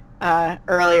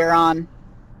earlier on.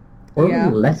 Or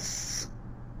less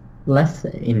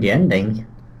in the ending.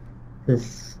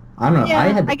 Because, I don't know,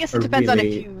 Yeah, I guess it depends on how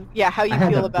you feel about it. I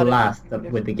had a blast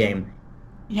with the game.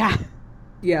 Yeah.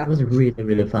 Yeah. It was really,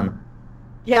 really fun.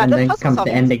 Yeah, and the then puzzle comes the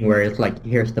solving ending where it's like,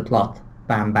 here's the plot.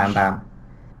 Bam, bam, bam.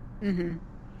 Mm-hmm.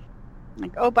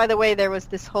 Like, oh, by the way, there was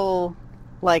this whole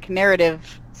like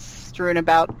narrative strewn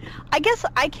about. I guess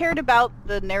I cared about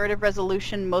the narrative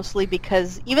resolution mostly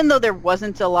because even though there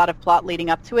wasn't a lot of plot leading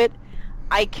up to it,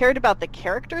 I cared about the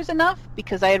characters enough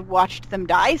because I had watched them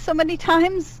die so many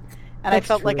times, and That's I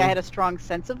felt like true. I had a strong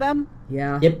sense of them.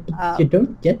 Yeah. Yep, you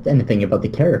don't get anything about the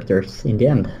characters in the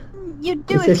end. You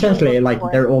do. It's if you essentially look like for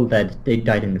it. they're all dead. They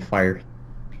died in the fire.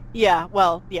 Yeah,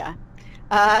 well, yeah.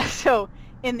 So,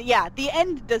 the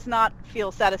end does not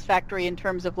feel satisfactory in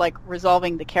terms of, like,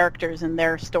 resolving the characters and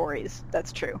their stories.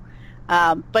 That's true.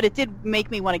 But it did make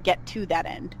me want to get to that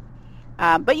end.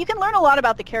 But you can learn a lot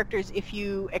about the characters if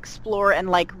you explore and,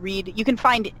 like, read. You can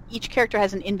find each character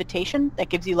has an invitation that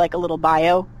gives you, like, a little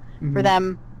bio for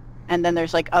them. And then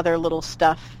there's, like, other little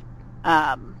stuff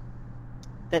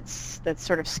that's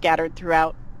sort of scattered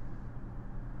throughout.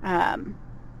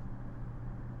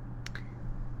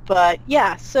 But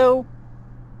yeah, so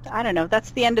I don't know.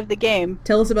 That's the end of the game.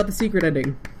 Tell us about the secret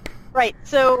ending. Right.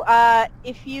 So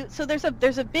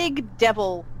there's a big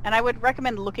devil, and I would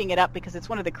recommend looking it up because it's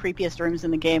one of the creepiest rooms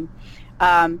in the game.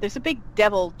 There's a big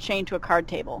devil chained to a card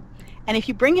table, and if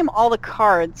you bring him all the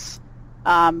cards,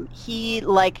 he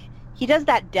does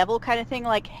that devil kind of thing,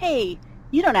 like, hey,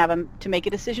 you don't have to make a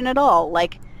decision at all.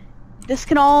 Like, this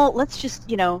can all, let's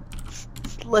just,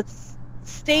 let's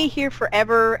stay here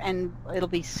forever, and it'll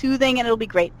be soothing, and it'll be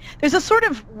great. There's a sort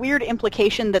of weird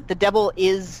implication that the devil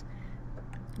is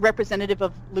representative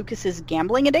of Lucas's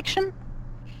gambling addiction,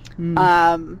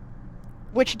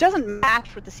 which doesn't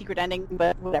match with the secret ending,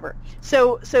 but whatever.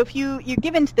 So if you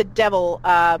give in to the devil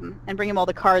and bring him all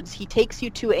the cards, he takes you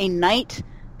to a night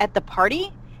at the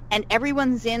party, and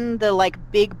everyone's in the, like,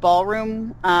 big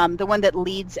ballroom, the one that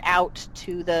leads out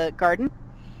to the garden.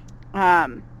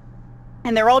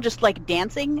 And they're all just, like,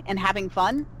 dancing and having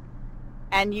fun,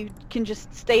 and you can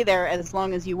just stay there as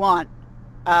long as you want,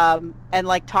 and,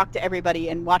 like, talk to everybody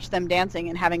and watch them dancing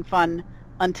and having fun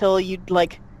until you,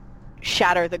 like,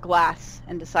 shatter the glass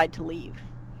and decide to leave.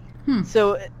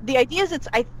 So the idea is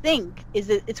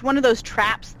it's one of those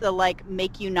traps that, like,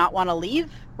 make you not want to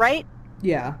leave, right?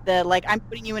 Yeah. The, like, I'm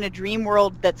putting you in a dream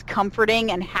world that's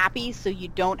comforting and happy so you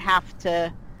don't have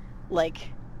to, like,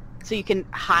 so you can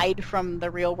hide from the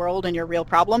real world and your real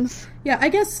problems. Yeah, I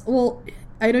guess, well,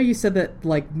 I know you said that,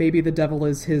 like, maybe the devil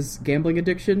is his gambling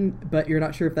addiction, but you're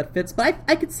not sure if that fits. But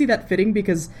I could see that fitting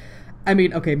because, I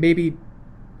mean, okay, maybe,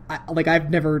 I've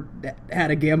never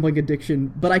had a gambling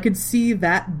addiction, but I could see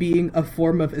that being a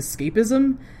form of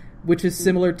escapism, which is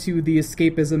similar to the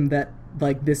escapism that,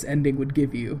 like, this ending would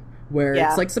give you, where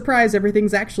it's like, surprise,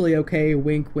 everything's actually okay,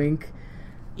 wink, wink.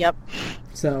 Yep.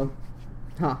 So,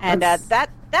 and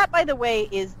that, by the way,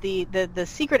 is the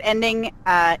secret ending.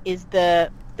 Is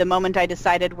the moment I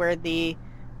decided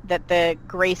that the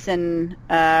Grayson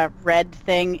red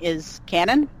thing is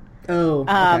canon. Oh.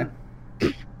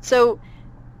 Okay. So,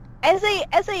 as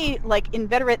a like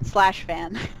inveterate Slash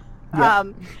fan, Yeah.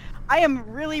 I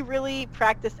am really, really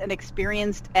practiced and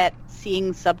experienced at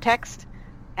seeing subtext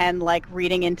and, like,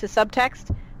 reading into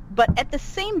subtext. But at the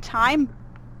same time,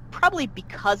 probably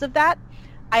because of that,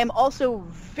 I am also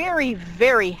very,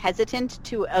 very hesitant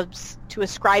to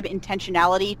ascribe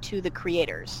intentionality to the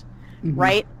creators,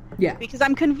 right? Yeah. Because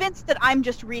I'm convinced that I'm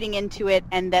just reading into it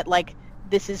and that, like,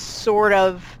 this is sort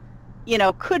of,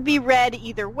 could be read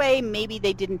either way. Maybe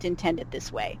they didn't intend it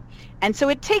this way. And so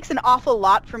it takes an awful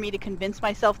lot for me to convince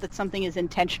myself that something is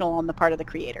intentional on the part of the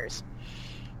creators.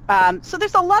 So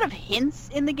there's a lot of hints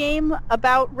in the game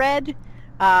about Red.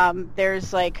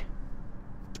 There's, like,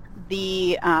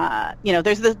 there's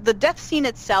the death scene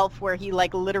itself where he,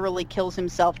 like, literally kills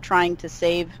himself trying to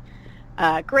save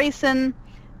Grayson.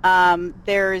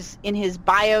 There's, in his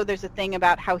bio, there's a thing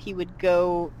about how he would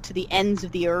go to the ends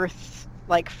of the earth,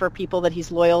 like, for people that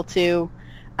he's loyal to.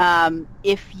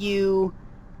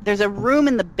 There's a room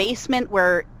in the basement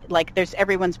where, like, there's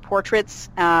everyone's portraits,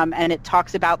 and it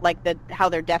talks about, like, how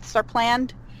their deaths are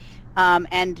planned.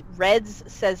 And Reds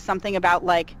says something about,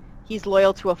 like, he's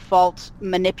loyal to a fault,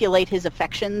 manipulate his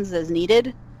affections as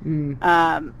needed. And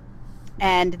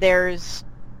there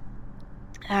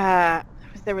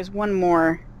was one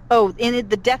more. Oh, in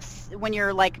the deaths, when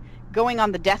you're, like, going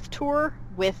on the death tour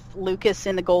with Lucas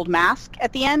in the gold mask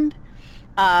at the end,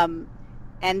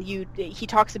 and he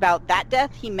talks about that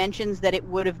death. He mentions that it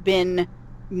would have been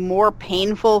more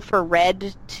painful for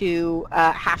Red to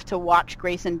have to watch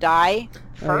Grayson die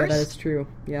first. Oh, yeah, that is true.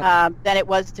 Yeah. Than it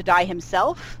was to die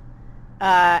himself.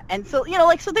 And so,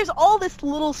 so there's all this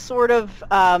little sort of,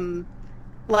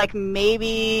 like,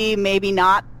 maybe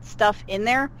not stuff in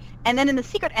there. And then in the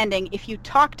secret ending, if you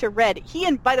talk to Red, he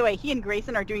and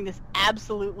Grayson are doing this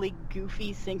absolutely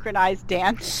goofy synchronized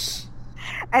dance.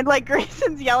 And, like,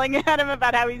 Grayson's yelling at him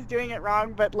about how he's doing it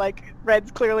wrong, but, like,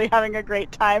 Red's clearly having a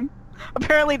great time.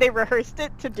 Apparently they rehearsed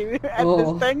it to do at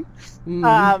this thing.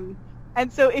 Mm.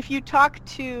 And so if you talk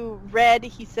to Red,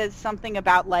 he says something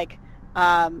about, like,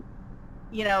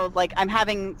 you know, like, I'm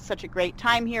having such a great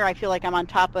time here. I feel like I'm on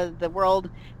top of the world.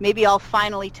 Maybe I'll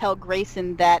finally tell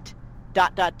Grayson that ...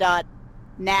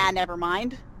 Nah, never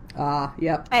mind.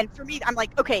 Yep. And for me, I'm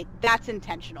like, okay, that's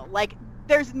intentional. Like,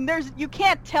 there's you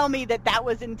can't tell me that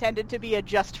was intended to be a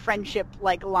just friendship,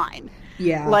 like, line.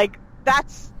 Yeah. Like, that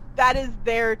is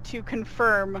there to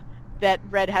confirm that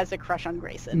Red has a crush on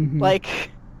Grayson. Mm-hmm.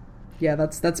 Like, yeah,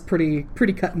 that's pretty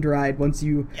cut and dried once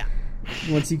you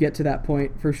get to that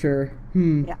point, for sure.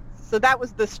 Yeah. So that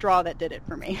was the straw that did it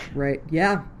for me. Right.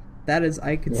 Yeah. That is,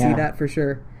 I could see that for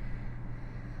sure.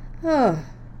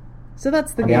 So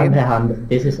that's the game. On the other hand,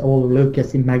 this is all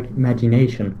Lucas'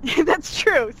 imagination. That's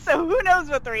true. So who knows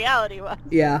what the reality was?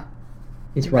 Yeah.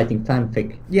 He's writing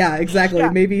fanfic. Yeah, exactly. Yeah.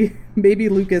 Maybe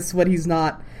Lucas, when he's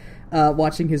not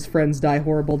watching his friends die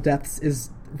horrible deaths,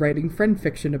 is writing friend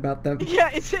fiction about them.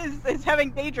 Yeah, it's having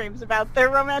daydreams about their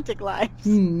romantic lives.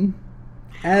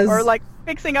 Or like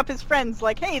fixing up his friends,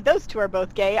 like, hey, those two are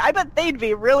both gay. I bet they'd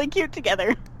be really cute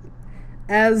together.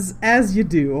 As you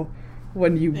do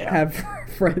when you have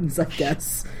friends, I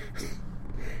guess.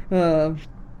 Not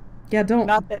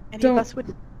that any of us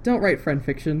would. Don't write friend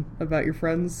fiction about your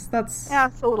friends. It's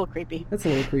a little creepy. That's a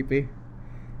little creepy.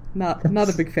 Not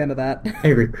a big fan of that.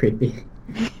 Very creepy.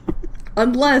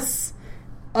 Unless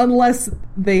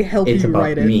they help you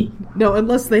write it. Me. No,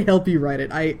 unless they help you write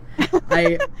it. I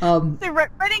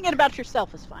writing it about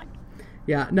yourself is fine.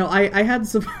 Yeah, no, I had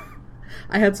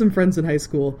some friends in high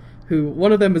school who,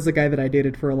 one of them is a guy that I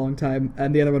dated for a long time,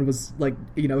 and the other one was, like,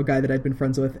 you know, a guy that I'd been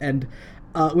friends with, and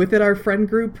within our friend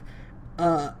group,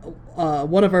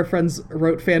 one of our friends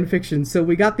wrote fan fiction, so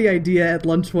we got the idea at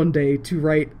lunch one day to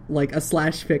write, like, a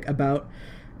slash fic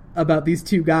about these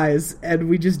two guys, and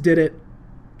we just did it,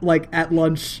 like, at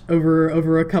lunch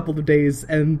over a couple of days,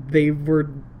 and they were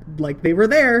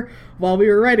there while we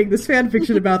were writing this fan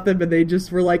fiction about them, and they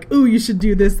just were like, ooh, you should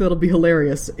do this, that'll be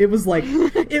hilarious. It was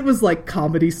like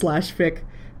comedy slash fic,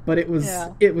 but it was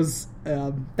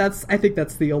I think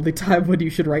that's the only time when you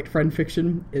should write friend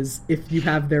fiction, is if you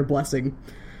have their blessing.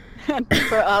 And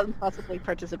possibly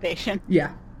participation.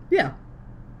 Yeah.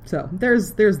 So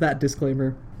there's that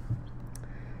disclaimer.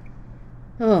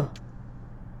 Oh,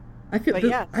 I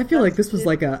feel like this was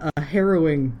like a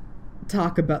harrowing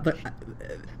talk about the.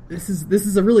 This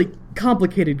is a really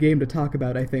complicated game to talk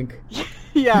about, I think.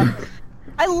 Yeah,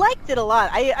 I liked it a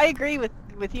lot. I agree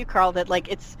with you, Carl, that, like,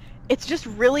 it's just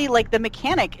really, like, the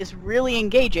mechanic is really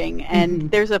engaging,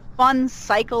 and there's a fun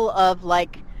cycle of,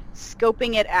 like,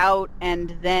 scoping it out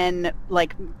and then,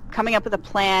 like, coming up with a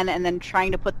plan and then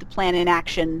trying to put the plan in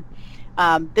action.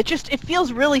 It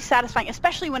feels really satisfying,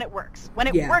 especially when it works. When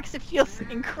it works, it feels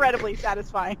incredibly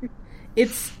satisfying.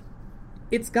 It's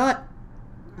got,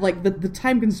 like, the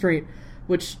time constraint,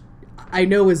 which I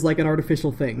know is, like, an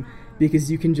artificial thing,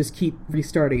 because you can just keep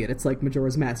restarting it. It's like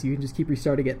Majora's Mask. You can just keep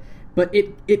restarting it. But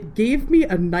it gave me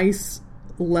a nice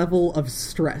level of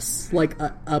stress, like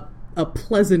a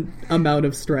pleasant amount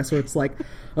of stress, where it's like,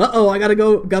 uh-oh, I gotta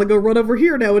go run over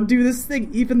here now and do this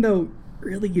thing, even though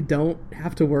really you don't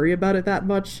have to worry about it that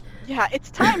much. Yeah,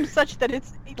 it's timed such that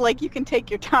it's, like, you can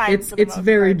take your time. It's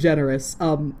very generous,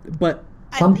 but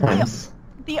sometimes.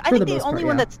 I think the only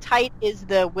one that's tight is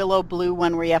the Willow Blue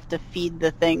one, where you have to feed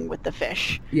the thing with the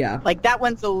fish. Yeah. Like, that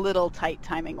one's a little tight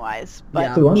timing-wise.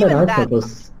 But the one that I thought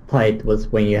was tight was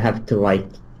when you have to, like,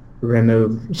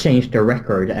 change the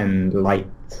record and light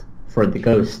for the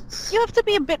ghosts. You have to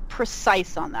be a bit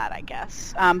precise on that, I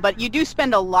guess. But you do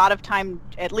spend a lot of time,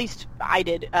 at least I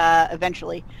did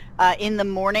eventually, in the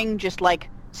morning, just, like,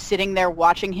 sitting there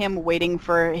watching him, waiting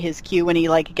for his cue when he,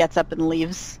 like, gets up and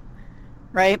leaves.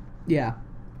 Right? Yeah.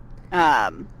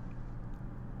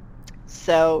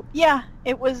 So yeah,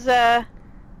 it was. I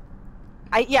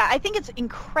think it's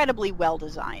incredibly well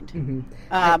designed.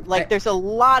 Mm-hmm. There's a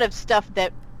lot of stuff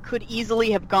that could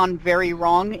easily have gone very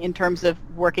wrong in terms of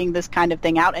working this kind of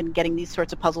thing out and getting these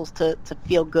sorts of puzzles to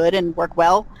feel good and work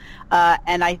well.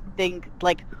 And I think,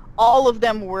 like, none of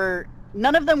them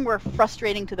were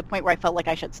frustrating to the point where I felt like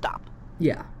I should stop.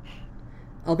 Yeah.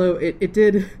 Although it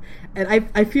did, and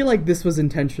I feel like this was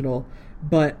intentional,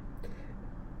 but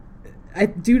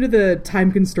due to the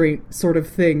time constraint sort of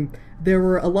thing, there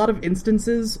were a lot of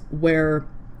instances where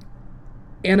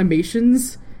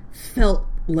animations felt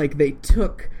like they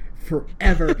took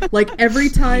forever. Like, every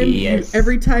time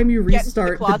you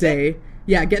restart the day,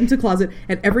 get into closet,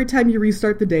 and every time you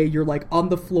restart the day, you're, like, on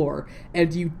the floor,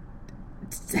 and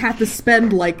have to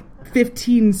spend like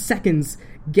 15 seconds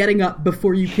getting up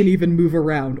before you can even move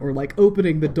around, or like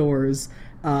opening the doors.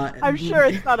 I'm sure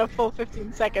it's not a full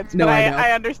 15 seconds, No, but I know.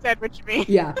 I understand what you mean.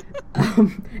 Yeah.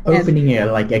 Opening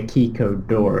a key code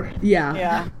door. Yeah.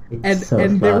 Yeah. It's so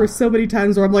And there fun. were so many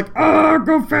times where I'm like,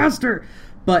 go faster!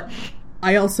 But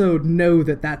I also know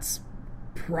that that's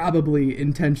probably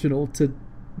intentional to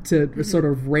sort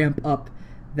of ramp up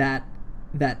that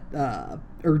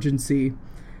urgency.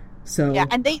 So Yeah,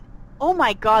 and oh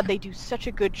my god, they do such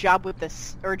a good job with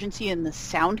this urgency and the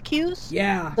sound cues.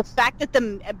 yeah. The fact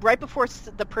that right before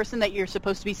the person that you're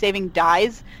supposed to be saving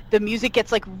dies, the music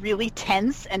gets like really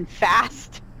tense and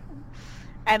fast.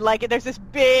 And like there's this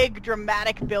big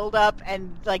dramatic build up,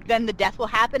 and like then the death will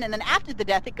happen, and then after the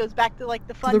death it goes back to like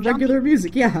the fun The regular jumpy.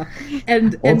 music, yeah.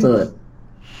 And Also,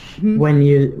 when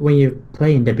you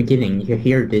play in the beginning, you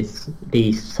hear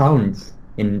these sounds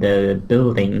in the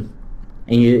building,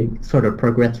 and you sort of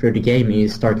progress through the game, and you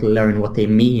start to learn what they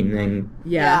mean. And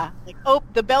yeah. Like, oh,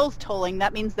 the bell's tolling,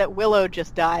 that means that Willow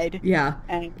just died. Yeah.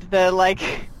 And the like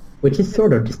which is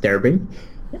sort of disturbing.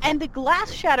 and the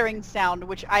glass shattering sound,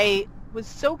 which I was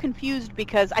so confused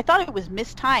because I thought it was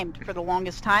mistimed for the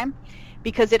longest time,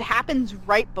 because it happens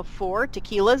right before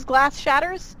Tequila's glass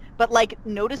shatters, but like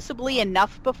noticeably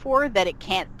enough before that it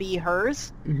can't be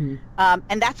hers. Mm-hmm.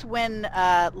 And that's when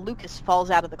Lucas falls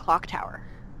out of the clock tower.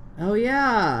 Oh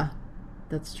yeah.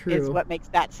 That's true. Is what makes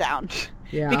that sound.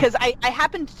 Yeah. Because I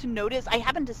happened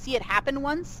to see it happen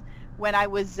once when I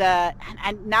was,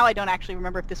 and now I don't actually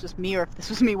remember if this was me or if this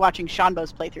was me watching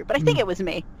Shanbo's playthrough, but I think it was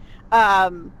me.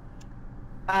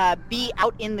 Be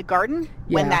out in the garden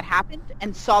when Yeah. that happened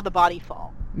and saw the body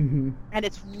fall. Mm-hmm. And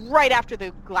it's right after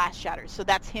the glass shatters, so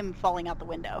that's him falling out the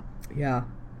window. Yeah.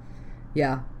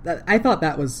 Yeah. I thought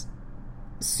that was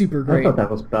super I great. thought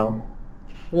that was Bell.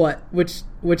 What? Which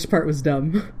part was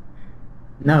dumb?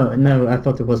 No, I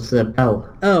thought it was Bell.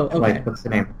 Oh, okay. Like, what's the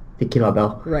name? Tequila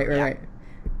Bell. Right.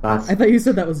 That's, I thought you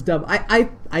said that was dumb.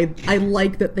 I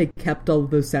like that they kept all of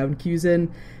those sound cues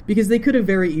in, because they could have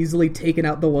very easily taken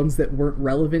out the ones that weren't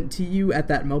relevant to you at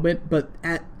that moment, but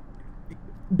at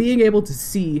being able to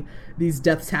see these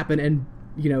deaths happen and,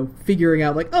 figuring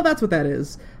out like, oh, that's what that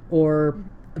is, or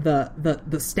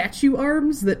the statue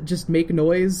arms that just make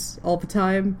noise all the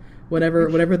time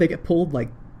whenever they get pulled, like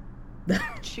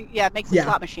It makes a Yeah.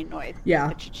 slot machine noise. Yeah.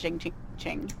 The ching ching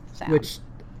ching sound. which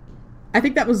I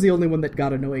think that was the only one that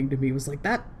got annoying to me, was like,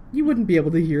 that you wouldn't be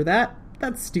able to hear that.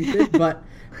 That's stupid, but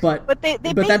But they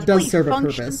that basically does serve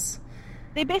function- a purpose.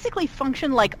 They basically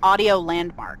function like audio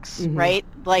landmarks, Mhm. right?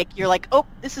 Like, you're like, oh,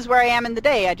 this is where I am in the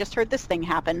day. I just heard this thing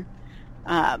happen.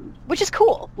 Which is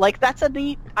cool. Like, that's a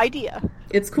neat idea.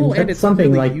 It's cool, and That's it's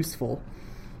something really like- useful.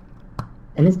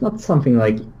 and it's not something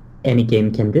like any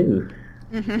game can do.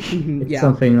 Mhm, It's yeah.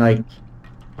 something like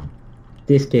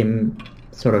this game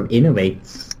sort of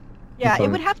innovates. Yeah, it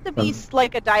Some- would have to be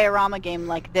like a diorama game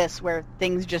like this, where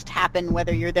things just happen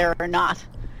whether you're there or not.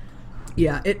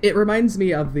 Yeah, it reminds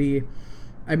me of a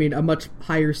much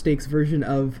higher stakes version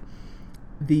of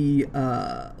the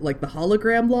like the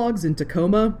hologram logs in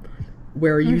Tacoma,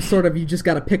 where you you just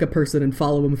got to pick a person and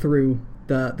follow them through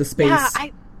the space. Yeah,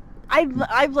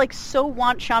 I like so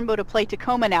want Shanbo to play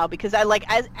Tacoma now, because I like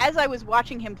as I was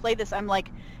watching him play this, I'm like,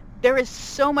 there is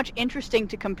so much interesting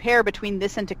to compare between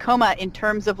this and Tacoma in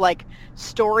terms of like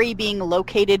story being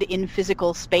located in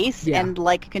physical space Yeah. and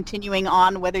like continuing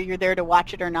on whether you're there to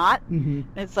watch it or not. Mhm.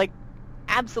 And it's like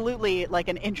absolutely like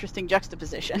an interesting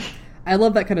juxtaposition. I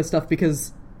love that kind of stuff,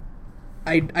 because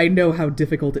I know how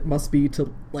difficult it must be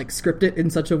to like script it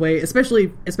in such a way,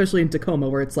 especially in Tacoma,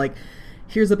 where it's like,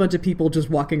 here's a bunch of people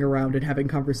just walking around and having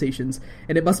conversations,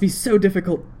 and it must be so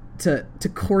difficult to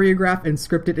choreograph and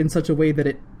script it in such a way that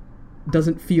it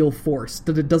doesn't feel forced,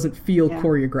 that it doesn't feel Yeah.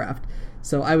 choreographed.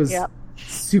 So I was Yep.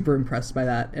 super impressed by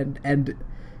that, and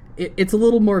it's a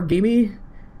little more gamey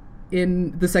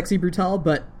in the Sexy Brutale,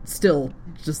 but still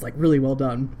just like really well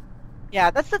done. Yeah,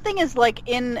 that's the thing, is like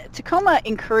in Tacoma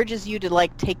encourages you to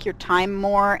like take your time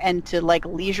more and to like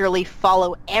leisurely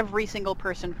follow every single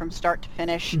person from start to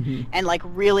finish and like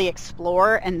really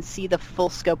explore and see the full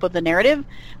scope of the narrative.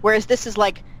 Whereas this is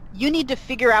like, you need to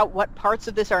figure out what parts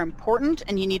of this are important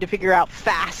and you need to figure out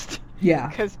fast Yeah,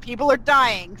 because people are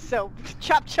dying. So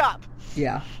chop chop.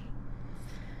 yeah,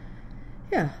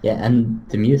 yeah, Yeah, and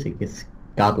the music is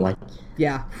godlike.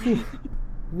 yeah. Whew.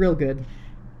 Real good.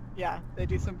 Yeah, they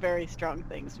do some very strong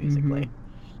things musically.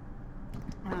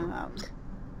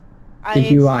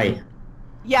 The UI,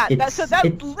 Yeah, It's- so that's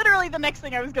it's- literally the next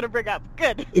thing I was going to bring up.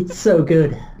 Good. it's so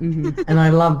good. Hmm. And I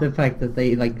love the fact that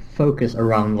they like focus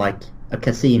around like a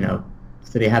casino.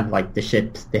 So they have like the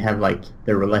ships, they have like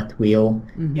the roulette wheel,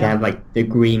 they have like the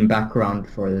green background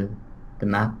for the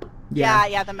map.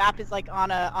 Yeah, the map is like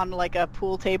on like a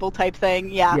pool table type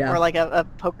thing, or like a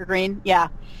poker green,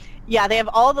 Yeah, they have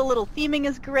all the little theming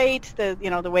is great. The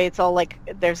way it's all like,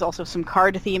 there's also some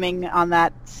card theming on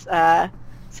that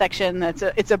section.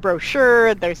 It's a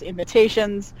brochure. There's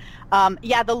invitations.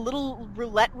 The little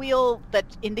roulette wheel that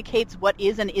indicates what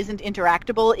is and isn't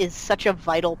interactable is such a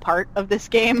vital part of this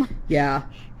game. Yeah.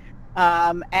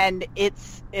 And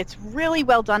it's really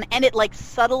well done, and it like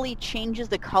subtly changes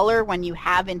the color when you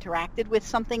have interacted with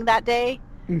something that day,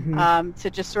 to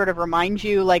just sort of remind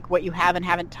you like what you have and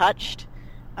haven't touched,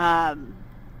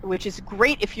 which is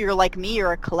great if you're like me,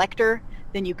 you're a collector.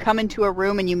 Then you come into a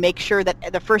room and you make sure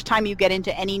that the first time you get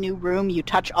into any new room, you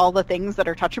touch all the things that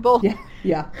are touchable.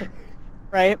 Yeah.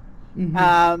 Right?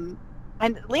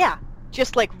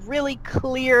 Just like really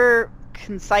clear,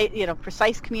 concise,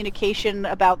 precise communication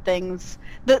about things.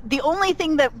 The only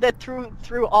thing that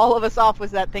threw all of us off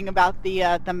was that thing about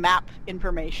the map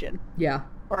information. Yeah.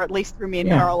 Or at least threw me and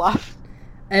Carl off.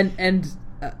 And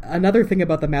another thing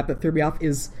about the map that threw me off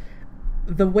is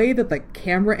the way that the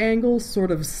camera angle sort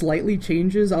of slightly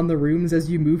changes on the rooms as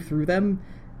you move through them.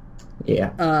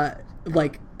 Yeah.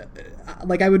 Like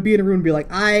I would be in a room and be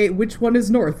like, which one is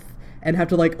north? And have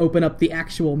to like open up the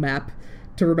actual map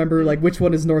to remember like which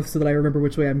one is north so that I remember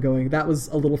which way I'm going. That was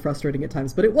a little frustrating at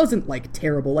times, but it wasn't like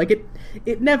terrible. Like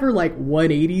it never like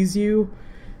 180s you.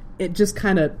 It just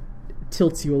kind of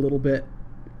tilts you a little bit.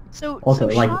 So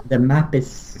like the map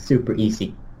is super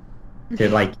easy. So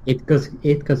like it goes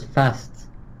fast.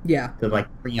 Yeah. To like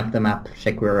bring up the map,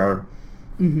 check where we are.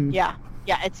 Mm-hmm. Yeah,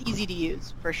 it's easy to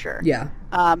use for sure. Yeah.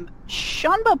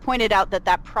 Shanba pointed out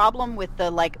that problem with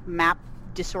the like map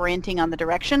disorienting on the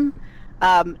direction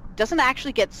doesn't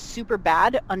actually get super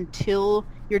bad until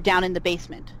you're down in the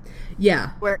basement.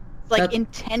 Yeah. Where it's like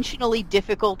intentionally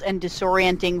difficult and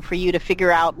disorienting for you to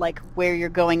figure out like where you're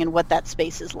going and what that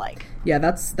space is like. Yeah,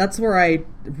 that's where I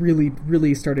really,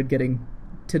 really started getting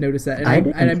to notice that. And I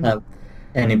didn't have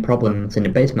any problems in the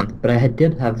basement, but I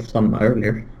did have some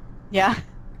earlier. Yeah.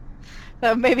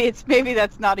 So maybe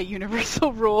that's not a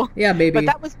universal rule. Yeah, maybe. But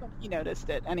that was when he noticed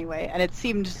it anyway, and it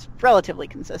seemed relatively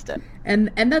consistent.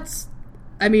 And that's,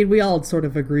 I mean, we all sort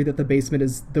of agree that the basement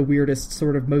is the weirdest,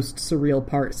 sort of most surreal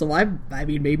part. So I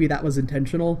mean, maybe that was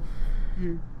intentional.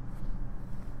 Mm.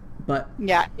 But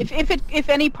yeah, if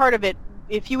any part of it,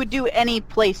 if you would do any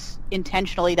place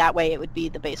intentionally that way, it would be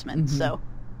the basement. Mm-hmm. So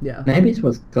yeah, maybe it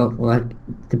was like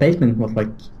the basement was like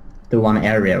the one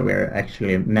area where I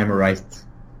actually memorized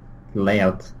the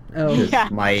layout. Oh, yeah.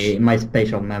 My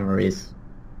spatial memory is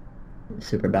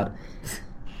super bad.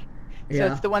 So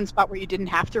it's the one spot where you didn't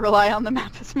have to rely on the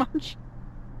map as much.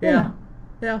 Yeah,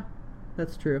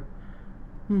 that's true.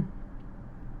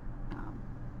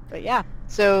 But yeah,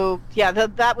 so yeah,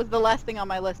 that was the last thing on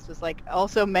my list, was like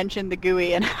also mention the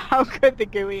GUI and how good the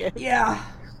GUI is. Yeah.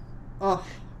 Oh.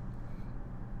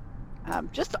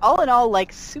 Just all in all,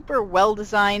 like super well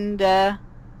designed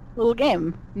little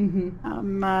game.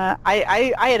 Mm-hmm.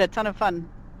 I had a ton of fun.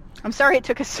 I'm sorry it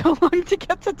took us so long to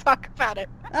get to talk about it.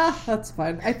 That's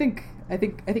fine. I think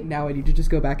now I need to just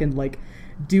go back and like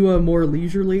do a more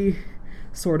leisurely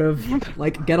sort of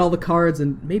like get all the cards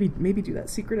and maybe do that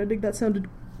secret ending. That sounded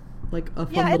like a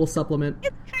fun little supplement.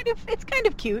 It's kind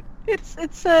of cute. It's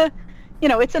it's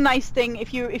a nice thing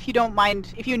if you don't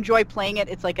mind, if you enjoy playing it.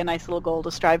 It's like a nice little goal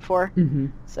to strive for. Mm-hmm.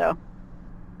 So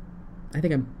I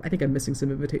think I'm missing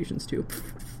some invitations too.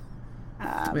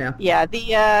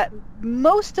 The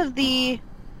most of the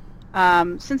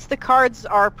since the cards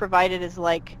are provided as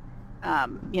like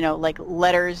like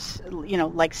letters,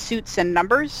 like suits and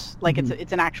numbers, like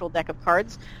it's an actual deck of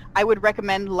cards. I would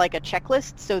recommend like a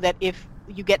checklist so that if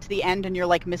you get to the end and you're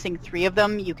like missing 3 of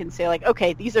them, you can say like,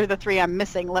 okay, these are the 3 I'm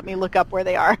missing. Let me look up where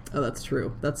they are. Oh, that's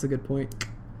true. That's a good point.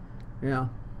 Yeah.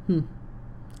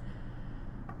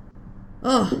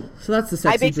 Oh, so that's the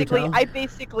sexy brutal. I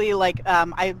basically like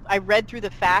I read through the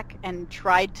FAQ and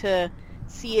tried to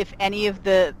see if any of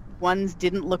the ones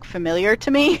didn't look familiar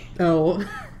to me. Oh,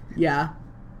 yeah.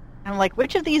 I'm like,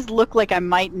 which of these look like I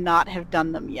might not have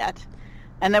done them yet?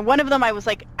 And then one of them I was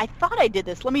like, I thought I did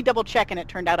this. Let me double check, and it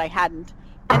turned out I hadn't.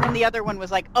 And then the other one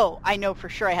was like, oh, I know for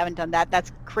sure I haven't done that.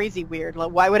 That's crazy weird.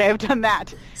 Like, why would I have done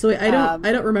that? So I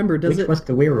don't remember. Which was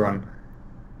the weird one?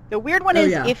 The weird one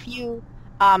is if you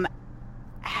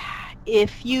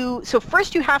so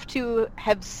first you have to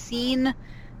have seen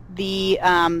the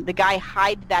guy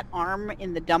hide that arm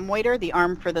in the dumbwaiter, the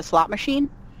arm for the slot machine,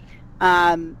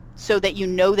 so that you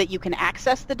know that you can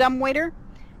access the dumbwaiter.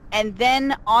 And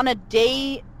then on a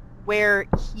day where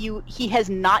he has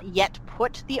not yet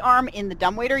put the arm in the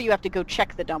dumbwaiter, you have to go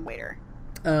check the dumbwaiter.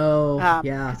 Oh,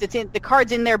 yeah. Because the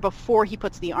card's in there before he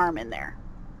puts the arm in there.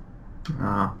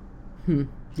 Ah.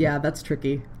 Yeah, that's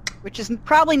tricky. Which is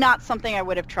probably not something I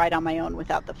would have tried on my own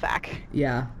without the FAQ.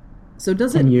 Yeah. So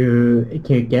does it... Can you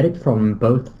get it from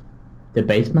both the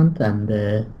basement and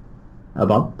the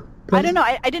above place? I don't know.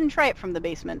 I didn't try it from the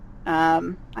basement.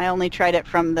 I only tried it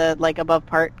from the above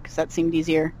part because that seemed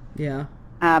easier. Yeah.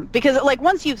 Because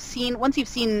once you've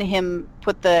seen him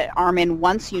put the arm in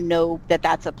once, you know that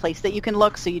that's a place that you can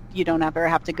look, so you don't ever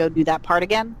have to go do that part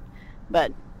again.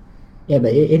 But yeah,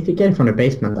 but if you get it from the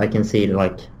basement, I can see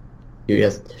you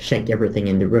just check everything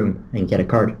in the room and get a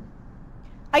card.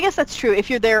 I guess that's true. If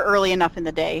you're there early enough in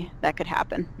the day, that could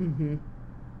happen.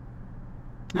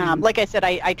 Mm-hmm. Like I said,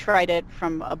 I tried it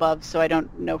from above, so I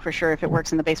don't know for sure if it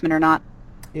works in the basement or not.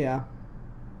 Yeah.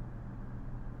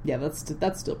 Yeah,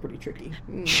 that's still pretty tricky.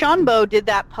 Seanbo did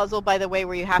that puzzle, by the way,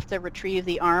 where you have to retrieve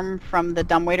the arm from the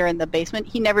dumbwaiter in the basement.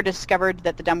 He never discovered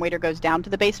that the dumbwaiter goes down to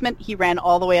the basement. He ran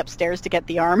all the way upstairs to get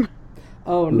the arm.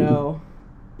 Oh, no.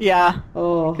 Yeah.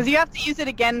 Oh. Because you have to use it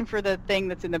again for the thing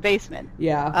that's in the basement.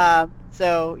 Yeah.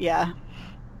 So, yeah.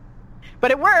 But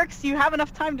it works. You have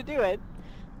enough time to do it.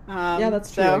 Yeah,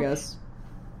 that's true, I guess.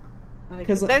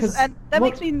 And that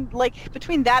makes me,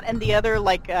 between that and the other,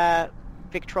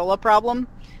 Victrola problem,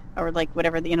 or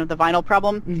whatever, the vinyl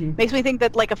problem, makes me think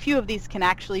that a few of these can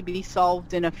actually be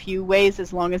solved in a few ways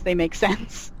as long as they make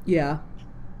sense. Yeah.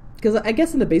 Because I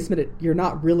guess in the basement you're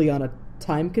not really on a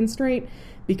time constraint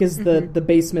because the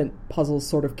basement puzzles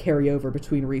sort of carry over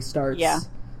between restarts. Yeah.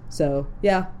 So,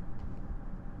 yeah.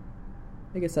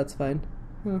 I guess that's fine.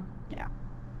 Huh. Yeah.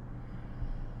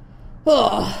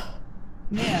 Oh,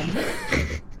 man.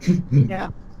 Yeah.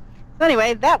 So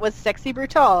anyway, that was Sexy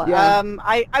Brutal. Yeah.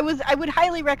 I would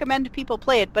highly recommend people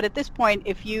play it, but at this point,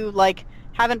 if you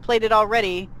haven't played it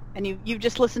already, and you've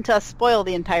just listened to us spoil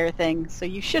the entire thing, so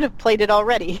you should have played it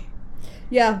already.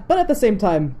 Yeah, but at the same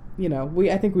time,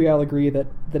 I think we all agree that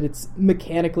it's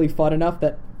mechanically fun enough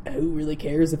that who really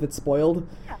cares if it's spoiled?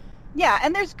 Yeah,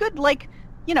 and there's good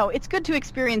it's good to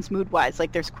experience mood-wise.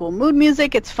 There's cool mood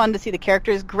music. It's fun to see the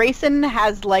characters. Grayson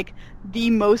has,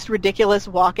 the most ridiculous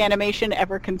walk animation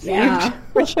ever conceived,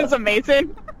 which is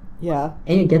amazing. Yeah.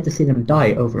 And you get to see them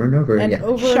die over and over again. And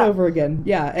over again,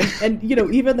 yeah. And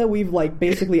even though we've,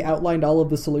 basically outlined all of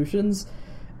the solutions,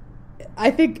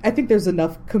 I think there's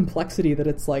enough complexity that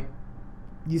it's,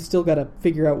 you still gotta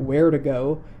figure out where to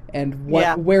go and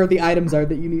where the items are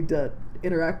that you need to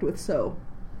interact with, so...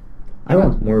 I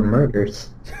want more murders.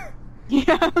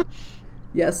 Yeah.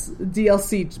 Yes,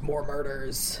 DLC, more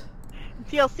murders.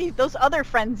 DLC, those other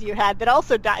friends you had that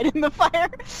also died in the fire.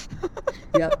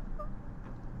 Yep.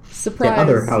 Surprise. The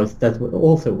other house that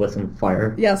also was on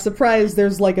fire. Yeah, surprise,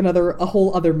 there's a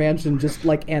whole other mansion just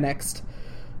annexed.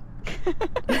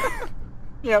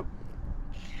 Yep.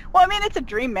 Well, I mean, it's a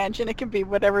dream mansion. It can be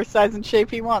whatever size and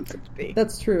shape he wants it to be.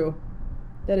 That's true.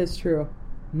 That is true.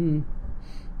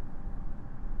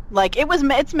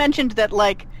 It's mentioned that,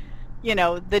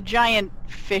 the giant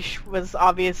fish was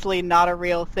obviously not a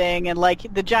real thing, and,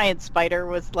 the giant spider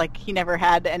was, he never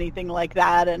had anything like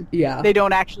that, and they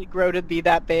don't actually grow to be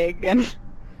that big, and...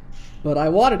 But I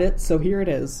wanted it, so here it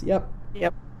is. Yep.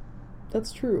 Yep.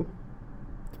 That's true.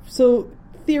 So,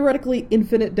 theoretically,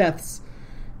 infinite deaths.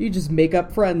 You just make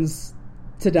up friends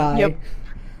to die. Yep.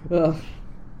 Ugh.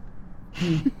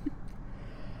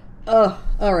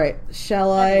 Alright. Let's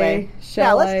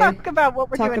talk about what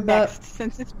we're doing next,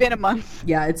 since it's been a month.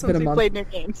 Yeah, it's been a month. Since we played new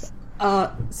games.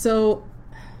 So,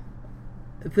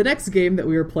 the next game that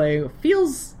we were playing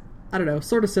feels, I don't know,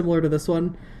 sort of similar to this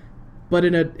one, but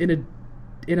in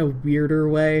a weirder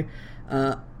way.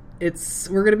 We're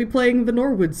going to be playing the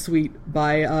Norwood Suite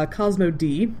by Cosmo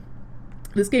D.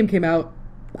 This game came out,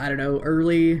 I don't know,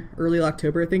 early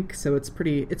October, I think, so it's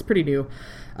pretty new.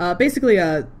 Basically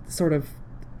a sort of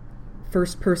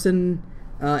first-person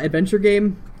adventure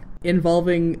game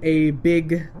involving a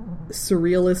big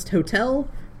surrealist hotel,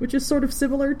 which is sort of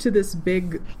similar to this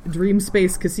big dream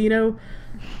space casino.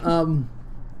 And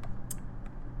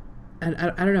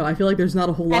I don't know, I feel like there's not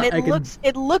a whole lot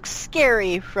it looks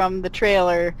scary from the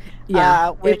trailer,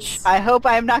 which I hope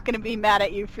I'm not going to be mad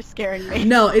at you for scaring me.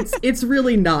 No, it's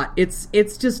really not. It's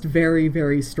just very,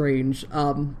 very strange.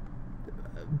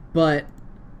 But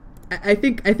I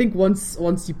think once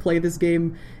you play this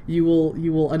game, you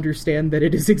will understand that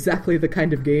it is exactly the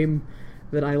kind of game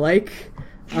that I like.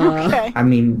 Okay. I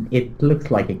mean, it looks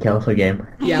like a Kelso game.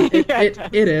 Yeah,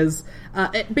 it is.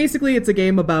 Basically, it's a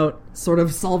game about sort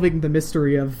of solving the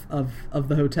mystery of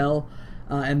the hotel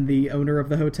and the owner of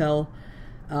the hotel.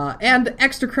 And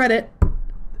extra credit,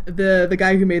 the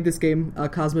guy who made this game,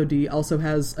 Cosmo D, also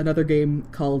has another game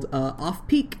called Off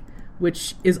Peak,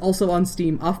 which is also on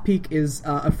Steam. Off Peak is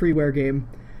a freeware game,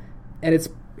 and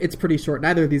it's pretty short.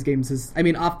 Neither of these games is... I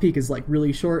mean, Off Peak is, like,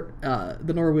 really short.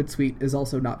 The Norwood Suite is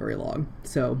also not very long.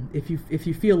 So if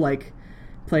you feel like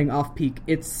playing Off Peak,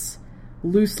 it's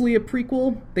loosely a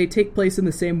prequel. They take place in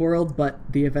the same world, but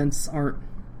the events aren't,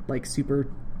 like, super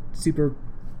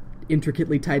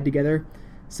intricately tied together.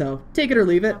 So take it or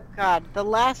leave it. Oh God, the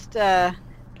last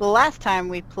time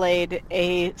we played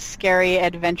a scary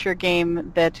adventure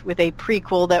game that with a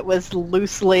prequel that was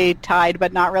loosely tied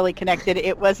but not really connected,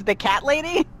 it was The Cat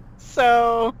Lady.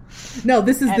 So no,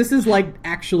 this is like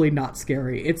actually not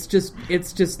scary. It's just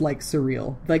like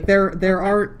surreal. Like there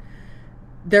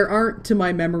aren't to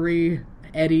my memory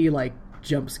any like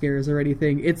jump scares or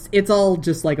anything. It's all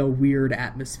just like a weird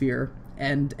atmosphere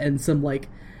and some like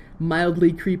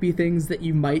mildly creepy things that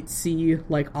you might see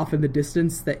like off in the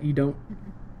distance that you don't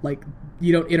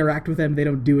interact with them. They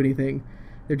don't do anything.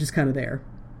 They're just kind of there.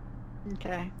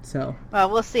 Okay. So. Well,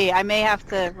 we'll see. I may have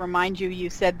to remind you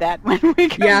said that when we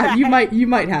come back. you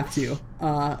might have to.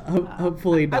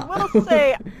 Hopefully not.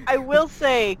 I will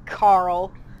say,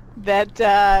 Carl, that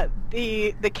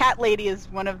the Cat Lady is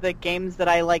one of the games that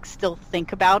I like still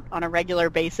think about on a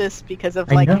regular basis because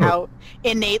of like how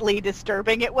innately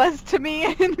disturbing it was to me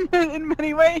in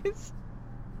many ways.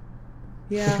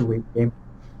 Yeah. It's a weird game.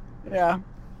 Yeah.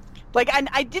 Like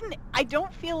I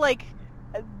don't feel like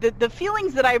the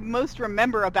feelings that I most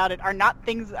remember about it are not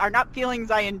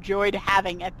feelings I enjoyed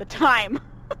having at the time,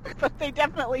 but they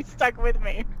definitely stuck with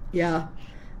me. Yeah.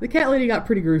 The Cat Lady got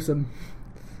pretty gruesome.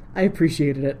 I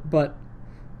appreciated it, but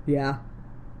yeah.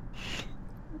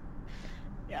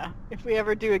 Yeah. If we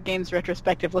ever do a games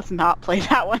retrospective, let's not play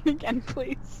that one again,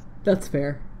 please. That's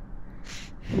fair.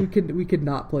 We could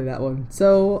not play that one.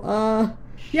 So,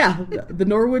 yeah, the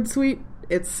Norwood Suite,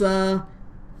 it's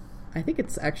I think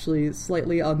it's actually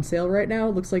slightly on sale right now.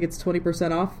 It looks like it's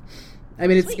 20% off. I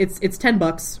mean, it's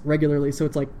 $10 regularly, so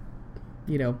it's like,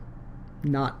 you know,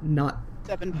 not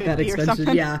 $7.50 that expensive. Or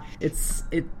something. Yeah, it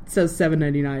says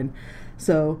 $7.99.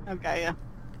 So okay, yeah.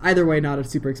 Either way, not a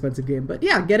super expensive game, but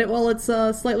yeah, get it while it's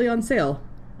slightly on sale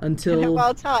until get it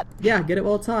while it's hot. Yeah, get it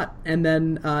while it's hot, and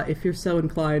then if you're so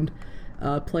inclined,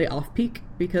 play Off Peak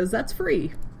because that's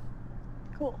free.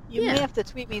 Cool. You may have to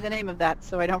tweet me the name of that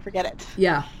so I don't forget it.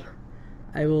 Yeah.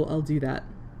 I'll do that.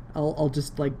 I'll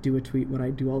just like do a tweet when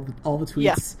I do all the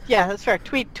tweets. Yeah, that's fair.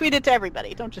 Tweet it to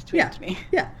everybody. Don't just tweet it to me.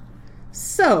 Yeah.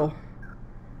 So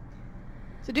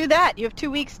do that. You have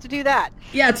 2 weeks to do that.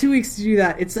 Yeah, 2 weeks to do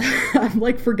that. It's I'm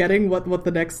like forgetting what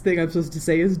the next thing I'm supposed to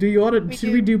say is. Do you want to?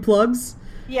 Should we do plugs?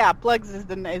 Yeah, plugs is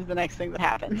the next thing that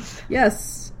happens.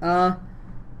 Yes.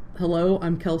 Hello,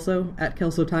 I'm Kelso at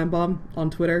Kelso Time Bomb on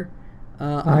Twitter.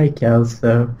 Hi,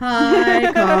 Kelso.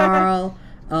 Hi, Carl.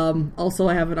 Also,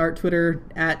 I have an art Twitter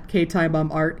at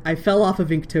KTimeBombArt. I fell off of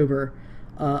Inktober,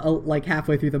 like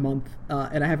halfway through the month,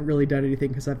 and I haven't really done anything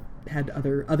because I've had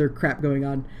other crap going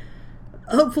on.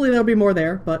 Hopefully, there'll be more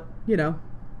there, but you know,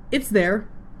 it's there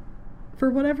for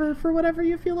whatever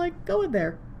you feel like going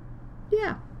there.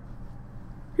 Yeah.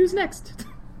 Who's next?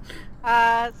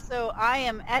 So I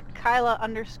am at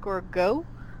Kyla_go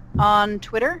on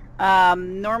Twitter.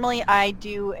 Normally, I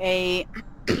do a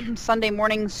Sunday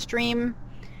morning stream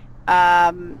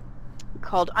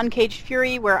called Uncaged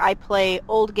Fury, where I play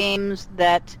old games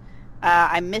that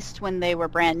I missed when they were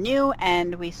brand new,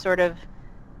 and we sort of,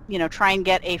 try and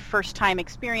get a first-time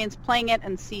experience playing it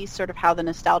and see sort of how the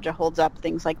nostalgia holds up,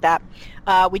 things like that.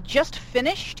 We just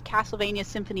finished Castlevania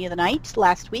Symphony of the Night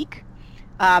last week,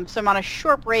 so I'm on a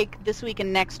short break this week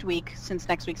and next week, since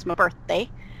next week's my birthday,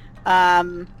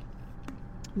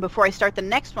 before I start the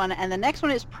next one, and the next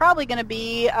one is probably going to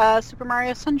be Super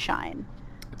Mario Sunshine.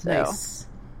 So. Nice.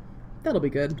 That'll be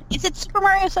good. Is it Super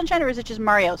Mario Sunshine or is it just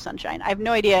Mario Sunshine? I have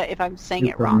no idea if I'm saying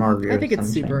it wrong. Mario I think it's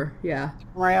Sunshine. Super, yeah.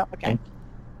 Super Mario? Okay.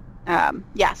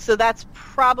 Yeah, so that's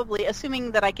probably,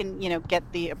 assuming that I can, get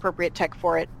the appropriate tech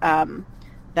for it,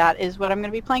 that is what I'm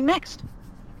going to be playing next.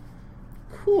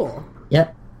 Cool.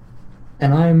 Yep.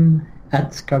 And I'm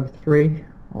at Scug3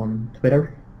 on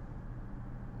Twitter.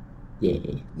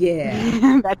 Yay.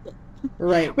 Yeah. That's it.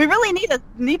 Right. We really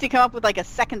need to come up with like a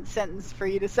second sentence for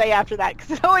you to say after that,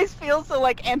 because it always feels so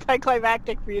like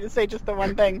anticlimactic for you to say just the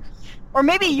one thing. Or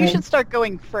maybe you should start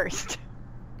going first.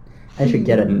 I should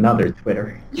get another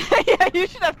Twitter. Yeah, you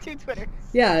should have 2 Twitters.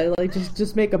 Yeah, like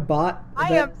just make a bot.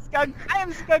 I am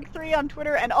Scug3 on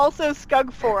Twitter and also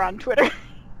Scug4 on Twitter.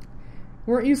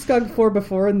 Weren't you Scug4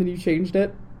 before and then you changed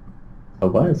it? I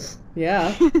was.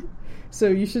 Yeah. So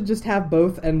you should just have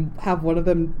both and have one of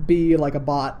them be like a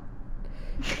bot.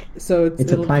 So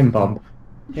it's a time bomb.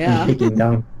 Yeah. Ticking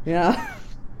down. Yeah.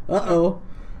 Uh-oh.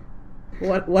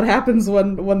 What happens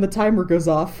when the timer goes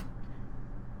off?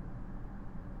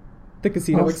 The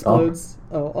casino explodes.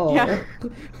 Oh. Yeah.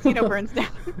 Casino burns down.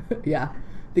 Yeah.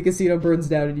 The casino burns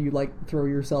down and you, like, throw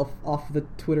yourself off the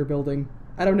Twitter building.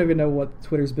 I don't even know what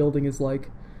Twitter's building is like.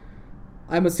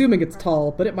 I'm assuming it's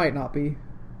tall, but it might not be.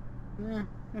 Yeah,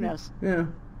 who knows? Yeah.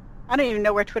 I don't even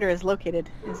know where Twitter is located,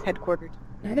 is headquartered.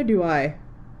 Neither do I.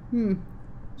 You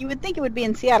would think it would be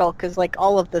in Seattle, because, like,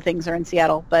 all of the things are in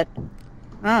Seattle, but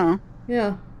I don't know.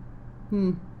 Yeah.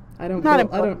 I don't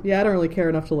really care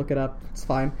enough to look it up. It's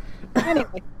fine.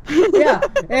 Anyway. Yeah.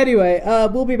 Anyway,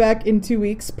 we'll be back in 2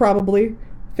 weeks, probably.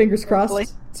 Fingers crossed.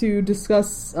 Hopefully. To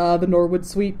discuss the Norwood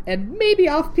Suite and maybe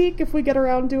Off-Peak if we get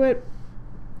around to it.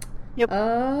 Yep.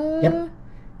 Yep.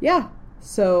 Yeah.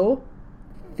 So,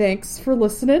 thanks for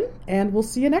listening, and we'll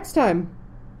see you next time.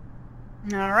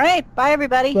 All right. Bye,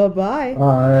 everybody. Bye-bye.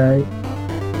 Bye.